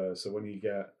of affair. So when you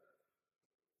get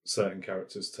certain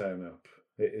characters turn up,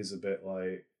 it is a bit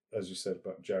like, as you said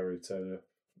about Jerry turning up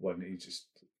when he just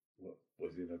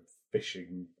was in a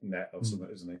fishing net or something,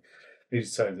 isn't he? He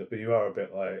just turns up, and you are a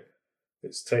bit like,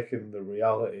 it's taken the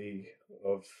reality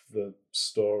of the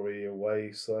story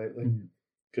away slightly.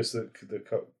 Because the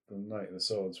Knight of the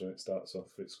Swords, when it starts off,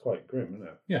 it's quite grim, isn't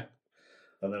it? Yeah.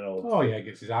 And then he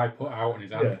gets his eye put out and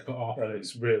his hand cut off. And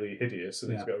it's really hideous,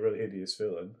 and it's got a really hideous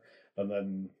feeling. And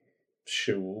then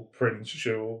Prince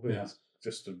Shul is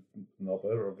just a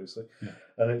knobber, obviously. Yeah.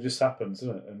 And it just happens,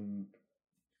 doesn't it? And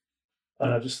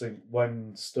I just think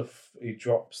when he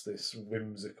drops this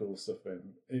whimsical stuff in,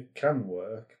 it can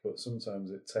work, but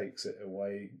sometimes it takes it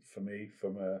away for me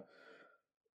from a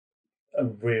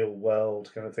real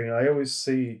world kind of thing. I always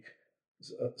see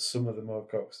some of the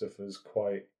Moorcock stuff as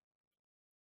quite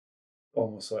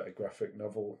almost like a graphic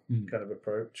novel kind of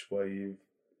approach, where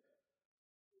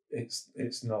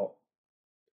it's not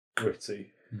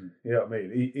gritty. You know what I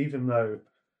mean? Even though,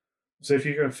 so if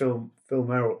you're going to film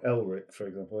Elric, for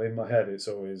example, in my head it's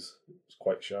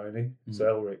quite shiny. So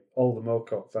Elric, all the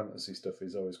Moorcock fantasy stuff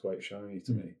is always quite shiny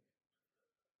to me,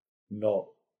 not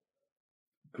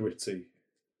gritty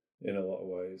in a lot of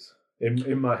ways.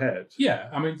 In my head. Yeah,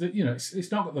 I mean,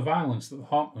 it's not got the violence that the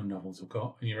Hawkman novels have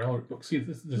got in your Elric books. See,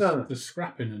 there's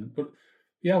scrapping, but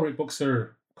the Elric books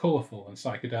are colourful and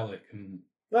psychedelic and.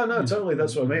 No, totally.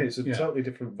 That's what I mean. It's a totally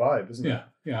different vibe, isn't it?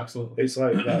 Yeah, absolutely. It's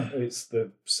like that. It's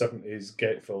the 70s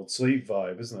gatefold sleeve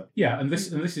vibe, isn't it? Yeah, and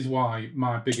this is why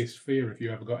my biggest fear, if you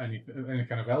ever got any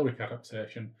kind of Elric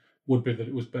adaptation, would be that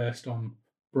it was based on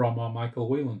Brom or Michael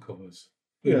Whelan covers.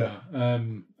 I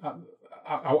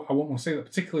wouldn't want to say that,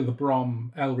 particularly the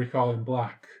Brom Elric all in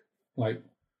black, like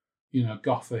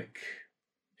gothic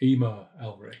emo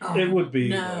Elric. Oh, it would be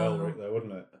emo Elric, though,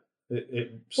 wouldn't it?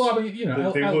 Well, I mean,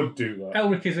 they would do that.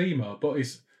 Elric is emo, but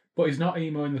he's not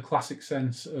emo in the classic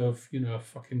sense of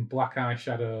fucking black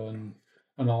eyeshadow and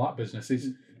all that business.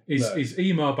 He's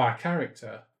emo by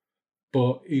character,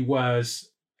 but he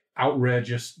wears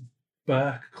outrageous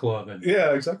Burke clothing.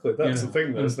 Yeah, exactly. That's the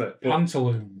thing, though, isn't it?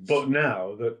 Pantaloons. But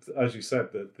now that, as you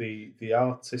said, that the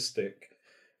artistic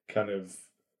kind of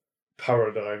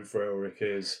paradigm for Elric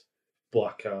is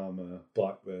black armor,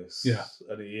 black this,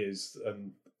 and he is,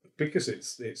 and because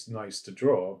it's nice to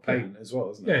draw, paint as well,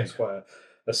 isn't it? It's quite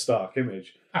a stark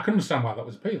image. I can understand why that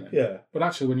was appealing. Yeah. But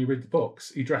actually, when you read the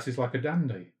books, he dresses like a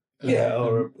dandy.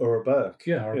 Or a Burke.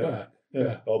 Yeah, or a Burke.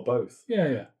 Yeah, or both.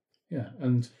 Yeah.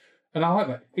 And I like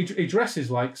that. He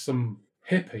dresses like some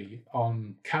hippie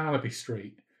on Carnaby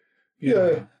Street. You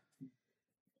know.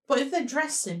 But if they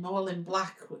dress him all in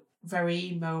black with very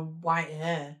emo white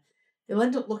hair, he'll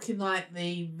end up looking like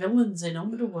the villains in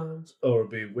Underworld. Or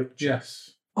it'll be Witcher.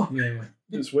 Yes. Oh. Yeah.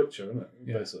 It's Witcher, isn't it?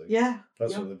 Basically. Yeah.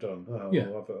 That's what they've done. We'll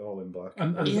have it all in black.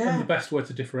 And the best way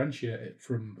to differentiate it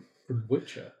from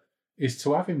Witcher is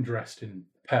to have him dressed in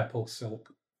purple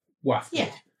silk wafted.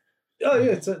 Yeah. Oh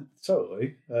yeah,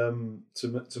 totally. To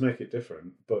make it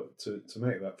different, but to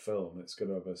make that film, it's going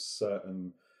to have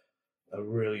a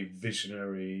really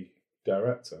visionary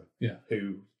director. Yeah.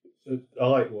 Who I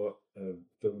like what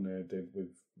Villeneuve did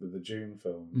with the Dune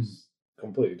films.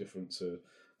 Completely different to.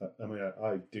 I mean,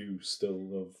 I do still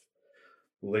love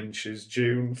Lynch's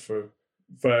Dune for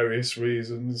various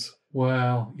reasons.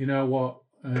 Well, you know what?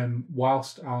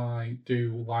 Whilst I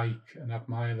do like and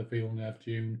admire the Villeneuve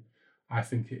Dune, I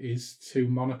think it is too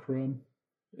monochrome.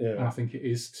 Yeah. And I think it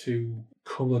is too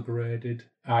colour graded.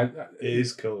 It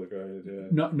is colour graded, yeah.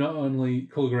 Not only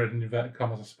colour graded in inverted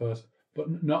commas, I suppose,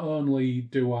 but not only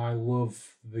do I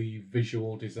love the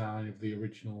visual design of the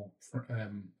original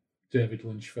David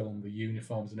Lynch film, the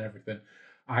uniforms and everything,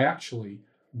 I actually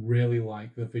really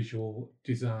like the visual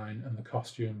design and the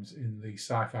costumes in the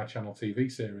Sci-Fi Channel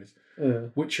TV series,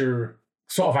 which are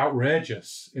sort of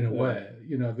outrageous in a way.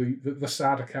 The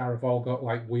Sardaukar have all got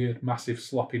like weird, massive,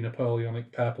 sloppy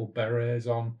Napoleonic purple berets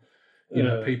on.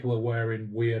 People are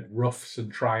wearing weird ruffs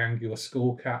and triangular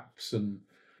skull caps, and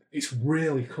it's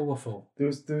really colourful. There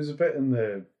was a bit in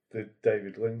the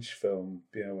David Lynch film,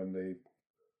 when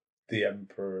the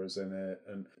Emperor's in it,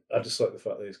 and I just like the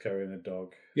fact that he's carrying a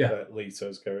dog. Yeah.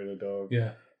 Leto's carrying a dog.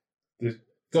 Yeah.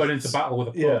 Going into battle with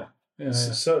a pug.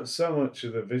 So much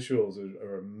of the visuals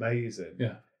are amazing.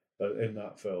 Yeah. In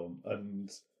that film, and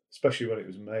especially when it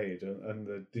was made, and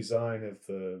the design of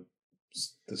the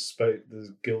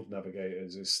guild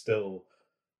navigators is still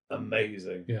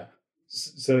amazing. Yeah.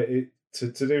 So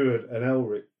to do an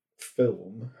Elric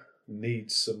film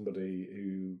needs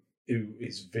somebody who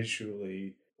is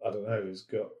visually, I don't know, has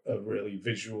got a really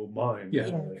visual mind. Yeah.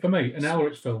 Really. For me, an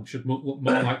Elric film should look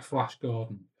more like Flash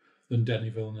Gordon than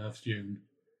Denis Villeneuve's Dune.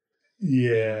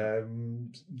 Yeah.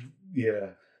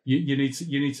 You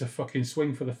need to fucking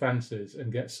swing for the fences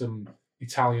and get some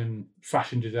Italian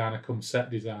fashion designer come set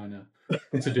designer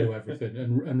to do everything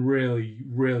and really,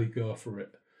 really go for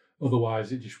it.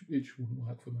 Otherwise, it just wouldn't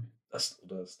work for me. I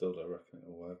still don't reckon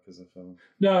it'll work as a film.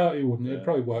 No, it wouldn't. Yeah. It'd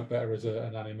probably work better as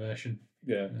an animation.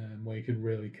 Yeah. Where you can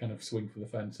really kind of swing for the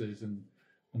fences and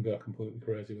go completely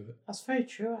crazy with it. That's very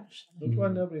true, actually. I wonder why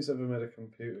nobody's ever made a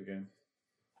computer game.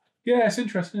 Yeah, it's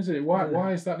interesting, isn't it?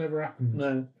 Why has that never happened?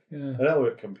 No. Yeah. An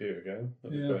Elric computer game.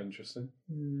 That'd be quite interesting.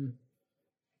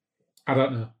 I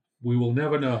don't know. We will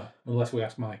never know unless we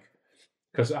ask Mike.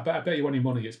 Because I bet you any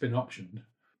money it's been optioned.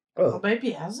 Well, maybe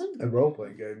it hasn't. And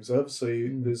role-playing games, obviously,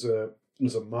 there's a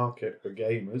market for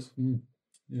gamers.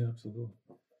 Yeah, absolutely.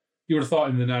 You would have thought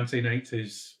in the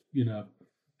 1980s,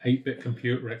 8-bit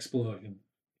computer explosion,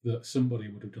 that somebody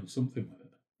would have done something with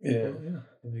it. Yeah. But yeah,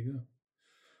 there you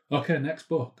go. Okay, next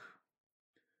book.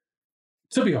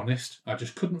 To be honest, I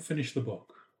just couldn't finish the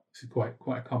book. This is quite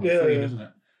a common theme, isn't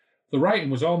it? The writing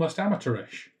was almost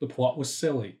amateurish. The plot was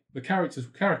silly. The characters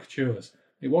were caricatures.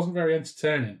 It wasn't very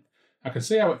entertaining. I can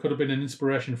see how it could have been an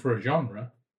inspiration for a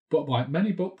genre, but like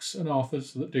many books and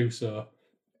authors that do so,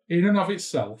 in and of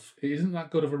itself, it isn't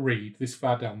that good of a read this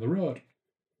far down the road.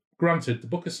 Granted, the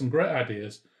book has some great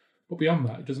ideas, but beyond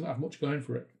that, it doesn't have much going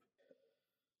for it.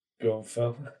 Go on,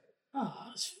 Phil.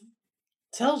 Oh, it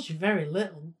tells you very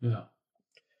little. Yeah.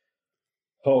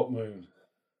 Hawkmoon.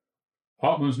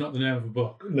 Hawkmoon's not the name of a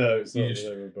book. No, it's not the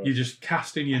name of a book. You're just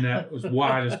casting your net as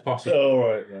wide as possible. All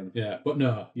right, then. Yeah, but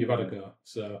no, you've had a go.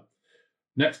 So,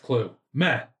 next clue.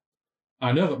 Meh.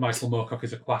 I know that Michael Moorcock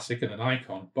is a classic and an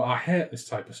icon, but I hate this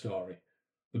type of story.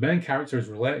 The main character is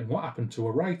relating what happened to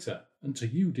a writer, and to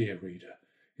you, dear reader,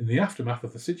 in the aftermath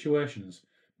of the situations,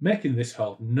 making this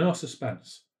hold no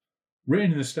suspense.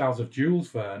 Written in the styles of Jules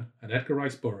Verne and Edgar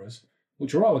Rice Burroughs,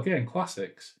 which are all again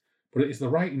classics, but it is the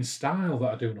writing style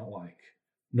that I do not like,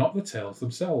 not the tales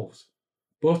themselves.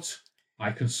 But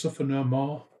I can suffer no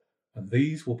more, and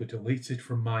these will be deleted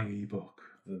from my ebook.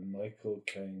 The Michael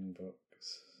Caine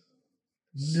books.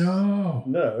 No.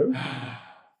 No.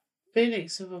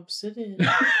 Phoenix of Obsidian. To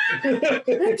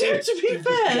be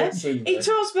fair, he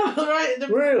talks about writing the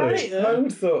Really? writer. I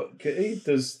would have thought he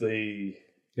does the...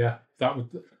 Yeah, that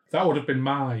would have been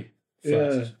my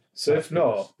first. Yeah. So if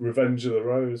not, Revenge of the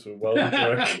Rose were well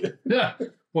directed. Yeah.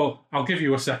 Well, I'll give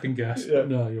you a second guess, but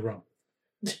no, you're wrong.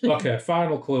 Okay,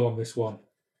 final clue on this one.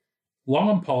 Long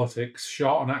on politics,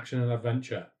 short on action and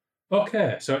adventure.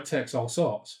 Okay, so it takes all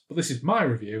sorts, but this is my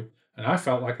review, and I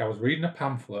felt like I was reading a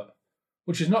pamphlet.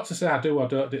 Which is not to say I do or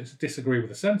don't disagree with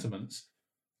the sentiments,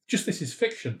 just this is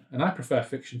fiction, and I prefer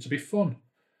fiction to be fun.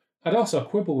 I'd also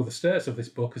quibble with the status of this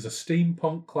book as a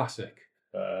steampunk classic.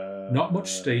 Not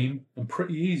much steam, and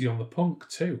pretty easy on the punk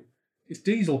too. It's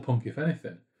diesel punk, if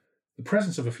anything. The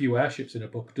presence of a few airships in a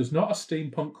book does not a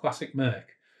steampunk classic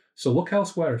make, so look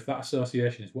elsewhere if that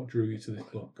association is what drew you to this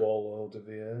book. Warlord of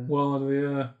the Air. Warlord of the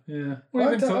Air, yeah. What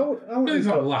do you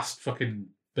think of that last fucking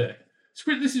bit?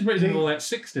 This is written in the late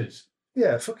 60s.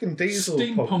 Yeah, fucking diesel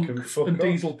steampunk and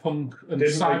diesel punk and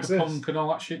cyberpunk and all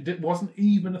that shit. It wasn't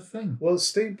even a thing. Well,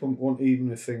 steampunk wasn't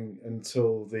even a thing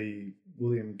until the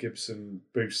William Gibson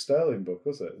Bruce Sterling book,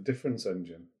 was it? A Difference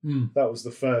Engine. That was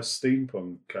the first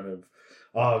steampunk kind of,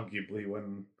 arguably,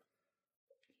 when...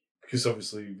 Because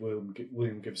obviously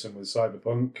William Gibson was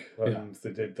cyberpunk and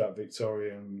they did that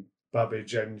Victorian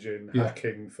Babbage engine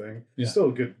hacking thing. Yeah. Still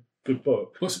a good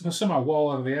book. But somehow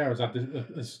Warlord of the Air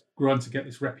has grown to get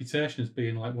this reputation as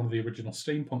being like one of the original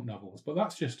steampunk novels. But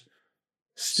that's just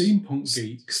steampunk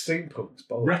geeks steampunk's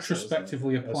bollocks,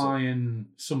 retrospectively applying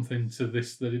something to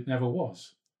this that it never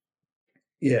was.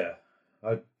 Yeah,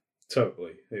 I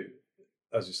totally.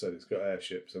 As you said, it's got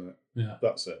airships in it. Yeah.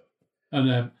 That's it.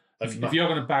 And if you're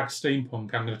going to bag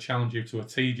steampunk, I'm going to challenge you to a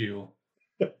tea duel.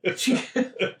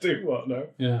 Do what now?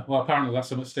 Yeah, well, apparently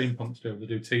that's what steampunks do. They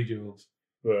do tea duels.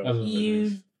 Right.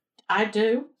 I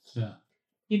do. Yeah.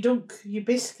 You dunk your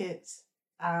biscuits,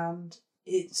 and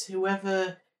it's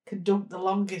whoever can dunk the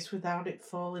longest without it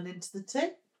falling into the tea.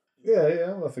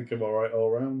 Yeah, I think I'm all right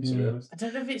all round, to be honest. I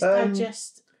don't know if it's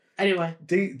digest. Anyway.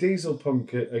 Diesel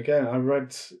punk, again, I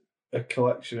read a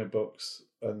collection of books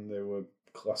and they were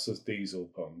classed as diesel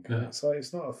punk. Yeah. And it's like,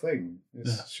 it's not a thing.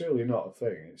 It's surely not a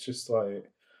thing. It's just like,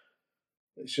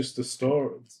 it's just a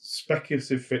story,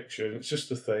 speculative fiction. It's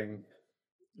just a thing.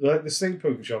 Like the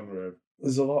steampunk genre,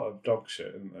 there's a lot of dog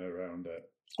shit, isn't there, around it?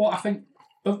 Well, I think,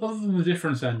 other than the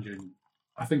difference engine,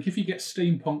 I think if you get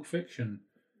steampunk fiction,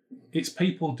 it's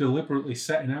people deliberately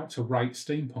setting out to write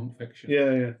steampunk fiction.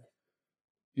 Yeah.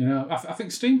 You know, I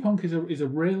think steampunk is a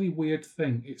really weird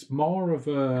thing. It's more of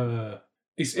a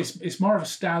it's more of a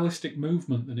stylistic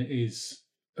movement than it is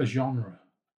a genre.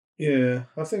 Yeah,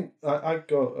 I think I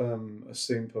got a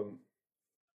steampunk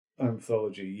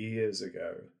anthology years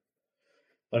ago,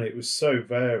 and it was so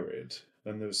varied,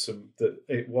 and there was some that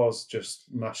it was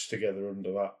just mashed together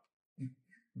under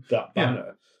that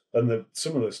banner, and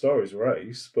some of the stories were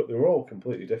ace, but they were all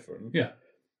completely different. Yeah,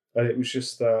 and it was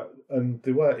just that, and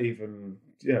they weren't even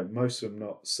most of them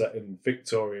not set in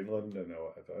Victorian London or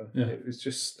whatever. Yeah, it was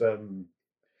just.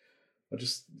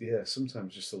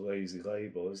 Sometimes just a lazy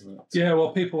label, isn't it? Yeah,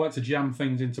 well, people like to jam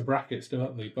things into brackets,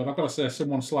 don't they? But I've got to say,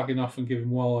 someone slagging off and giving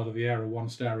well out of the air a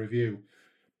 1-star review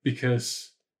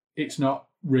because it's not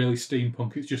really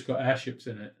steampunk, it's just got airships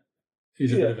in it,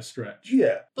 is a bit of a stretch.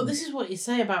 Yeah. But this is what you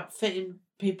say about fitting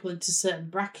people into certain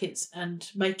brackets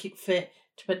and make it fit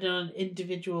depending on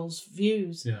individuals'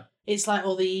 views. Yeah. It's like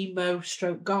all the emo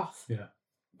stroke goth. Yeah.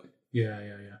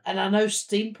 And I know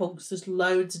steampunks, there's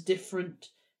loads of different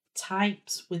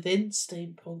types within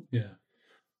steampunk. Yeah.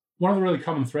 One of the really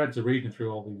common threads of reading through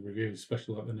all these reviews,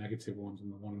 especially like the negative ones and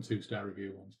the 1- and 2-star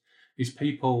review ones, is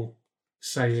people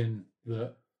saying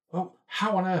that, oh,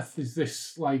 how on earth is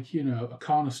this like, a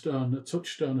cornerstone, a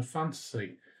touchstone of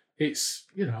fantasy? It's,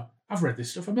 I've read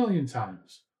this stuff a million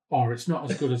times. Or it's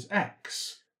not as good as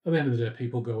X. At the end of the day,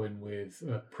 people go in with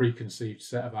a preconceived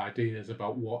set of ideas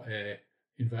about what a,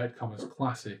 inverted commas,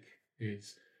 classic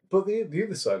is. But the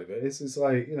other side of it is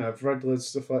like, I've read loads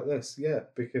of stuff like this,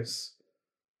 because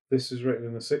this was written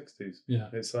in the 60s. Yeah.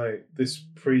 It's like this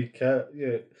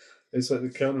it's like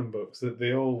the Conan books, that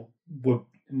they all were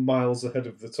miles ahead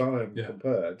of the time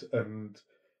compared, and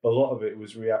a lot of it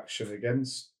was reaction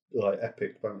against like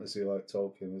epic fantasy like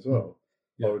Tolkien as well,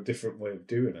 or a different way of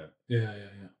doing it. Yeah.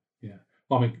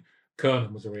 Well, I mean,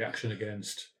 Conan was a reaction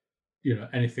against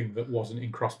anything that wasn't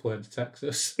in Cross Plains,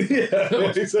 Texas.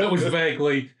 That was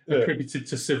vaguely attributed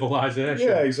to civilization.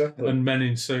 Yeah, exactly. And men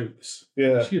in suits.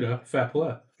 Yeah. Which, fair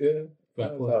play. Yeah. Fair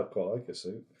play. I quite like a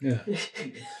suit. Yeah.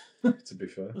 To be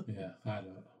fair. Yeah, I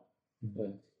don't.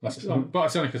 But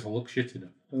it's only because I look shit in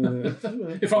them.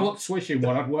 If I looked swish in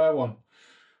one, I'd wear one.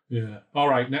 Yeah. All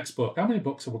right, next book. How many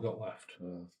books have we got left?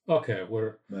 Okay,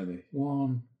 we're... Many.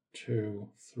 1, 2,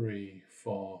 3,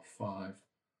 4, 5...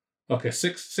 Okay,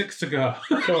 six to go.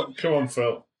 Come on,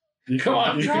 Phil. You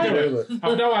can do it.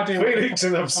 I've no idea. Phoenix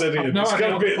and Obsidian. It's got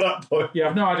to be at that point. Yeah,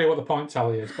 I've no idea what the point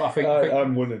tally is, but I think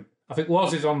I'm winning. I think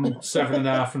Loz is on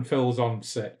 7.5 and Phil's on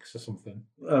 6 or something.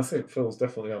 I think Phil's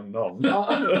definitely on none.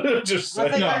 Just I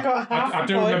think saying. I got half a I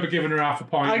do point. remember giving her half a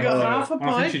point. I got half a and I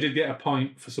think point. she did get a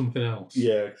point for something else.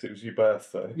 Yeah, because it was your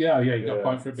birthday. Yeah, you got a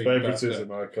point for it being your birthday.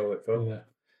 Favouritism, I call it, Phil. Yeah.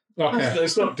 Okay.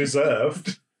 It's not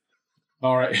deserved.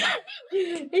 All right.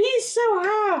 He's so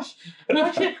harsh.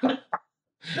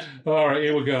 All right,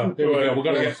 here we go. We've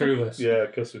got to get through this. Yeah,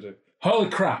 of course we do. Holy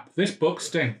crap, this book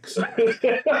stinks.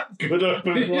 Good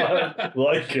open line.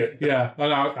 Like it. Yeah,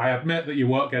 and I admit that you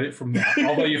won't get it from that.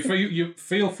 Although you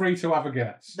feel free to have a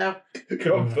guess. No.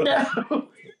 Come on, Phil. No.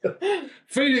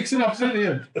 Phoenix and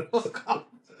Obsidian. Oh,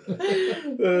 Oh,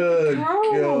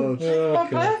 God. it's my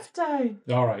birthday.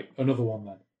 All right, another one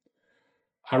then.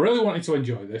 I really wanted to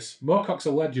enjoy this. Moorcock's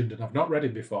a legend and I've not read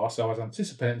him before, so I was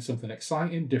anticipating something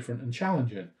exciting, different and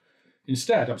challenging.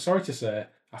 Instead, I'm sorry to say,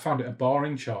 I found it a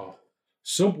boring chore.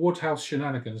 Sub-Woodhouse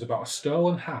shenanigans about a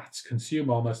stolen hat consume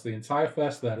almost the entire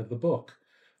first third of the book.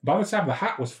 By the time the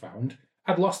hat was found,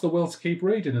 I'd lost the will to keep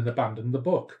reading and abandoned the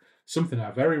book, something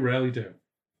I very rarely do.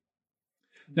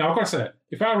 Now, I've got to say,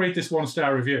 if I read this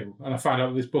 1-star review and I find out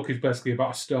that this book is basically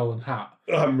about a stolen hat,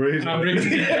 I'm reading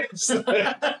it.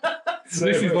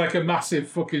 This is like a massive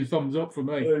fucking thumbs up for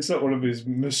me. It's not one of his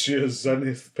Monsieur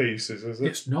Zenith pieces, is it?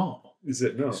 It's not. Is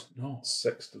it not? It's not.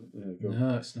 Sextant. Yeah,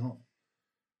 No, it's not.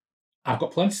 I've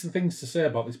got plenty of things to say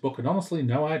about this book and honestly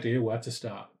no idea where to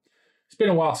start. It's been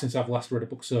a while since I've last read a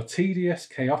book so tedious,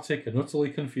 chaotic and utterly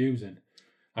confusing.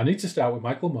 I need to start with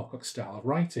Michael Moorcock's style of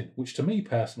writing, which to me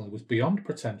personally was beyond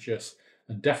pretentious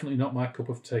and definitely not my cup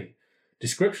of tea.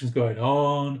 Descriptions going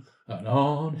on and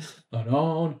on and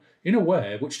on in a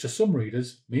way which to some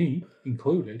readers, me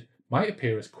included, might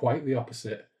appear as quite the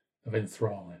opposite of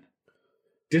enthralling.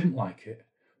 Didn't like it.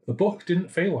 The book didn't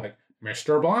feel like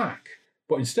Mr. Black,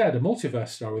 but instead a multiverse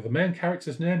story with the main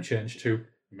character's name changed to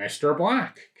Mr.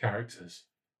 Black characters.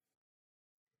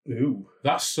 Ooh.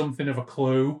 That's something of a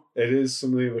clue. It is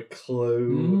something of a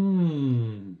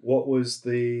clue. What was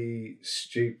the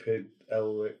stupid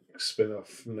Elric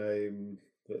spin-off name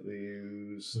that they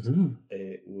used? Ooh.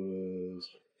 It was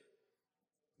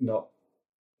not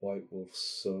White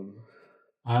Wolf's son.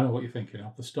 I know what you're thinking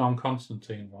of. The Storm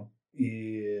Constantine one.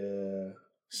 Yeah.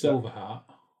 Silverheart.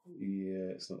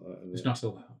 Yeah, it's not that. It's not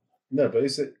Silverheart. No, but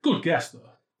is it? Good guess, though.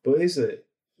 But is it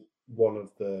one of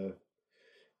the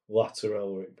latter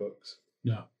Elric books?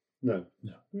 No. No.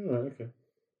 No. Right, okay.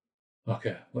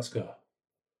 Okay, let's go.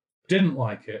 Didn't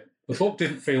like it. The book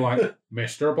didn't feel like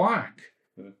Mr. Black.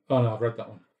 Yeah. Oh, no, I've read that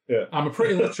one. Yeah. I'm a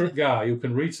pretty literate guy who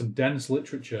can read some dense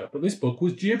literature, but this book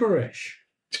was gibberish.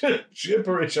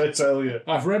 Gibberish, I tell you.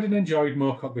 I've read and enjoyed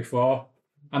Moorcock before,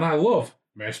 and I love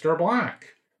Mr.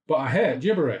 Black, but I hate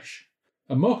gibberish.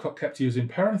 And Moorcock kept using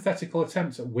parenthetical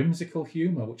attempts at whimsical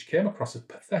humour, which came across as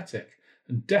pathetic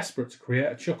and desperate to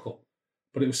create a chuckle.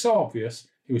 But it was so obvious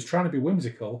he was trying to be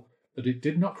whimsical that it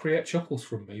did not create chuckles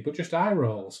from me, but just eye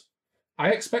rolls. I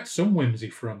expect some whimsy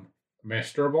from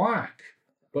Mr. Black,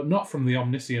 but not from the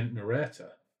omniscient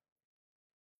narrator.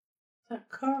 Is that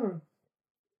Coral?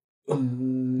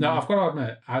 Now, I've got to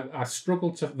admit, I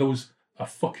struggled to... There was a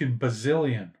fucking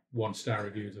bazillion one-star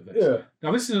reviews of this. Yeah.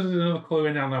 Now, this is another clue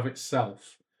in and of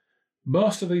itself.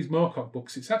 Most of these Moorcock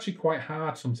books, it's actually quite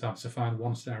hard sometimes to find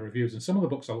one-star reviews, and some of the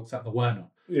books I looked at, there were none.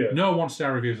 Yeah. No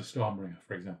one-star reviews of Stormbringer,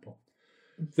 for example.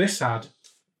 This had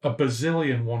a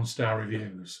bazillion one-star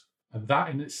reviews, and that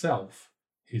in itself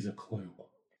is a clue.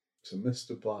 It's a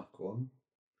Mr. Black one.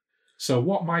 So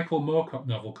what Michael Moorcock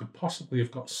novel could possibly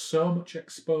have got so much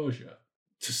exposure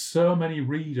to so many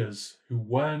readers who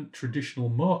weren't traditional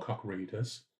Moorcock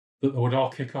readers that they would all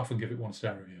kick off and give it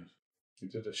one-star reviews? He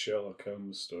did a Sherlock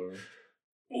Holmes story.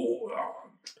 Oh,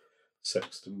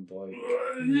 Sexton Blake.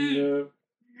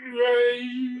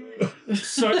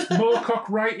 So it's Moorcock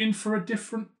writing for a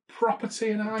different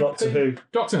property and IP? Doctor Who.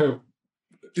 Doctor Who.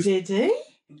 Did he?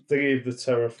 Thingy of the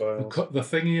Terraphiles. The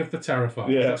thingy of the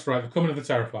Terraphiles. Yeah. That's right, the coming of the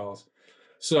Terraphiles.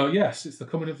 So, yes, it's the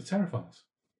coming of the Terraphiles.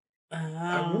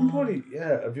 At one point,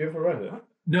 yeah. Have you ever read it?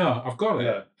 No, I've got it.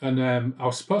 Yeah. And I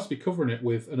was supposed to be covering it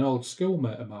with an old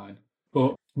schoolmate of mine,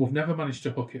 but we've never managed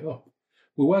to hook it up.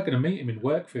 We were going to meet him in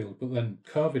Wakefield, but then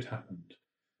COVID happened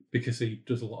because he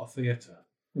does a lot of theatre.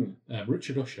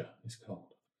 Richard Usher is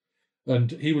called.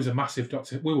 And he was a massive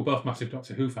Doctor... We were both massive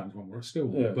Doctor Who fans when we were at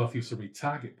school. Yeah. We both used to read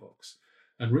Target books.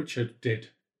 And Richard did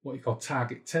what he called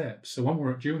Target tapes. So when we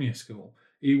were at junior school,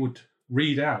 he would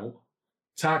read out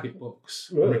Target books,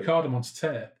 and record them onto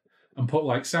tape, and put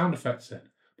like sound effects in.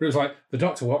 But it was like the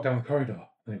Doctor walked down the corridor,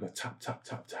 and he'd go tap, tap,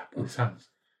 tap, tap with his hands.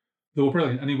 They were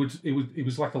brilliant. And it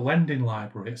was like a lending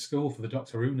library at school for the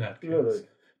Doctor Who nerd kids. Really?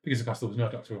 Because, of course, there was no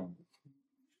Doctor Who.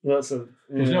 There was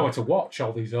nowhere to watch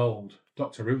all these old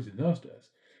Doctor Who's in those days.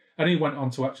 And he went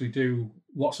on to actually do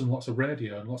lots and lots of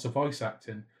radio and lots of voice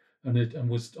acting, and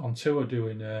was on tour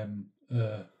doing a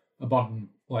modern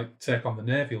take on the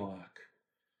Navy lark.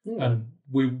 And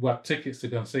we had tickets to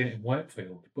go and see it in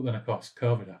Wakefield, but then of course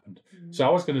COVID happened. So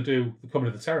I was going to do the Coming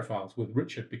of the Terraphiles with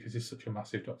Richard because he's such a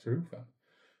massive Doctor Who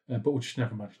fan, but we just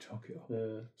never managed to talk it up.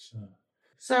 Yeah.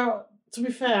 So to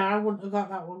be fair, I wouldn't have got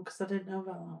that one because I didn't know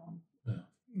about that one.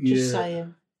 Yeah. Just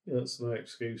saying. Yeah, that's no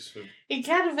excuse for... It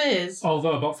kind of is.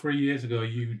 Although about 3 years ago,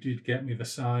 you did get me the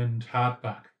signed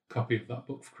hardback copy of that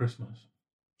book for Christmas.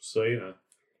 So, you know.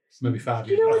 Maybe 5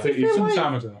 You years know ago. what I feel Some like?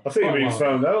 time ago. I think you've Quite a been while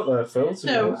found ago. out there, Phil. to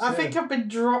be No, honest, I yeah. think I've been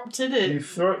dropped in You it.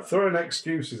 throwing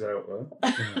excuses out there.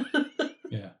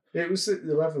 Yeah. It was the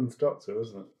 11th Doctor,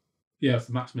 wasn't it? Yeah, it's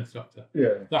the Matt Smith Doctor.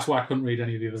 Yeah. That's why I couldn't read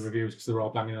any of the other reviews because they were all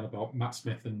banging on about Matt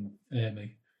Smith and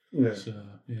Amy. Yeah. So,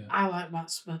 yeah. I like Matt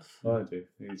Smith. I do.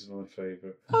 He's my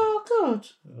favourite. Oh, good.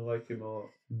 I like him a lot.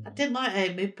 I didn't like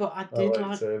Amy, but I I did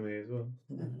liked like Amy as well.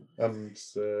 And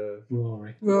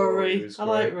Rory. Rory. was I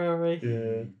like great. Rory.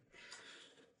 Yeah.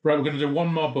 Right, we're going to do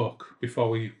one more book before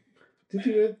we Did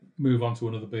you? move on to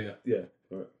another beer. Yeah.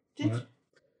 Right. Did Right.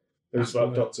 It was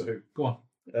about Doctor Who. Go on.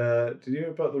 Did you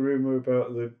hear about the rumour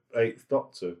about the 8th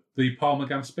Doctor? The Paul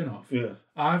McGann spin-off. Yeah.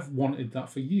 I've wanted that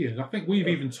for years. I think we've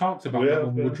even talked about Yeah, that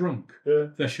when we yeah. were drunk. Yeah.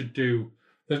 They should do...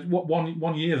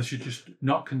 One year they should just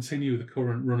not continue the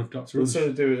current run of Doctor Who. Instead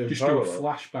of doing it in Just parallel. do a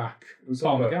flashback Was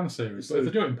Paul that McGann series. But if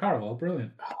they do it in parallel,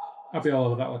 brilliant. Oh, I'd be all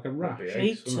over that like a rash. That'd be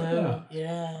Me ace, too. wouldn't it?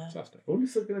 Yeah. Fantastic. I wonder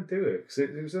if they're going to do it, because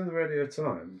it was in the Radio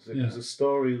Times. It Yeah. was a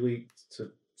story leaked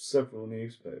to several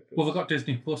newspapers. Well, they've got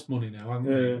Disney Plus money now, haven't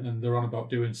they? Yeah. And they're on about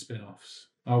doing spin-offs.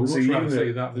 I would There's much a rather unit-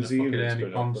 see that than a there's a fucking unit Amy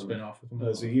spin-off, Pond isn't there? spin-off. Or something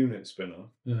There's a like unit spin-off,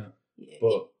 that.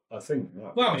 but I think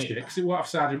that. Well, shit, because it won't have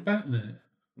Sergeant Benton in it.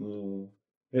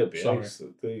 It'll be Sorry. Ace.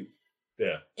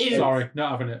 Yeah. Sorry,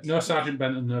 not having it. No Sergeant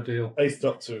Benton, no deal. Eighth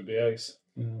Doctor would be Ace.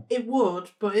 Yeah. It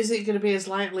would, but is it going to be as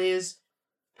likely as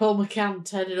Paul McCann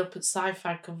turning up at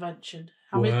sci-fi convention?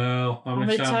 How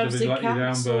many times times have he he let you down,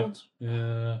 cancelled? but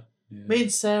yeah. Me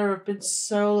and Sarah have been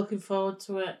so looking forward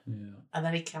to it. Yeah. And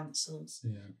then he cancels.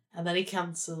 Yeah. And then he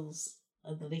cancels.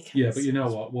 And then he cancels. Yeah, but you know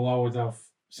what? We'll always have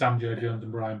Sam J. Jones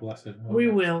and Brian Blessed. We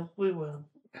will.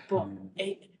 But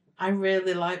I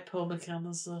really like Paul McCann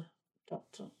as a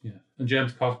Doctor. Yeah. And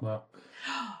James Cosmo.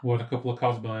 We had a couple of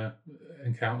Cosmo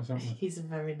encounters, haven't we? He's a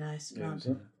very nice man.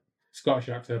 Yeah. Scottish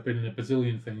actor, been in a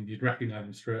bazillion things. You'd recognise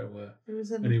him straight away. He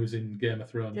was And he was in Game of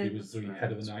Thrones. Game He was of the Thrones.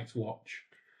 head of the Night's Watch,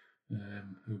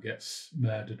 who gets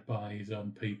murdered by his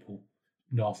own people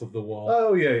north of the wall.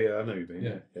 Oh, yeah, I know you mean.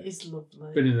 Yeah. He's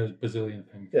lovely. Been in a bazillion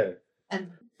things. Yeah.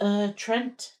 And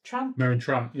Trent. Merrin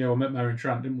Trant. Yeah, we met Merrin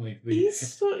Trant, didn't we? He's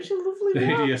such a lovely The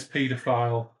man. hideous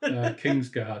paedophile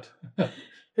Kingsguard.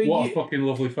 Who What a you- fucking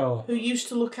lovely fella. Who used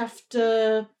to look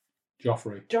after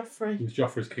Joffrey. He Joffrey. was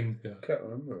Joffrey's Kingsguard. Can't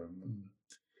remember him.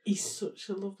 He's such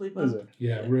a lovely Is man. it?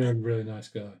 Yeah, really, really nice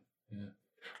guy. Yeah.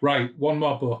 Right, one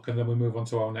more book and then we move on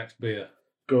to our next beer.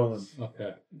 Go on then.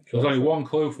 Okay. There's only one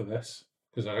clue for this,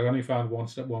 because I only found one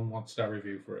star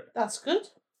review for it. That's good.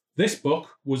 This book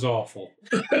was awful.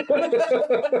 There's a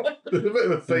bit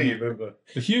of a theme, isn't there?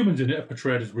 The humans in it are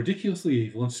portrayed as ridiculously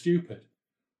evil and stupid.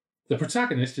 The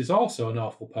protagonist is also an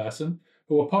awful person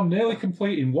who, upon nearly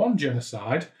completing one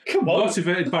genocide, Come on.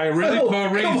 motivated by a really Phil, poor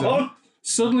come reason, on.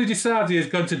 suddenly decides he is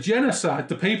going to genocide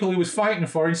the people he was fighting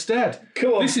for instead.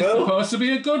 Come on, This is Phil. supposed to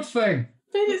be a good thing.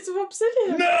 Minutes of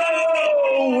Obsidian.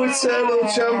 No! Eternal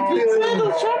Champion!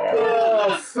 Eternal Champion!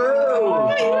 Oh,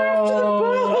 Phil! You're after the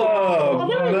ball. I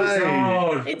know it was-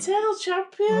 God. Eternal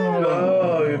Champion.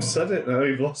 Oh, you've said it now.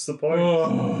 You've lost the point.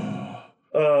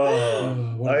 Oh.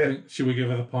 What do you think? Should we give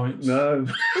her the points? No.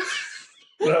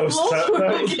 That was,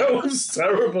 that was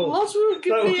terrible. Lots won't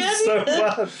give That me was so anything.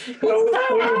 bad. We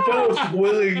were both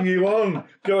willing you on,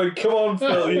 going, come on,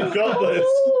 Phil, you've got this.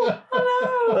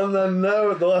 I know. And then no,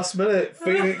 at the last minute,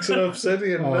 Phoenix and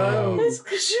Obsidian, no. It's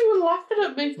because you were laughing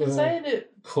at me for saying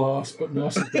it. Close, but no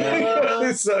cigar.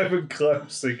 It's not even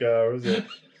close cigar, is it?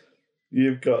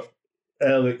 You've got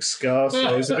Alex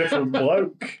Scarso. He's a different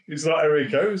bloke. He's not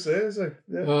Eric Ose, is he?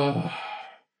 Yeah.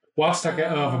 Whilst I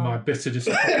get over my bitter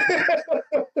disappointment.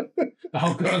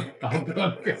 Oh, God.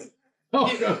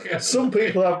 Some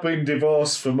people have been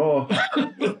divorced for more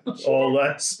or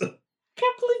less.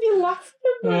 Can't believe you laughed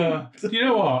at me. You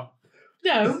know what?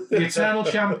 No. The Eternal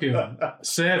Champion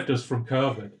saved us from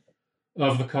COVID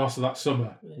over the course of that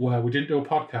summer, where we didn't do a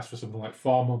podcast for something like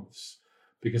 4 months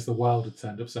because the world had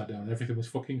turned upside down and everything was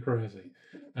fucking crazy.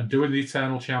 And doing the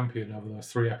Eternal Champion over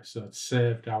those 3 episodes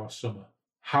saved our summer.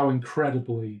 How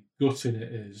incredibly gutting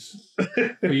it is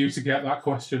for you to get that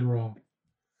question wrong.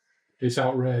 It's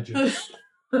outrageous.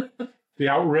 The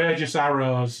outrageous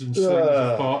arrows and slings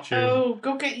of fortune. Oh,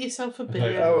 go get yourself a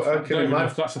beer. Oh, I don't even know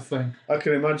if that's a thing. I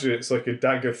can imagine it's like a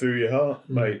dagger through your heart,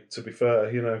 mate, to be fair.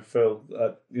 You know, Phil,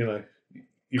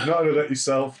 you've not let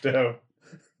yourself down.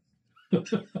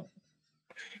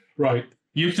 Right.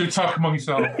 You two talk among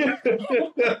yourselves.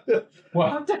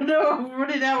 Well, I don't know, I'm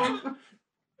running out.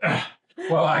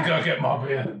 well, I gotta get more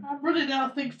beer. I'm running out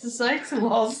of things to say to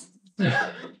Loz.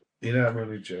 You know, I'm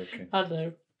only joking. I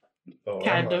know. Oh,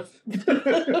 Kind of.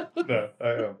 No, I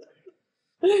am.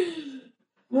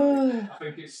 I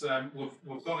think it's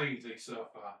we've gone easy so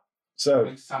far. I So,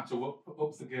 think it's time to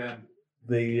up the game.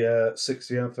 the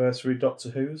 60th anniversary Doctor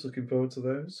Who's, looking forward to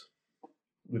those.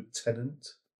 With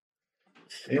Tennant.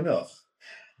 You're not?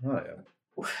 I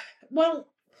am. Well,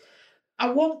 I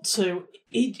want to.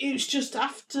 It was just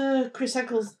after Chris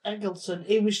Eccleston,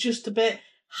 he was just a bit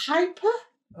hyper.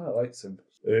 I liked him.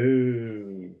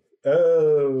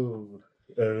 Oh.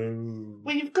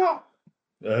 Well, you've got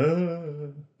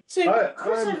so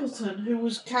Chris Eccleston, who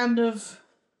was kind of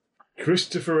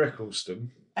Christopher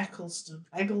Eccleston. Eggleston.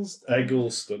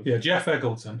 Yeah, Jeff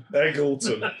Eggleton.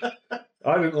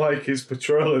 I didn't like his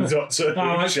portrayal of Doctor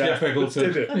I like Who. Jeff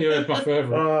Eggleton. Did it? He was my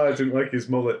favourite. Oh, I didn't like his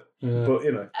mullet. Yeah. But,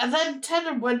 you know. And then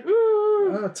Tennant went,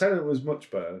 ooh. Tennant was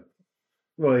much better.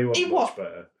 Well, he wasn't much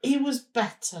better. He was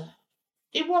better.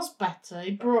 He was better.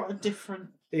 He brought a different...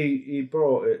 He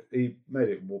brought it, he made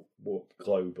it warp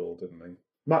global, didn't he?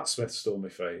 Matt Smith's still my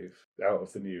fave out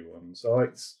of the new ones. I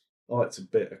liked a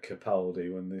bit of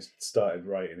Capaldi when they started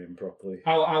writing him properly.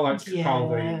 I liked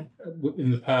Capaldi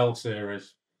in the Pearl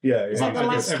series. Yeah, Is yeah. that the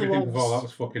last Everything one? before that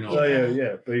was fucking awesome. Oh,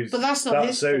 yeah. But that's not that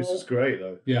his series fault. was great,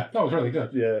 though. Yeah, that was really good.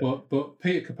 Yeah. But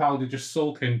Peter Capaldi just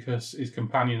sulking because his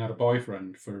companion had a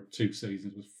boyfriend for 2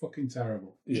 seasons was fucking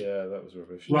terrible. Yeah, that was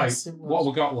rubbish. Right, Yes, it was. what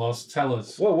we got, Loz? Tell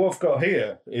us. Well, what I've got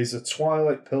here is a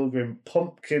Twilight Pilgrim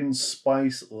pumpkin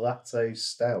spice latte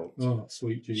stout. Oh,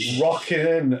 sweet Jesus. Rocking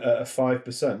in at a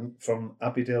 5% from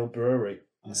Abbeydale Brewery.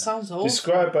 That sounds awful.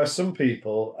 Described by some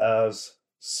people as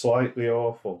slightly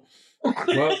awful.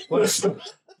 Well, let's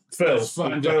Phil,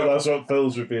 find Phil, out. that's what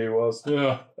Phil's review was.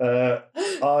 Yeah.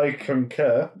 I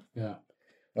concur. Yeah.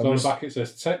 I'm So on the just- back it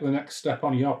says, take the next step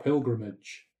on your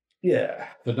pilgrimage. Yeah.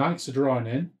 The nights are drawing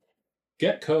in.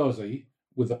 Get cosy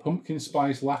with a pumpkin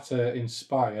spice latte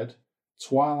inspired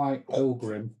Twilight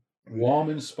Pilgrim, warm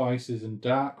in spices and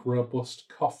dark, robust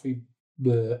coffee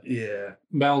bleh, Yeah.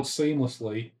 meld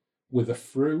seamlessly with a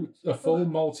full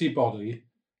malty body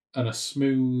and a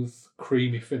smooth,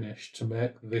 creamy finish to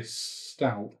make this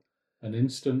stout an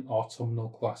instant autumnal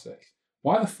classic.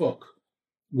 Why the fuck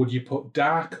would you put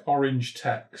dark orange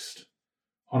text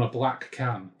on a black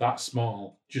can that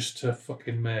small just to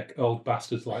fucking make old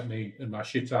bastards like me and my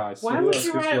shit eyes? Why So would that's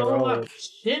you 'cause write we're all old. that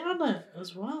shit on it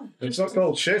as well? It's not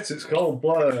called shit, it's called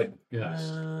blurb. Yes.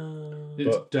 Did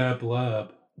It's der blurb.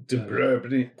 The blurb,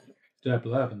 isn't it? Der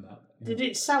blurb and that.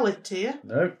 it sell it to you?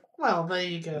 No, Well, there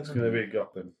you go. it's going to be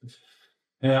Gotham.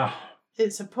 Yeah.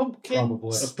 It's a pumpkin Probably.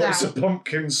 It's stout. a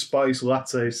pumpkin spice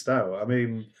latte stout. I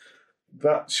mean,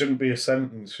 that shouldn't be a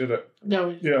sentence, should it? No.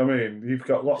 You know what I mean? You've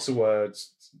got lots of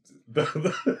words. That's What,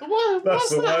 the what's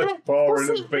that? worst boring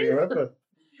what's thing ever.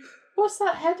 What's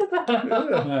that head about?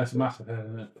 Yeah, it's a massive head,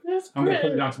 isn't it? That's I'm going to put it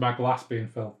great. down to my glass being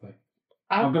filthy.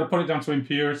 I'm going to put it down to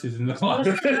impurities in the glass.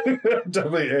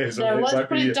 Definitely is. No, I mean, let's like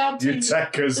put it down to your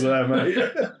techers there,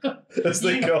 mate. As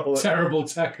they call it. Terrible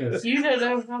techers. You don't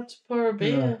know how to pour a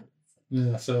beer.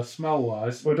 Yeah, so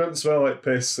smell-wise... Well, it doesn't smell like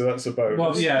piss, so that's a bonus.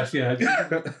 Well, yes, yeah.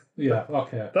 Yeah,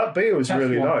 okay. That beer was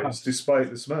really Teflon nice, pass. despite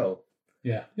the smell.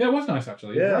 Yeah. Yeah, it was nice,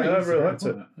 actually. It Yeah, was very I easy really to liked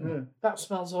drink, it. wasn't Yeah. That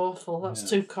smells awful. That's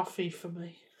Yeah. too coffee for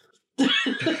me.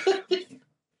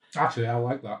 Actually, I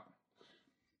like that.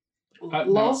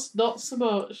 Lost, not so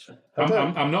much.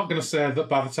 I'm not going to say that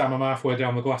by the time I'm halfway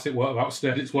down the glass it won't have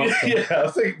outstayed its welcome. Yeah,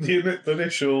 I think the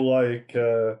initial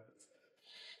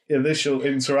initial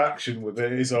interaction with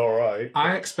it is all right.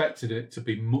 I expected it to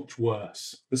be much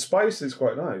worse. The spice is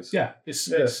quite nice. Yeah,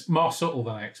 it's more subtle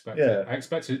than I expected. Yeah. I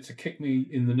expected it to kick me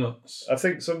in the nuts. I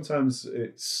think sometimes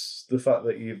it's the fact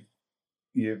that you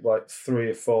like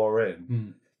 3 or 4 in.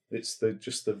 Mm. It's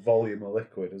just the volume of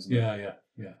liquid, isn't it?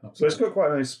 Yeah. So it's got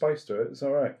quite a nice spice to it. It's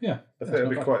all right. Yeah. I think it'd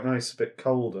be quite nice, a bit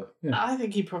colder. Yeah. I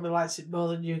think he probably likes it more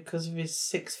than you because of his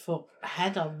 6-foot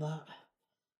head on that.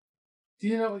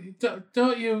 You know,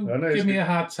 don't you I know, give me a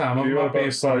hard time on You're my about beer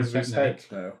the size of pouring his head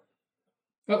technique. now.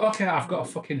 Well, okay, I've got a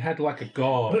fucking head like a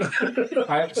gourd.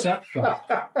 I accept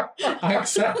that. I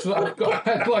accept that I've got a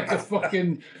head like a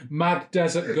fucking mad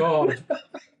desert gourd.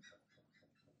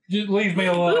 Just leave me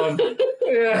alone.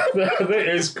 Yeah, that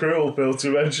is cruel, Phil, to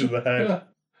mention the head.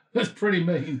 That's pretty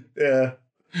mean. Yeah.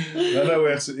 I know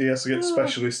he has to get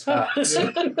specialist hats.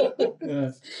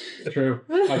 Yeah, true.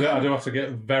 I do have to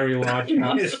get very large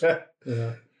hats. Yeah.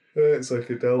 Yeah. It's like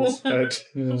Adele's head.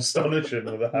 Yeah. Astonishing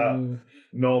with a hat.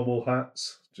 Normal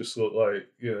hats just look like,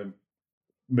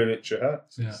 miniature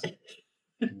hats. Yeah.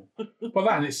 Well,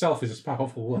 that in itself is a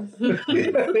powerful one.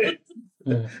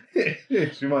 Yeah.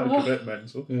 She might look a bit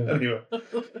mental. Yeah. Anyway.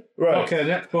 Right. Okay,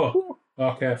 next book.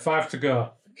 Okay, 5 to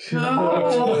go.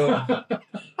 Oh.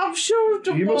 I'm sure I've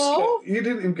done more. You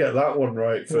didn't even get that one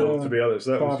right, Phil, No. to be honest.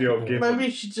 That was your gift. Maybe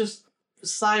you should just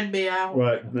sign me out.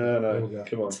 Right, There no, we go.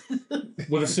 come on.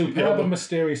 With a superb Yeah. and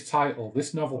mysterious title,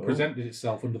 this novel Oh. presented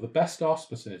itself under the best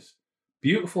auspices.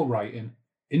 Beautiful writing,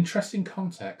 interesting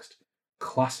context,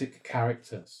 classic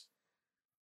characters.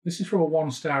 This is from a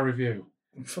 1-star review.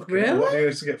 Fucking Really? What do you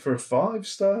have to get for a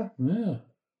 5-star? Yeah,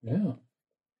 yeah.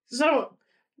 So,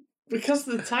 because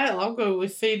of the title, I'm going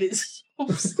with Phoenix.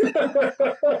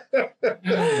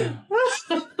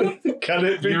 Can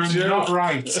it be You're true? not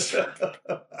right. That's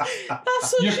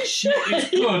such You- a shame. It's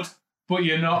good, but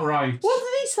you're not right. What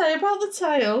did he say about the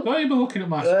title? Don't you be looking at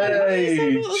my Hey, What did he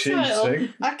say about the title?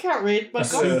 cheating. I can't read. My A God.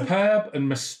 superb and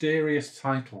mysterious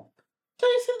title. Don't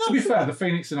you think To be that's fair, the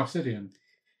Phoenix and Obsidian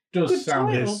does Good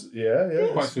sound title. Yes, yeah.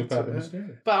 quite superb and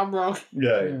mysterious. But I'm wrong.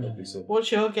 Yeah, Yeah. obviously.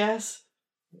 What's your guess?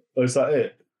 Oh, is that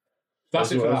it?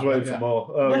 That's I it was, for I was that waiting bit, for yeah.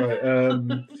 more. Oh,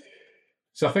 right.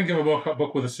 So think of a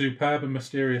book with a superb and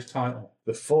mysterious title.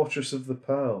 The Fortress of the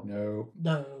Pearl. No.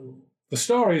 No. The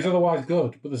story is otherwise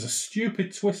good, but there's a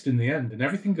stupid twist in the end, and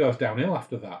everything goes downhill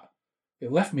after that.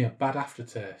 It left me a bad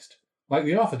aftertaste, Like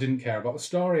the author didn't care about the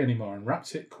story anymore and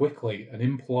wrapped it quickly and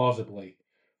implausibly.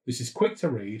 This is quick to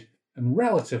read and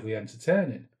relatively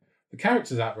entertaining. The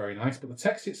characters aren't very nice, but the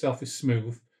text itself is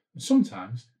smooth and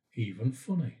sometimes even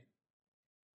funny.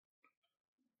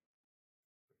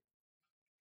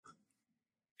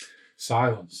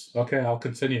 Silence. Okay, I'll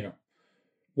continue.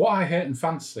 What I hate in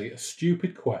fantasy are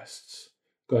stupid quests.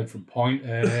 Going from point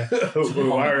A to point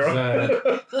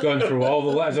Z, going through all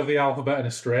the letters of the alphabet in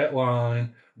a straight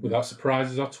line, without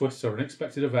surprises or twists or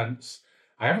unexpected events.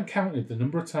 I haven't counted the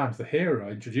number of times the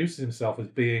hero introduces himself as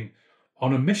being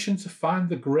on a mission to find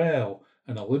the Grail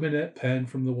and eliminate pain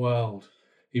from the world.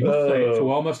 He must say it to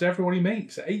almost everyone he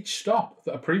meets at each stop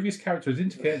that a previous character has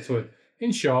indicated to him.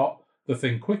 In short, the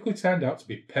thing quickly turned out to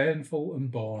be painful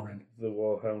and boring. The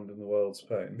Warhound and the World's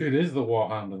Pain. It is the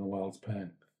Warhound and the World's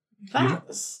Pain.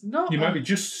 That's not. You might be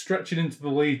just stretching into the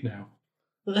lead now.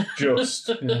 Just.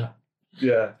 Yeah.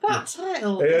 Yeah. That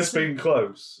title. It has been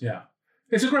close. Yeah.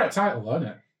 It's a great title, though, isn't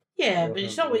it? Yeah, but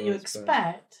it's not what you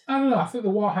expect. I don't know. I think the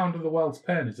Warhound of the World's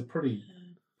Pain is a pretty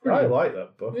I like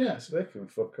that book. Yes. They can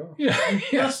fuck off. Yeah,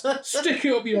 yes. Stick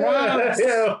it up your ass.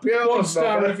 Yeah, One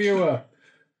star reviewer.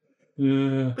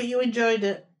 But you enjoyed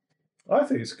it. I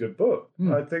think it's a good book.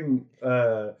 I think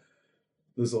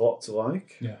there's a lot to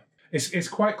like. Yeah. It's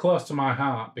quite close to my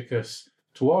heart because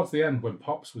towards the end, when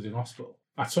Pops was in hospital,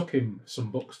 I took him some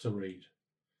books to read.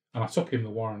 And I took him The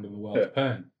Warhound and the World's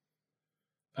Pain.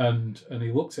 And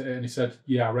he looked at it and he said,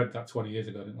 yeah, I read that 20 years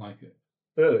ago, I didn't like it.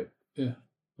 Really? Yeah.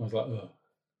 I was like, oh.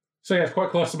 So yeah, it's quite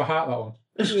close to my heart, that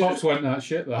one. Pops went, that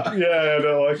shit, that. Yeah, I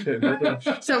don't like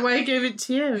it. So why he gave it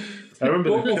to you? I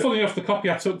remember. Well, funny enough, the copy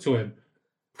I took to him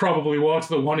probably was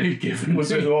the one he'd given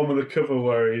Was me. it the one with the cover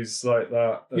where he's like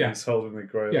that and Yeah. he's holding the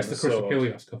grail? Yes, on the Chris sword?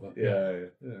 Achilles cover.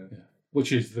 Yeah.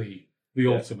 Which is the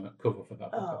ultimate cover for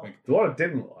that book, I think. The one I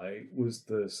didn't like was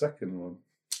the second one.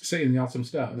 City in the Autumn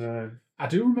Stars. No. I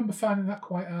do remember finding that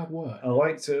quite hard work. I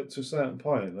liked it up to a certain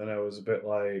point, then I was a bit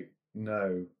like,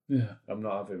 no, Yeah. I'm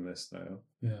not having this now.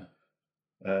 Yeah.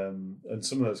 And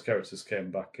some of those characters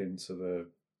came back into the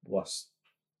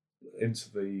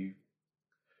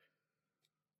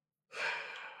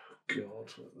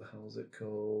God, what the hell is it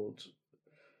called?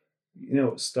 You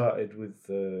know, it started with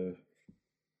the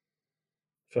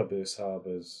Fabulous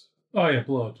Harbours. Oh yeah,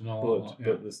 Blood and all Blood, that.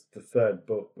 Yeah. but there's the third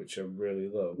book, which I really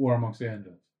love. War Amongst the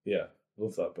Angels. Yeah,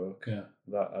 love that book. Yeah.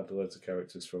 That had loads of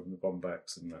characters from the Von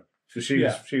Becks and that. So she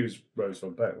was Rose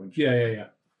Von Beck, wasn't she? Yeah.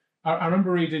 I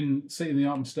remember reading City in the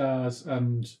Autumn Stars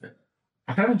and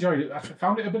I kind of enjoyed it. I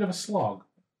found it a bit of a slog,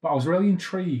 but I was really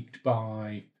intrigued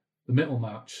by the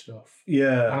Middlemarch stuff.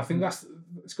 Yeah. And I think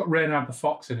it's got Reynard the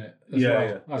Fox in it as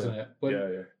well, hasn't it? But,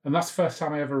 yeah. And that's the first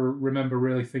time I ever remember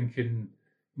really thinking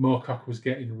Moorcock was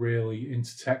getting really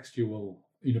intertextual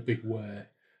in a big way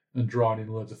and drawing in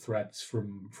loads of threads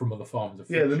from other forms of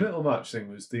fiction. Yeah, the Middlemarch thing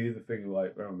was the other thing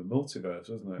like around the multiverse,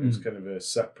 wasn't it? It was kind of a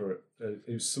separate...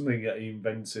 it was something that he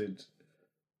invented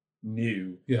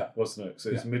new, wasn't it? So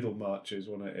it's Middlemarches,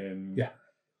 wasn't it?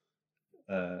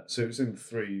 So it was in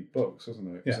 3 books,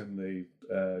 wasn't it? It was in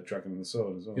the Dragon and the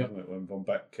Sword as well, wasn't it? When Von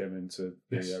Beck came into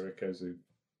the Erikozu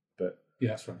bit. Yeah,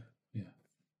 that's right. Yeah.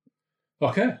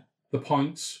 Okay. The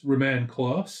points remain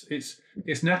close. It's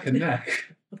neck and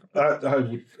neck. I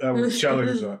would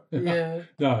challenge that. Yeah.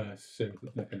 No, seriously,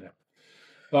 neck and neck.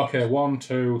 Okay, 1,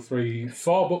 2, 3,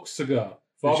 4 books to go.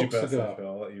 4 books to go.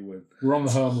 I'll let you win. We're on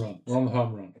the home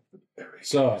run.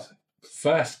 So,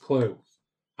 first clue.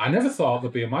 I never thought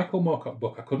there'd be a Michael Moorcock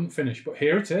book I couldn't finish, but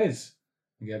here it is.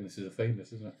 Again, this is a theme,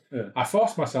 isn't it? Yeah. I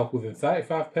forced myself within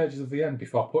 35 pages of the end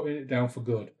before putting it down for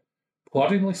good.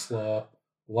 Ploddingly slow,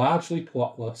 largely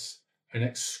plotless, and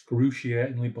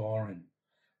excruciatingly boring.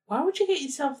 Why would you get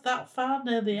yourself that far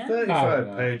near the end?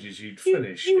 35 pages you'd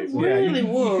finish. You it. really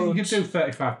would. You could do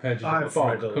 35 pages on the I've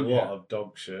bog, read a couldn't lot you? of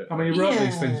dog shit. I mean, he wrote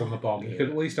these things on the bog. You could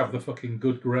at least have the fucking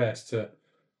good grace to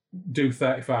do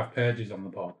 35 pages on the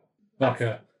bog.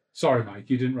 Okay. Sorry, Mike,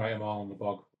 you didn't write them all on the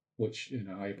bog, which,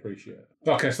 I appreciate.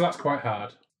 Okay, so that's quite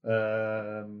hard.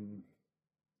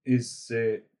 Is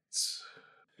it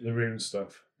the rune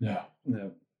stuff? No.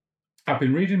 No. I've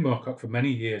been reading Moorcock for many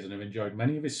years and have enjoyed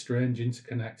many of his strange,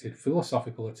 interconnected,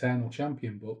 philosophical Eternal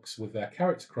Champion books with their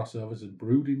character crossovers and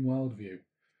brooding worldview.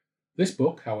 This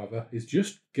book, however, is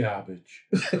just garbage.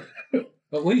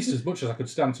 At least as much as I could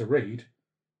stand to read.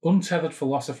 Untethered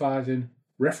philosophising,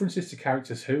 references to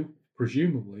characters who,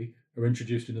 presumably, are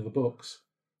introduced in other books,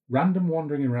 random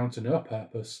wandering around to no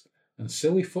purpose, and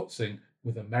silly footsing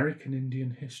with American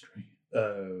Indian history.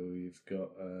 Oh, you've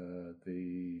got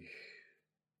the...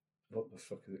 What the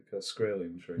fuck is it called?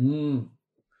 Skraeling Tree.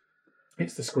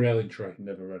 It's the Skraeling Tree.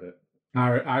 Never read it.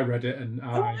 I read it and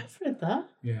I've read that.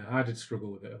 Yeah, I did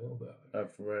struggle with it a little bit.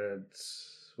 I've read...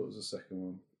 What was the second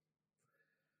one?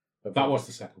 That was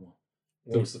the second one.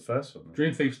 What was the first one?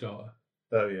 Dream Thief's Daughter.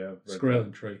 Oh, yeah.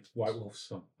 Squirrel Tree, White Wolf's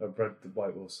Son. I've read the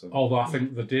White Wolf's Son. Although I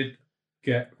think they did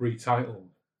get retitled.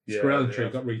 Yeah, Squirrel Tree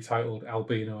got retitled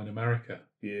Albino in America.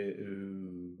 Yeah.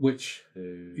 Which,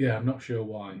 yeah, I'm not sure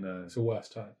why. No. It's a worse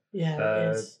type. Yeah,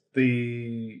 it is.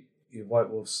 The White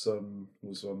Wolf's Son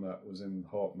was one that was in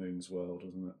Hawkmoon's world,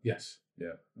 wasn't it? Yes.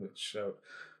 Yeah, which I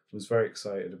was very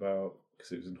excited about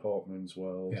because it was in Hawkmoon's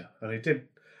world. Yeah. And it did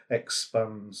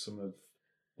expand some of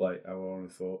like our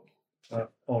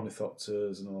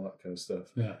ornithopters and all that kind of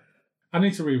stuff. Yeah. I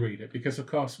need to reread it because, of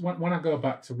course, when I go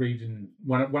back to reading,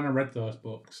 when I read those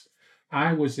books,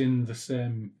 I was in the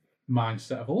same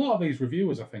mindset of a lot of these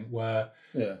reviewers, I think, where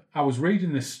I was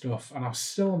reading this stuff and I was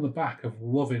still on the back of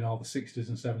loving all the 60s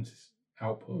and 70s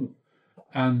output.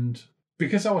 And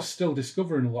because I was still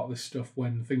discovering a lot of this stuff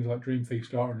when things like Dream Thief's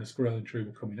Daughter and The Squirrel Tree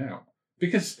were coming out,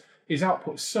 because his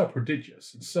output is so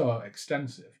prodigious and so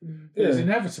extensive, it was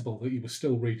inevitable that you were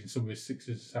still reading some of his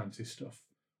 60s and 70s stuff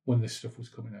when this stuff was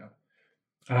coming out.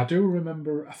 And I do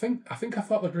remember, I think I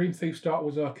thought the Dream Thief's Daughter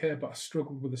was okay, but I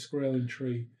struggled with The Squirrel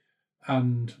Tree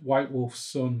and White Wolf's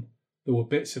Son. There were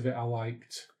bits of it I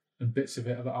liked and bits of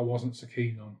it that I wasn't so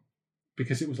keen on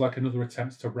because it was like another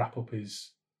attempt to wrap up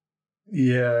his...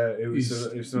 Yeah, it was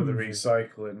another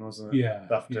recycling, wasn't it? Yeah.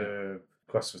 After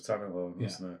Quest for Tantalone,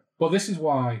 wasn't it? Well, this is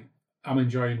why I'm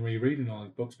enjoying rereading all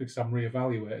these books because I'm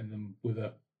reevaluating them with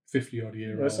a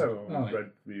 50-odd-year-old. That's how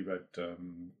we read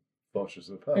Fortress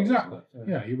of the Pearl. Exactly.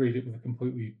 Yeah, you read it with a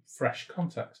completely fresh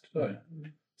context, don't you?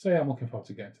 So yeah, I'm looking forward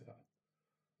to getting to that.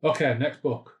 Okay, next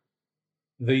book.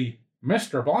 The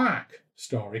Mr. Black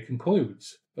story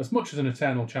concludes, as much as an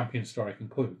Eternal Champion story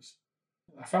concludes.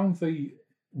 I found the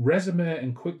resume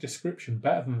and quick description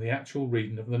better than the actual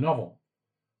reading of the novel.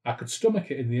 I could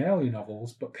stomach it in the earlier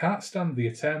novels, but can't stand the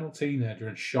eternal teenager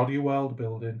and shoddy world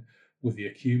building with the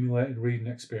accumulated reading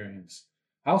experience.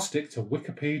 I'll stick to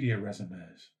Wikipedia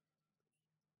resumes.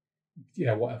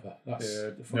 Yeah, whatever. That's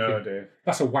no idea.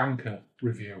 That's a wanker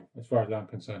review, as far as I'm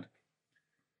concerned.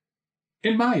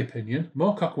 In my opinion,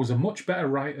 Moorcock was a much better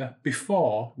writer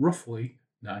before, roughly,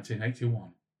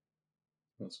 1981.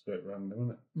 That's a bit random,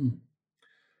 isn't it?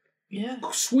 Yeah.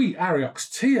 Sweet Ariok's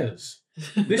tears.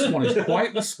 This one is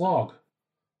quite the slog.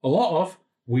 A lot of,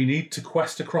 we need to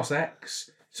quest across X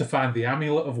to find the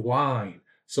amulet of Y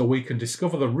so we can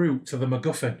discover the route to the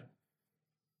MacGuffin.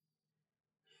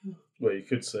 Well, you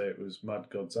could say it was Mad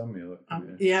God's amulet.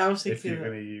 Yeah, I was thinking if you're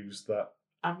going to use that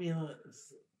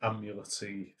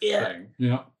amulety thing.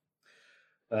 Yeah.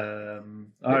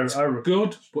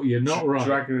 Good, but you're not right.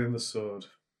 Dragon in the Sword.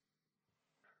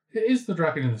 It is the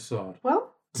Dragon in the Sword.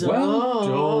 Well done. Well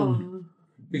done.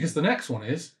 Because the next one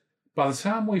is, by the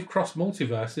time we've crossed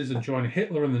multiverses and joined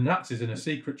Hitler and the Nazis in a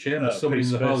secret chamber summoning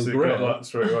the Holy Grail,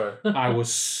 I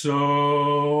was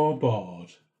so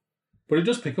bored. But it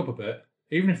does pick up a bit,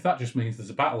 even if that just means there's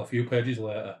a battle a few pages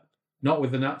later. Not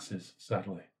with the Nazis,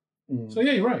 sadly. So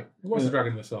yeah, you're right. It was the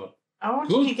Dragon in the Sword. How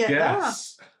did you get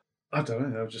guess. that? I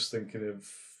don't know. I was just thinking of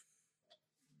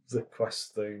the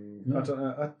quest thing. I don't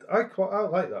know. I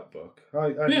like that book.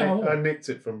 I nicked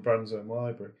it from Branson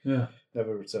Library. Yeah.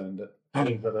 Never returned it.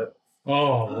 Still got it.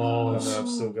 Oh, Lord. I know, I've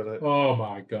still got it. Oh,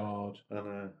 my God. I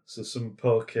know. So some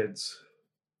poor kids.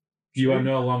 You are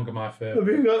no longer my favourite.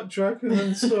 Have you got Dragon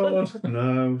and Sword?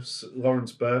 No.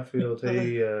 Lawrence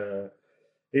Bearfield,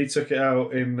 he took it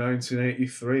out in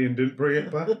 1983 and didn't bring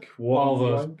it back. All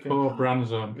those poor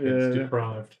Branson kids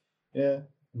deprived. Yeah.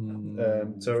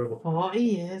 Terrible. 40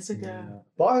 years ago. Yeah.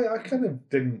 But I kind of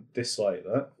didn't dislike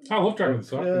that. I love Dragon and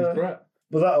Sword. It was great.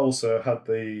 But that also had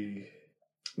the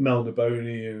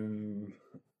Melnibonian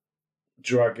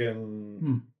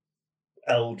dragon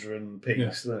Eldrin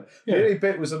piece. The only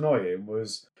bit was annoying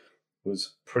was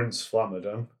Prince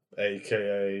Flamadon,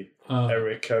 aka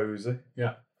Eric Cozy.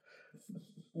 Yeah.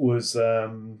 Was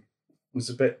a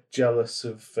bit jealous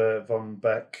of Von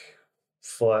Beck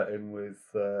flirting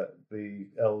with the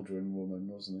Eldrin woman,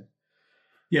 wasn't he?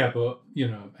 Yeah, but,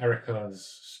 Erica's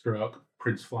stroke,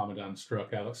 Prince Flamadon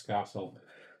stroke Alex Castle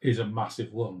is a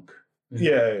massive lunk.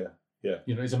 Yeah.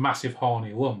 He's a massive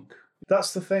horny lunk.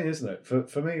 That's the thing, isn't it?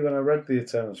 For me, when I read The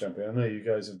Eternal Champion, I know you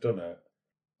guys have done it,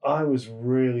 I was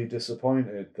really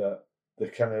disappointed that the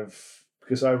kind of...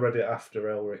 Because I read it after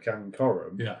Elric and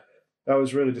Coram. Yeah. I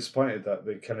was really disappointed that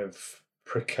the kind of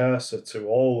precursor to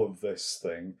all of this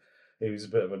thing, he was a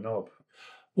bit of a knob.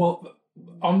 Well,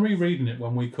 on rereading it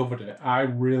when we covered it, I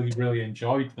really, really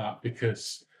enjoyed that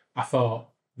because I thought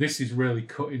this is really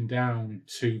cutting down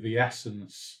to the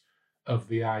essence of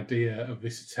the idea of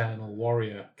this eternal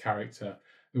warrior character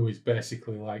who is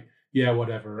basically like, yeah,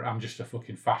 whatever, I'm just a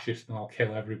fucking fascist and I'll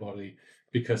kill everybody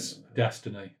because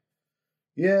destiny.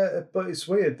 Yeah, but it's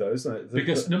weird though, isn't it?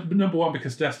 Because number one,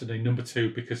 because destiny. Number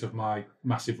two, because of my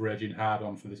massive raging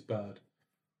hard-on for this bird.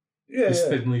 Yeah, This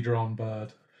thinly drawn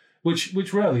bird. Which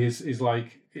really is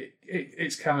like,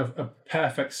 it's kind of a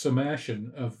perfect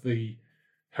summation of the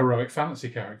heroic fantasy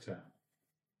character.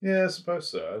 Yeah, I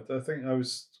suppose so. I think I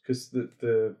was, because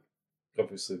the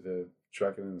obviously the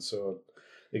Dragon and the Sword,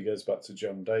 it goes back to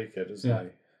John Dacre,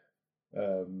 doesn't he?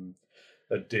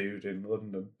 A dude in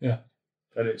London. Yeah.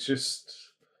 And it's just,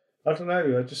 I don't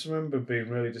know, I just remember being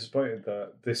really disappointed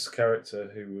that this character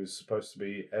who was supposed to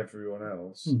be everyone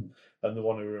else and the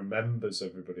one who remembers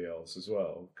everybody else as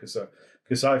well,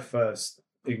 because I first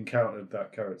encountered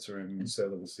that character in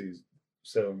Sail on the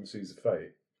Seas of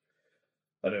Fate,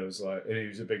 and it was like, and he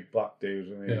was a big black dude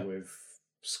and with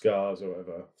scars or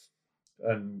whatever,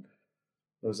 and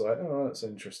I was like, oh, that's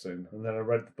interesting. And then I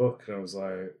read the book and I was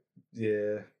like,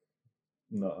 yeah,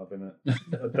 not having it.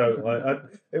 I don't like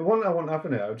it. I wasn't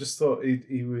having it. I just thought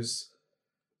he was.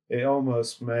 It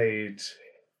almost made,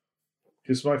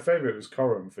 because my favourite was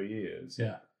Coram for years.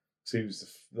 Yeah, because he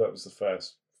was that was the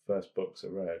first books I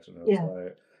read, and I was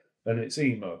like, and it's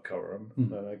emo Coram,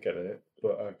 and I get it,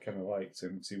 but I kind of liked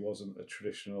him because he wasn't a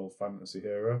traditional fantasy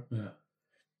hero. Yeah,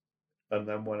 and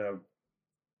then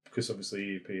because obviously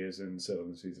he appears in Sail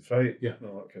on the Seas of Fate. Yeah,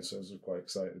 so I was quite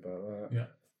excited about that. Yeah.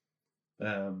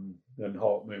 And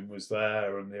Hawkmoon was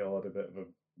there, and they all had a bit of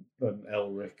an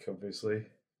Elric, obviously.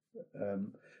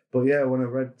 But yeah, when I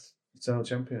read Eternal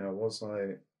Champion, I was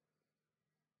like,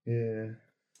 yeah.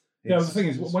 Yeah, the thing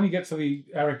is, when you get to the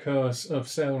Ericos of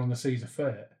Sailor on the Seas of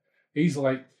Fate, he's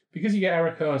like, because you get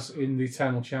Ericos in the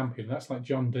Eternal Champion, that's like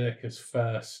John Dacre's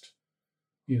first,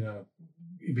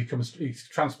 he's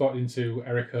transported into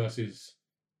Ericos's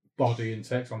body and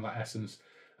takes on that essence.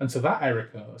 And so that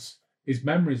Ericos, his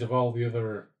memories of all the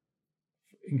other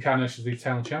incarnations of the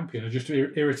Eternal Champion are just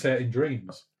irritating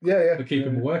dreams. That keep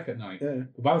him awake at night. Yeah.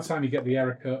 But by the time you get the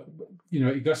Erica, he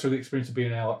goes through the experience of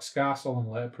being Airlock Scarsol and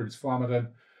later Prince Flamadon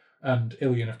and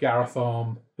Ilion of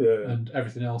Garathorn and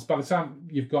everything else. By the time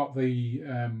you've got the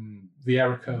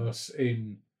Ericos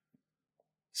in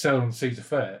Sailor on the Seas of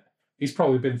Fate, he's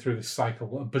probably been through this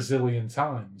cycle a bazillion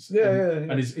times.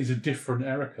 And he's a different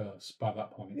Ericos by that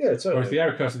point. Yeah, totally. Whereas the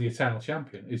Ericos of the Eternal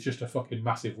Champion is just a fucking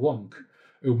massive lunk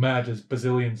who murders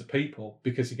bazillions of people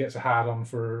because he gets a hard-on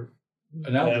for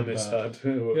an elder bird.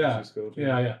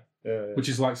 Yeah. Which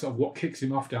is like sort of what kicks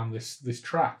him off down this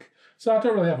track. So I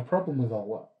don't really have a problem with all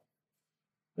that.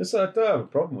 I don't have a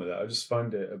problem with it. I just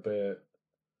find it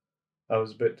I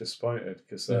was a bit disappointed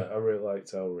because I really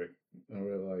liked Elric. I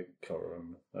really like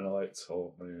Coram, and I liked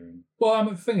Hawkmoon. Well,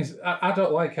 the thing is, I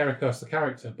don't like Ericos the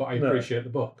character, but I appreciate the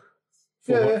book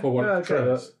for what it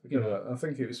portrays. I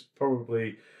think it was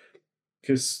probably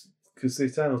because the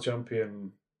Eternal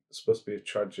Champion is supposed to be a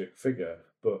tragic figure,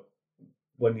 but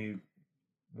when you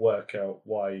work out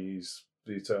why he's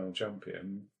the Eternal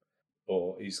Champion,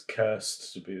 or he's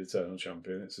cursed to be the Eternal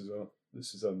Champion, it's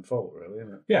his own fault, really,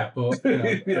 isn't it? Yeah, but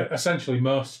essentially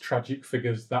most tragic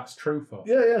figures that's true for.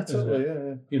 Yeah,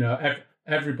 totally, yeah.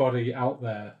 Everybody out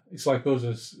there, it's like us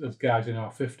as guys in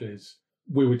our 50s,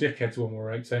 we were dickheads when we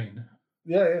were 18.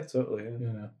 Yeah, totally.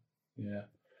 Yeah.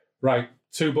 Right,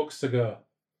 2 books to go.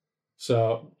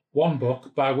 So 1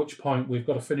 book, by which point we've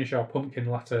got to finish our pumpkin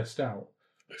latte stout,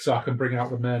 so I can bring out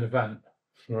the main event.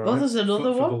 Right. Oh, there's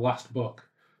another for one? the last book.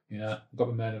 Yeah, we've got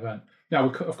the main event. Now,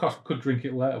 of course, we could drink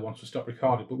it later once we stop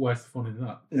recording, but where's the fun in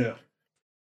that? Yeah.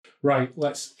 Right,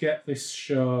 let's get this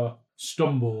show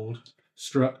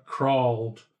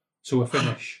crawled to a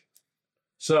finish.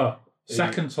 So,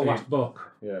 second to last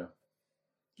book. Yeah.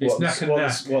 It's neck and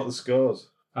neck. What are the scores?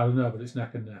 I don't know, but it's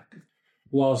neck and neck.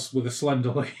 Was with a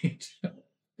slender lead.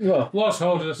 Well, Was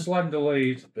holding a slender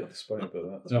lead. a bit disappointed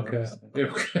about that. Okay.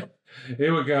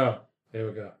 Here we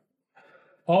go.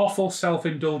 Awful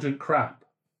self-indulgent crap.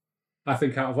 I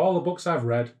think out of all the books I've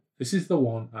read, this is the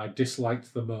one I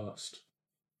disliked the most.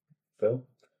 Phil?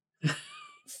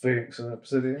 Phoenix and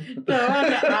Obsidian? No,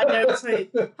 I don't think.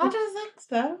 I don't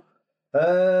think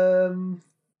so.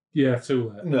 Yeah, too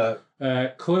late.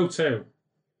 No. Clue 2.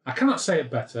 I cannot say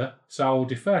it better, so I will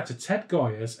defer to Ted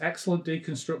Goyer's excellent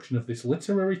deconstruction of this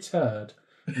literary turd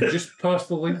and just post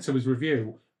the link to his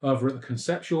review over at the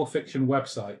Conceptual Fiction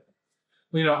website.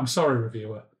 Well, I'm sorry,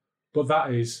 reviewer, but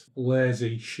that is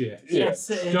lazy shit.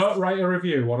 Yes, it is. Don't write a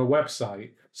review on a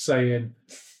website saying,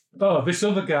 oh, this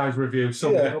other guy's review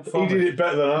summed it up for he did it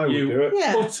better than I would do it.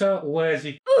 Yeah. Utter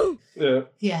lazy. Yeah.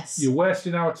 Yes. You're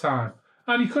wasting our time.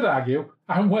 And you could argue,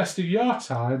 I haven't wasted your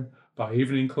time by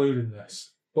even including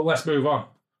this. But let's move on.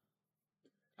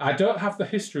 I don't have the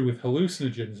history with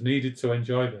hallucinogens needed to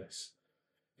enjoy this.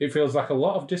 It feels like a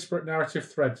lot of disparate narrative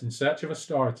threads in search of a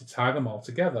story to tie them all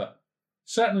together.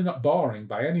 Certainly not boring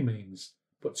by any means,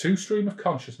 but too stream of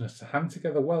consciousness to hang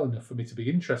together well enough for me to be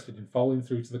interested in following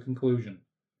through to the conclusion.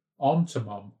 On to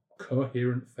more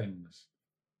coherent things.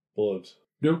 Blood.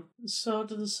 Nope. The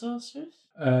Sword and the Sorceress?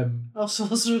 Or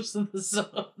Sorceress and the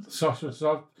Sword.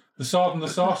 The Sword and the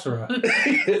Sorcerer.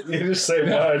 You just say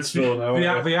words, Phil,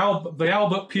 now. The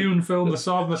Albert Pune film, The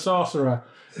Sword and the Sorcerer.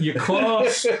 You're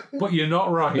close, but you're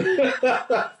not right.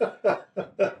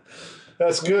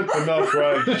 That's good, but not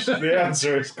right. The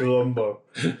answer is Columbo.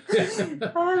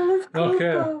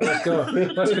 Okay, let's go.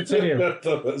 Let's continue. I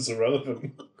thought that's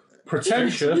irrelevant.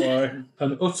 Pretentious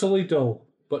and utterly dull,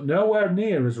 but nowhere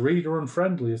near as reader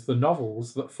unfriendly as the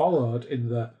novels that followed in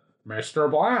the Mr.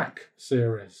 Black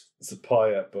series. It's the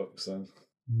Pyatt books, then.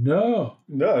 No.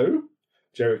 No?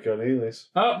 Jerry Cornelius.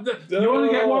 You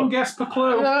only get one guess per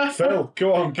clue. Phil,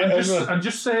 go on, get in there. And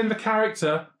just saying the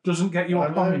character doesn't get you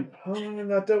a point.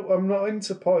 I'm not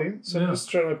into points. I'm just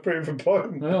trying to prove a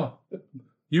point. No.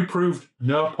 You proved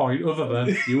no point other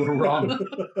than you were wrong.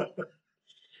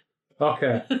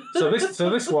 Okay, so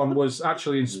this one was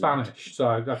actually in Spanish, so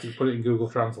I had to put it in Google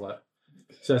Translate.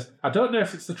 It says, I don't know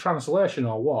if it's the translation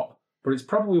or what, but it's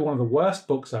probably one of the worst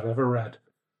books I've ever read.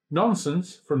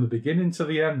 Nonsense from the beginning to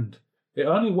the end. It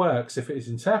only works if it is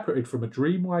interpreted from a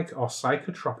dreamlike or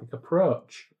psychotropic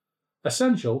approach.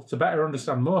 Essential to better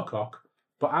understand Moorcock,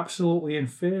 but absolutely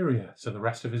inferior to the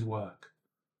rest of his work.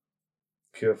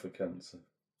 Cure for Cancer.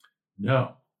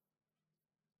 No.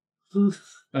 And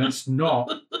it's not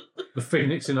the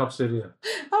Phoenix in Obsidian.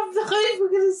 I'm not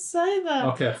even going to say that.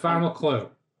 Okay, final clue.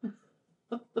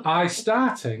 I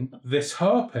starting this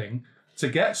hoping to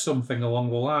get something along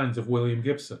the lines of William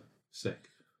Gibson. Sick.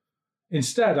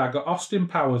 Instead, I got Austin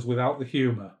Powers without the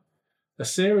humour. A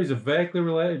series of vaguely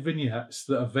related vignettes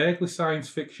that are vaguely science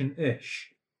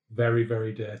fiction-ish. Very,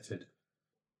 very dated.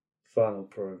 Final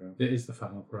programme. It is the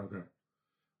final programme.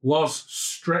 Loz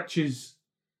stretches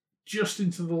just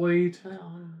into the lead.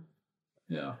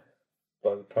 Yeah.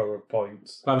 By the power of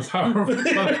points. By the power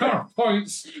of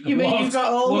points. You mean you've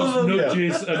got all of them?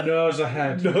 Nudges a nose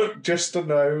ahead. No, just a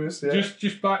nose, yeah.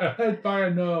 Just by a head by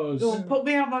a nose. Go on, put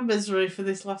me out my misery for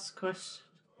this last question.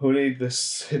 We need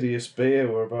this hideous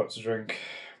beer we're about to drink.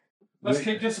 Let's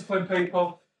keep discipline,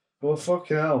 people. Well,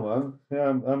 fucking hell, man. Yeah,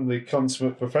 I'm the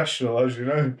consummate professional, as you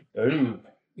know. Oh.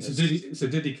 It's a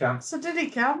diddy can. So did he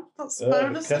count? That's a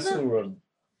bonus, the isn't Kessel it? Run.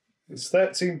 It's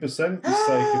 13%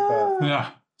 psychopath.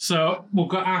 Yeah. So we've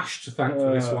got Ash to thank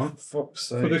for this one. Fuck's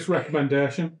sake. For this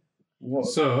recommendation. What?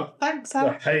 So Thanks,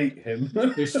 I Ash. hate him.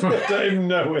 it's from, I don't even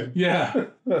know him. yeah.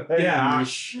 Yeah,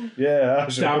 Ash. Yeah,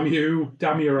 Ash. Damn you.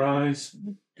 Damn your eyes.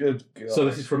 Good God. So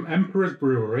this is from Emperor's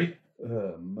Brewery.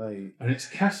 Oh, mate. And it's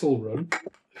Kessel Run,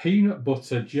 peanut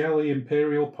butter jelly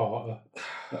imperial porter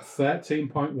at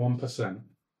 13.1%.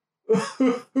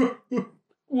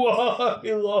 Why,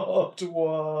 Lord?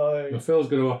 Why? Now, Phil's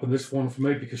going to open this one for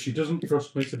me because she doesn't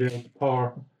trust me to be able to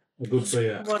pour a good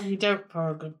beer. Well, you don't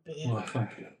pour a good beer. Well, thank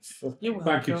you. You're welcome.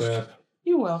 Thank you, babe.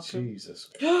 You're welcome. Jesus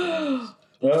Christ.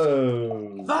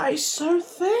 Oh. That is so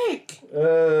thick.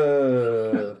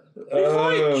 Oh,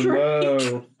 like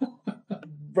no.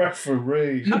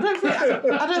 Referee.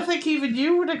 I don't think even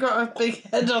you would have got a big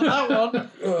head on that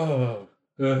one.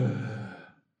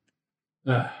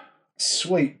 Oh.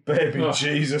 Sweet baby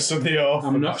Jesus of the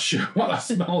orphan. I'm not sure what that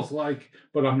smells like,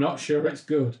 but I'm not sure it's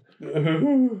good.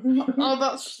 Oh,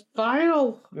 that's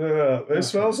vile. Yeah, it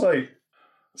smells like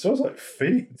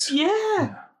feet.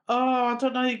 Yeah. Oh, I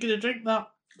don't know you're going to drink that.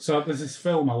 So there's this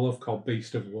film I love called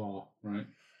Beast of War, right?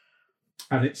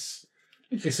 And it's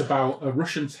about a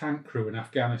Russian tank crew in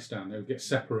Afghanistan who get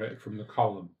separated from the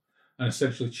column and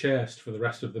essentially chased for the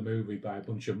rest of the movie by a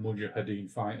bunch of Mujahideen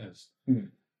fighters.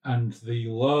 And the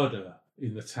loader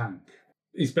in the tank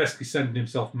is basically sending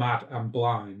himself mad and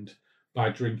blind by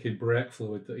drinking brake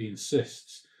fluid that he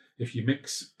insists if you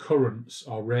mix currants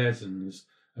or raisins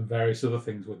and various other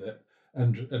things with it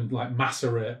and like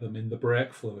macerate them in the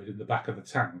brake fluid in the back of the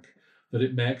tank, that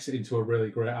it makes it into a really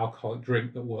great alcoholic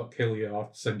drink that won't kill you or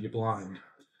send you blind.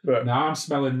 Right. Now I'm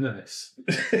smelling this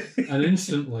and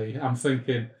instantly I'm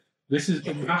thinking, this is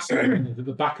been macerated at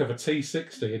the back of a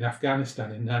T-60 in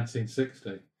Afghanistan in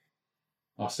 1960.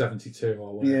 Or 72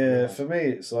 or whatever. Yeah, for me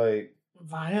it's like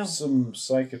Vile. some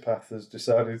psychopath has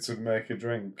decided to make a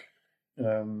drink.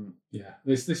 Yeah,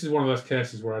 this is one of those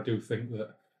cases where I do think that,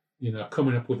 you know,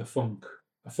 coming up with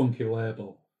a funky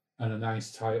label and a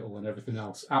nice title and everything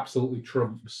else absolutely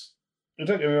trumps I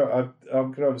don't know.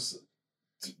 I'm gonna have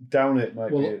down it.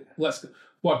 Might Well, be it. let's.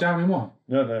 What, down in one?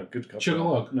 No, good cop. Chug a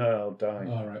log? No, I'll die.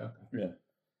 Oh, right, okay. Yeah.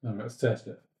 All right, let's test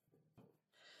it.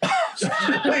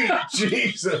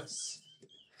 Jesus.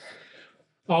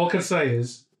 All I can say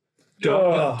is,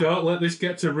 don't let this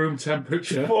get to room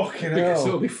temperature. Fucking because hell.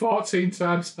 it'll be 14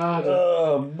 times harder.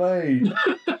 Oh, mate.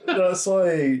 That's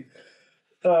like...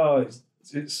 Oh,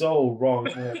 it's all wrong.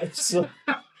 It's like,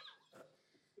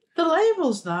 The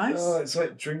label's nice. it's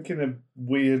like drinking a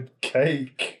weird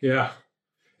cake. Yeah.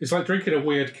 It's like drinking a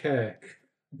weird cake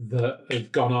that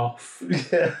had gone off.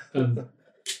 Yeah. And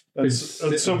And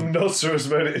some nutter has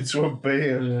made it into a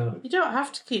beer. yeah. You don't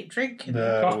have to keep drinking No.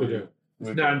 it. Of course we do. It's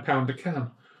 £9 a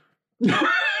can.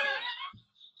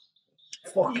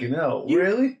 Fucking hell.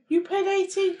 Really? You paid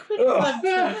 18 quid for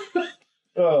them.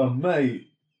 Oh, mate.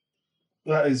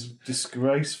 That is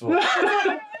disgraceful.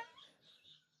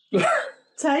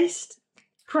 Taste,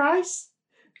 price.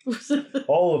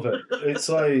 All of it. It's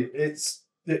like it's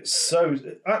so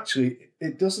actually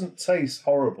it doesn't taste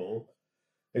horrible.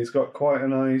 It's got quite a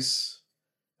nice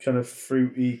kind of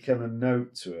fruity kind of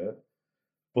note to it,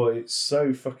 but it's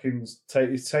so fucking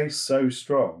it tastes so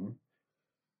strong,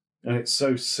 and it's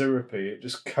so syrupy. It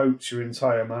just coats your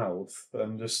entire mouth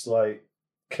and just like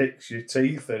kicks your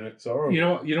teeth in. It's horrible.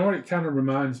 You know what it kind of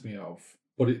reminds me of,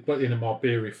 but in a more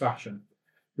beery fashion.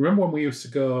 Remember when we used to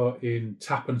go in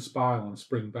Tap and Spile on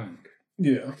Springbank,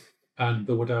 Yeah. and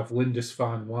they would have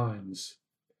Lindisfarne wines.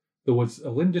 There was a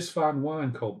Lindisfarne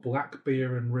wine called Black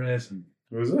Beer and Raisin.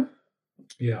 Was it?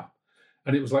 Yeah,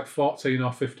 and it was like 14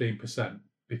 or 15%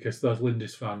 because those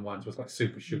Lindisfarne wines was like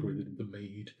super sugary, the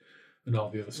mead and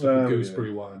all the other stuff, the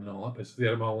gooseberry wine and all that business. They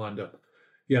had them all lined up.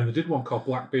 Yeah, and they did one called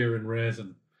Black Beer and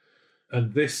Raisin.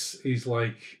 And this is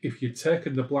like if you'd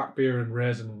taken the Black Beer and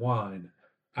Raisin wine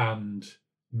and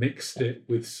mixed it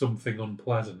with something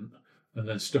unpleasant and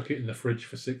then stuck it in the fridge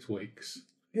for 6 weeks.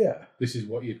 Yeah. This is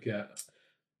what you'd get.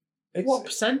 What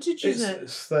percentage is it?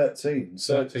 It's 13.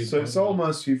 So 13 so it's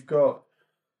almost you've got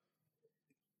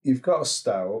a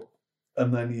stout,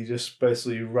 and then you just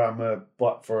basically ram a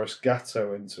Black Forest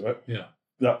Gatto into it. Yeah.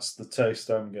 That's the taste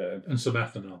I'm getting. And some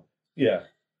ethanol. Yeah.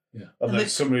 Yeah. And then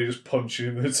somebody just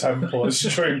punching in the temple and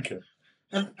drinking.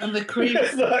 And the cream.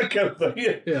 That kind of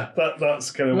thing. Yeah.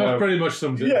 That's kind of That's pretty much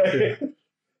something. Yeah.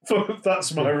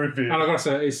 That's my review. And I gotta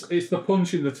say, it's the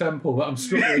punch in the temple that I'm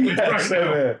struggling with right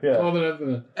now. Yeah. More than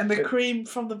anything. And the cream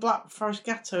from the Black Forest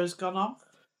Gatto has gone off.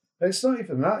 It's not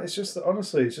even that. It's just that,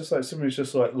 honestly, it's just like somebody's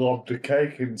just like lobbed a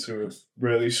cake into a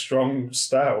really strong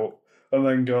stout and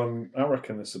then gone, I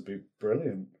reckon this would be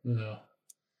brilliant. Yeah.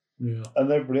 Yeah.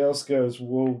 And everybody else goes,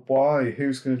 well, why?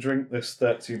 Who's going to drink this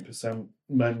 13%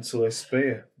 mentalist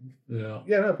beer? Yeah.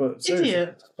 Yeah, no, but seriously.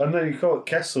 Idiot. And then you call it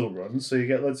Kessel Run, so you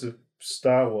get loads of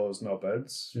Star Wars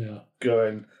knobheads Yeah.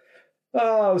 going,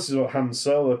 oh, this is what Han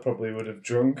Solo probably would have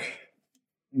drunk.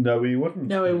 No, he wouldn't.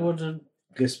 No, it wouldn't.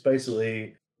 This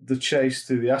basically, the chase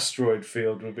through the asteroid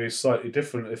field would be slightly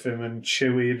different if him and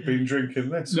Chewie had been drinking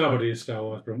this. Nobody in Star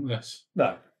Wars drunk this.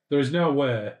 No. There is no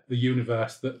way the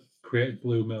universe that created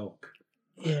Blue Milk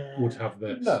Yeah. would have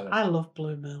this. No. I love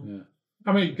blue milk. Yeah.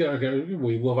 I mean,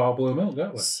 we love our Blue Milk,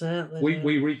 don't we? Certainly.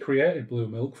 We recreated Blue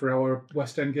Milk for our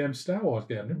West End game Star Wars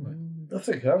game, didn't we? I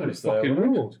think I And it was there. fucking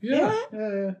wasn't ruled. Yeah.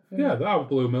 Yeah. Our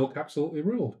Blue Milk absolutely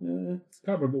ruled. Yeah.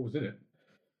 Can't remember what was in it.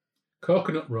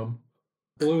 Coconut rum,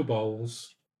 blue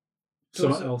balls,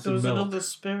 something else, There and was milk. another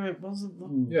spirit, wasn't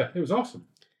there? Yeah, it was awesome.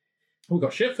 We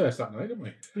got shit-faced that night, didn't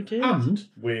we? We did. And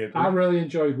Weird. I really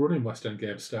enjoyed running West End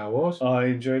Games Star Wars. I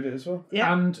enjoyed it as well.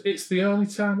 Yeah. And it's the only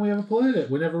time we ever played it.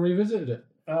 We never revisited it.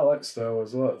 I like Star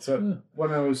Wars a lot. So Yeah.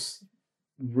 when I was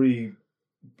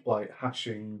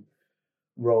hashing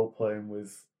role playing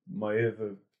with my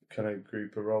other kind of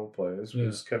group of role players,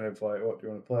 was kind of like, what do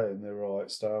you want to play? And they were all like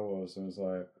Star Wars, and I was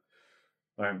like,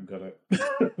 I haven't got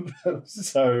it.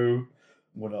 So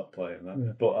we're not playing that.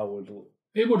 Yeah. But I would.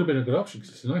 It would have been a good option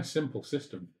because it's a nice, simple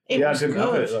system. It I was didn't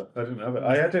good. have it though. I didn't have it.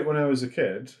 I had it when I was a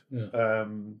kid. Yeah.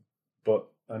 But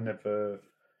I never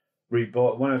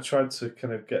rebought. When I tried to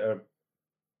kind of get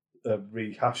a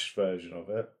rehashed version of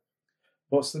it,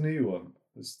 what's the new one?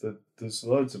 There's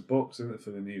loads of books in it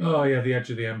for the new one. Oh, yeah, the Edge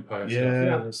of the Empire stuff. Yeah,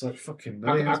 Yeah. there's like fucking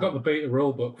I millions. got the beta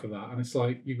rule book for that, and it's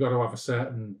like you've got to have a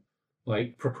certain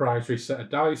like proprietary set of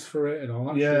dice for it and all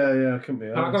that shit. Yeah, I couldn't be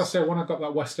And I gotta honest. say, when I got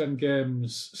that West End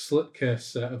Games slipcase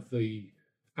set of the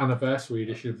anniversary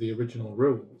edition of the original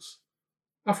rules,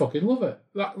 I fucking love it.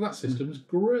 That system's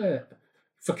great.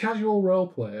 For casual role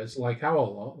players like our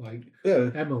lot, like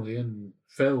Yeah, Emily and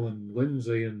Phil and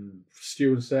Lindsay and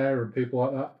Stu and Sarah and people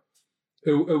like that,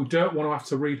 who don't want to have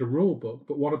to read a rule book,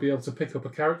 but want to be able to pick up a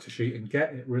character sheet and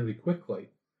get it really quickly.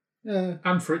 Yeah.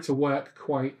 And for it to work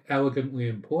quite elegantly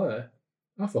in play.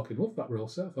 I fucking loved that rule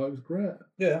set. I thought it was great.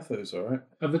 Yeah, I thought it was all right.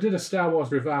 And they did a Star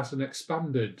Wars Revised and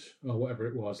Expanded, or whatever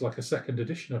it was, like a second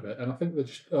edition of it, and I think they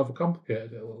just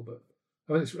overcomplicated it a little bit.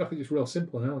 I think it's real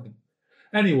simple and elegant.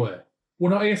 Anyway, we're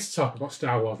not here to talk about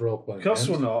Star Wars role-playing Because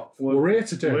games. we're not. We're here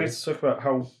to do We're here to talk about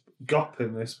how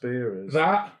gopping this beer is.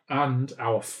 that and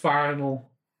our final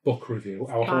book review.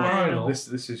 Our final This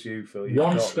is you, Phil. You've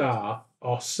one got it. star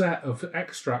or set of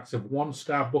extracts of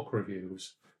 1-star book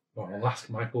reviews for our last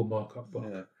Michael Moorcock book.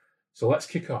 Yeah. So let's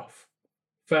kick off.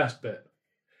 First bit.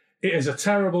 It is a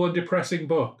terrible and depressing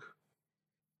book.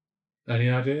 Any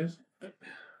ideas?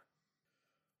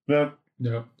 No.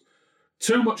 No.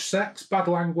 Too much sex, bad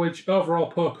language, overall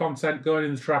poor content going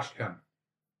in the trash can.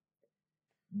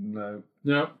 No.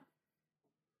 No.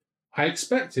 I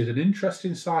expected an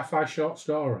interesting sci-fi short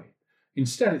story.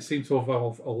 Instead, it seemed to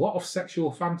involve a lot of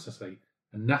sexual fantasy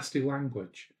and nasty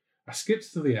language. I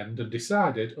skipped to the end and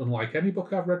decided, unlike any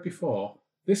book I've read before,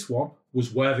 this one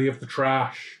was worthy of the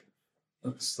trash.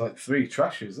 That's like 3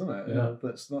 trashes, isn't it? Yeah.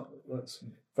 That's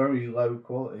very low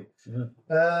quality. Yeah.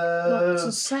 Lots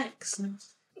of sex.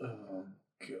 Oh,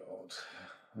 God.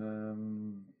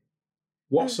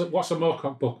 What's a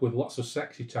Moorcock book with lots of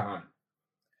sexy time?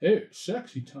 It's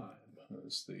sexy time.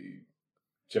 That's the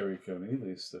Jerry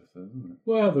Cornelius stuff, isn't it?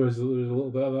 Well, there is a little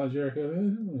bit of that, Jericho.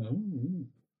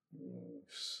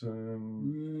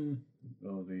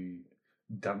 Or the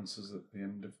dancers at the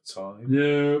end of time.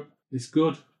 No, it's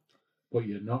good, but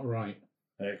you're not right.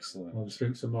 Excellent. I'll just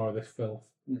drink some more of this filth.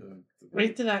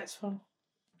 Read the next one.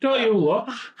 Don't you look?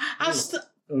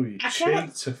 Oh, you I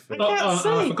can't- cheater, Phil. I can't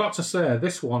I see. forgot to say,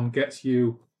 this one gets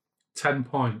you 10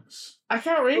 points. I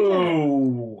can't read it.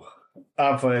 Oh,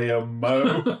 have a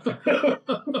mo.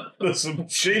 There's some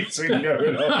cheating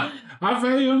going on. Have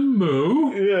a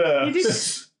moo. Yeah. You did-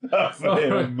 Have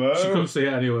a mo. She couldn't see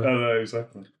it anyway. I know,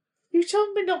 exactly. You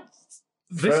told me not.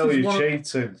 This Phil, is you're one of-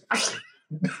 cheating.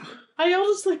 I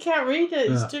honestly can't read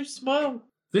it. It's Yeah. too small.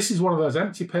 This is one of those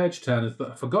empty page turners that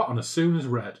are forgotten as soon as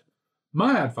read.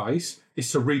 My advice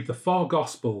is to read the 4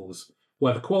 Gospels,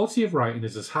 where the quality of writing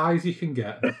is as high as you can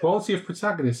get, and the quality of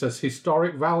protagonists has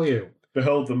historic value.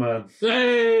 Behold the man.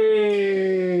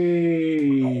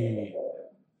 Hey!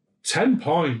 10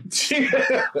 points.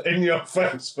 In your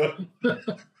face, Phil.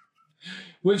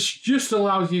 Which just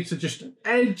allows you to just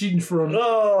edge in front.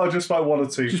 Oh, just by 1 or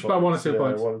 2 Just points. by 1 or 2 Yeah,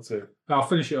 points. 1 or 2. I'll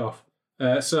finish it off.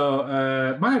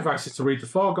 My advice is to read the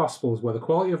 4 Gospels, where the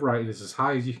quality of writing is as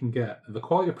high as you can get, and the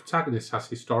quality of protagonists has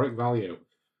historic value.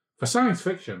 For science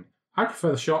fiction, I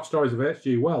prefer the short stories of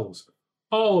H.G. Wells.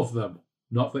 All of them.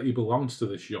 Not that he belongs to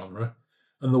this genre.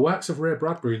 And the works of Ray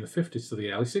Bradbury in the 50s to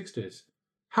the early 60s.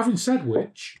 Having said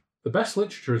which, the best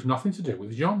literature has nothing to do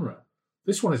with genre.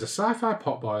 This one is a sci-fi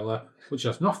potboiler, which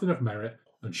has nothing of merit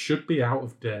and should be out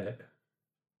of date.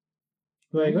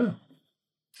 There you go.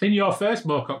 In your face,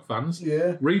 Moorcock fans,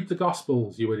 Yeah. read the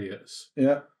Gospels, you idiots.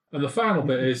 Yeah. And the final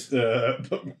bit is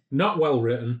not well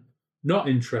written, not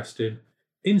interesting,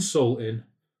 insulting,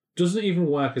 doesn't even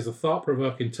work as a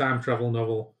thought-provoking time travel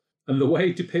novel, and the way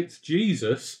it depicts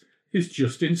Jesus is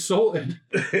just insulting.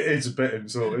 It's a bit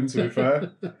insulting, to be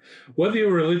fair. Whether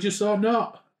you're religious or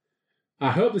not.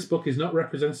 I hope this book is not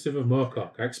representative of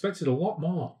Moorcock. I expected a lot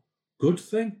more. Good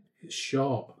thing, it's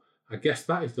short. I guess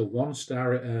that is the 1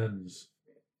 star it earns.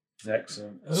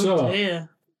 Excellent. Oh So, dear.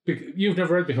 You've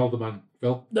never read Behold the Man,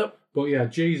 Phil? Nope. But yeah,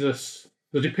 Jesus,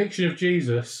 the depiction of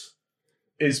Jesus...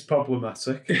 Is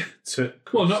problematic.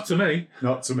 Well, not to me.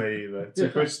 Not to me either. To Yeah.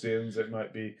 Christians, it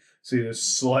might be seen as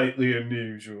slightly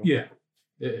unusual. Yeah,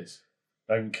 it is.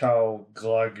 And Carl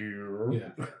Glagour.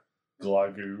 Yeah.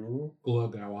 Glagour.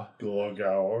 Glogauer.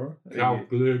 Glogauer. Carl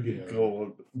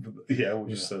Glogauer. Yeah, we'll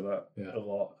just Yeah. say that Yeah. a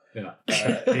lot.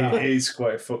 Yeah. He is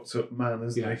quite a fucked up man,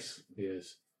 isn't Yes, he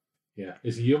is. Yeah,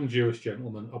 he's a young Jewish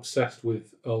gentleman obsessed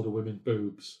with older women's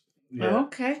boobs. he? Yeah. Oh,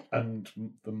 okay. And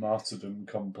the martyrdom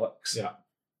complex. Yeah.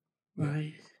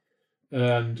 Right.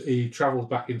 And he travels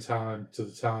back in time to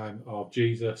the time of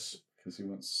Jesus. Because he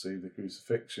wants to see the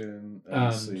crucifixion and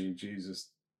And- see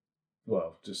Jesus,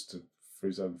 well, just for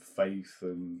his own faith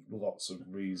and lots of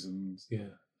reasons. Yeah.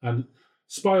 And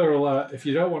spoiler alert, if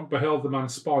you don't want Behold the Man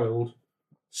spoiled,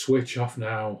 switch off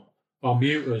now. Or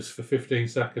mute us for 15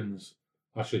 seconds.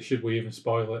 Actually, should we even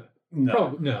spoil it? No.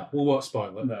 Probably, no, we won't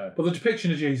spoil it. No. But the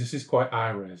depiction of Jesus is quite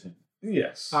eye-raising.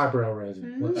 Yes. Eyebrow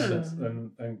raising, let's and,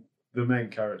 say. and the main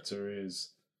character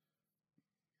is,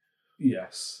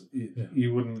 yes, Yeah.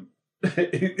 you wouldn't.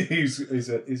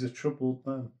 he's a troubled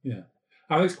man. Yeah.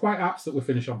 And it's quite apt that we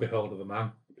finish on Behold of the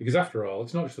Man, Because after all,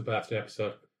 it's not just a birthday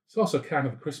episode, it's also kind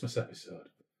of a Christmas episode.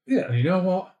 Yeah. And you know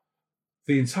what?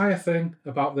 The entire thing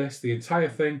about this, the entire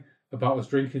thing about us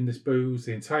drinking this booze,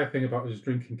 the entire thing about us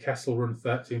drinking Kessel Run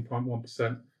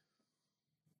 13.1%,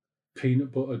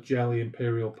 peanut butter jelly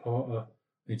imperial porter,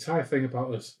 the entire thing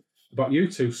about you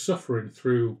two suffering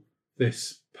through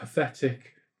this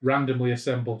pathetic, randomly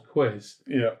assembled quiz.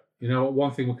 Yeah. You know what?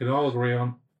 One thing we can all agree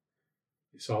on,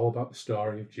 it's all about the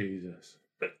story of Jesus.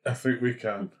 I think we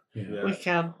can. Yeah. We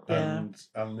can, yeah.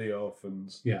 And the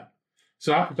orphans. Yeah.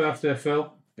 So happy birthday,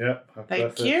 Phil. Yeah. Happy Thank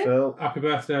birthday, you. Phil. Happy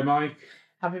birthday, Mike.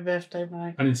 Happy birthday,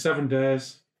 Mike. And in 7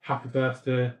 days, happy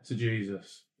birthday to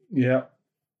Jesus. Yeah.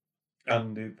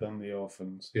 And the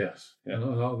orphans. Yes. Yeah. And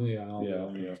all the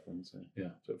And the orphans. Yeah.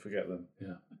 Don't forget them.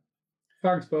 Yeah.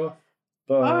 Thanks, both.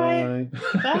 Bye.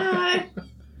 Bye.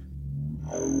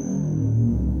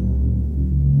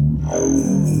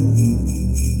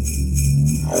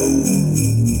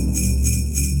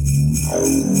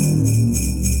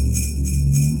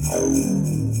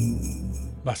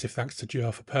 Massive thanks to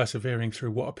Joe for persevering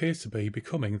through what appears to be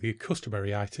becoming the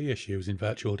customary IT issues in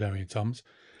virtual Derry and Toms,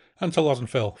 and to Loz and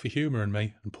Phil for humouring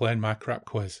me and playing my crap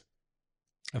quiz.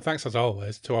 And thanks as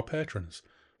always to our patrons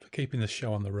for keeping this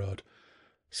show on the road,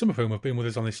 some of whom have been with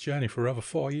us on this journey for over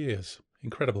 4 years.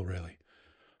 Incredible, really.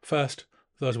 First,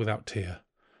 those without tier: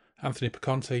 Anthony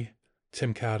Piconti,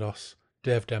 Tim Cardos,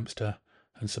 Dave Dempster,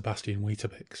 and Sebastian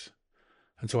Weetabix.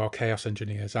 And to our chaos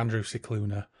engineers, Andrew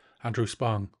Cicluna, Andrew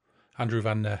Spong, Andrew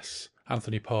Van Ness,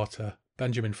 Anthony Porter,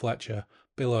 Benjamin Fletcher,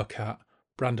 Bill O'Cat,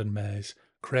 Brandon Mays,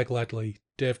 Craig Ledley,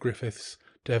 Dave Griffiths,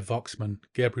 Dave Voxman,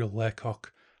 Gabriel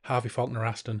Laycock, Harvey Faulkner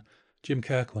Aston, Jim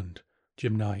Kirkland,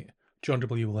 Jim Knight, John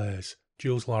W. Lays,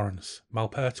 Jules Lawrence, Mal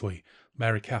Pertwee,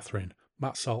 Mary Catherine,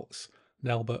 Matt Saltz,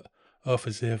 Nelbert, Ofer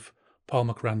Ziv, Paul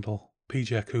McRandall,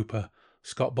 PJ Cooper,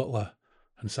 Scott Butler,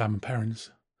 and Simon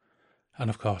Perrins. And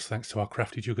of course, thanks to our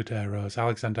crafty jugaderos,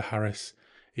 Alexander Harris,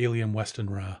 Elian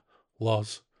Weston-Ra,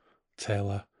 Loz,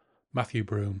 Taylor, Matthew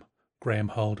Broom, Graham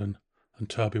Holden, and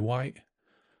Toby White.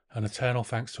 An eternal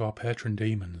thanks to our patron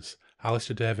demons,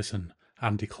 Alistair Davison,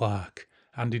 Andy Clark,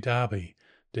 Andy Darby,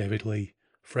 David Lee,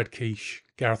 Fred Quiche,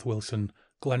 Gareth Wilson,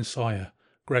 Glenn Sawyer,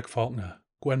 Greg Faulkner,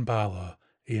 Gwen Barlow,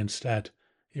 Ian Stead,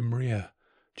 Imria,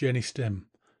 Jenny Stim,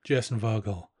 Jason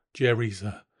Vogel, Jay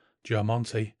Reeser, Joe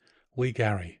Monti, Lee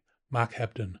Gary, Mark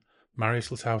Hebden, Marius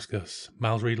Latauskas,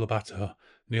 Miles Reed-Labato,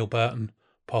 Neil Burton,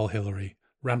 Paul Hillary,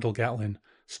 Randall Gatlin,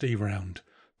 Steve Round,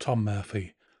 Tom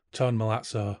Murphy, Tone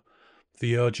Malazzo,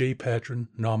 the OG patron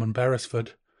Norman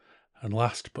Beresford, and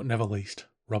last but never least,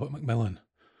 Robert McMillan.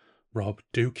 Rob,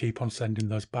 do keep on sending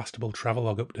those Bastable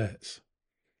travelogue updates.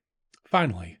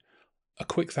 Finally, a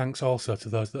quick thanks also to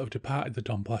those that have departed the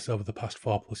Donbless over the past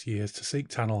 4+ years to seek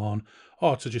Tanelorn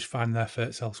or to just find their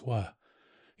fates elsewhere.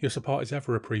 Your support is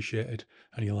ever appreciated,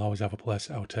 and you'll always have a place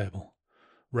at our table.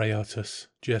 Ray Otis,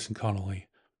 Jason Connolly,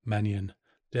 Menyon,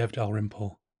 Dave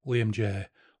Dalrymple, Liam J,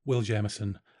 Will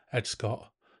Jameson, Ed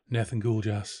Scott, Nathan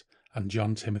Gouljas, and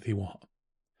John Timothy Watt.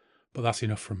 But that's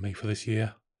enough from me for this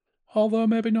year. Although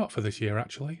maybe not for this year,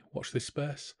 actually. Watch this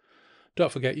space.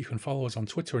 Don't forget you can follow us on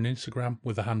Twitter and Instagram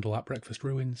with the handle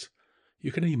 @BreakfastRuins.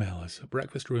 You can email us at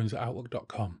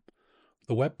breakfastruins@outlook.com.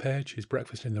 The webpage is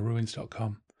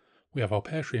breakfastintheruins.com. We have our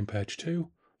Patreon page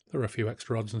too. There are a few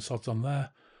extra odds and sods on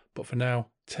there. But for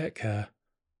now, take care,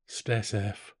 stay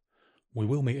safe. We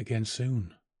will meet again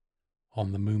soon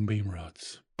on the Moonbeam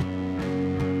Roads.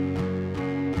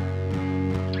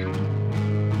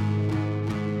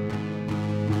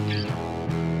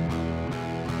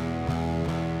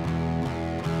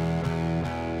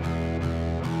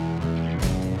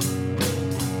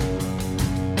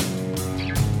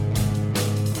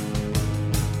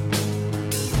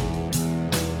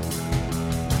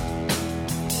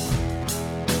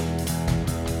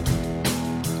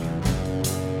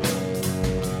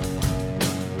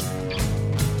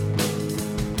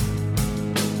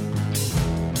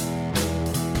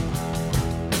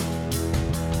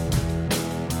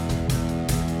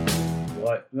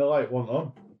 The light went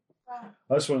on.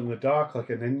 I just went in the dark like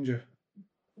a ninja.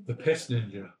 The Piss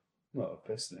Ninja. Not a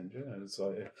piss ninja. It's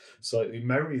like a slightly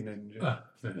merry ninja.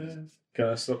 Yeah. Can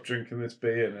I stop drinking this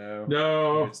beer now?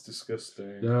 No. It's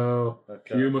disgusting. No.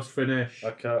 You must finish.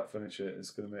 I can't finish it.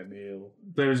 It's going to make me ill.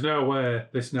 There is no way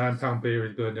this £9 beer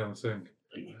is going down the sink.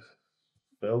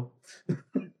 Bill?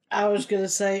 I was going to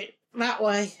say that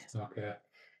way. Okay.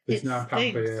 This It £9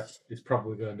 stinks. beer is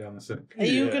probably going down the sink. Are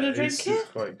you going to drink it's it?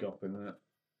 quite gopping, isn't it?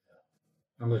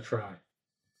 I'm going to try.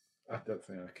 I don't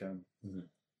think I can. Mhm.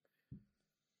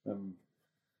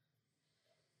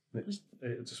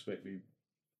 It'll just make me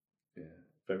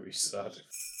very sad.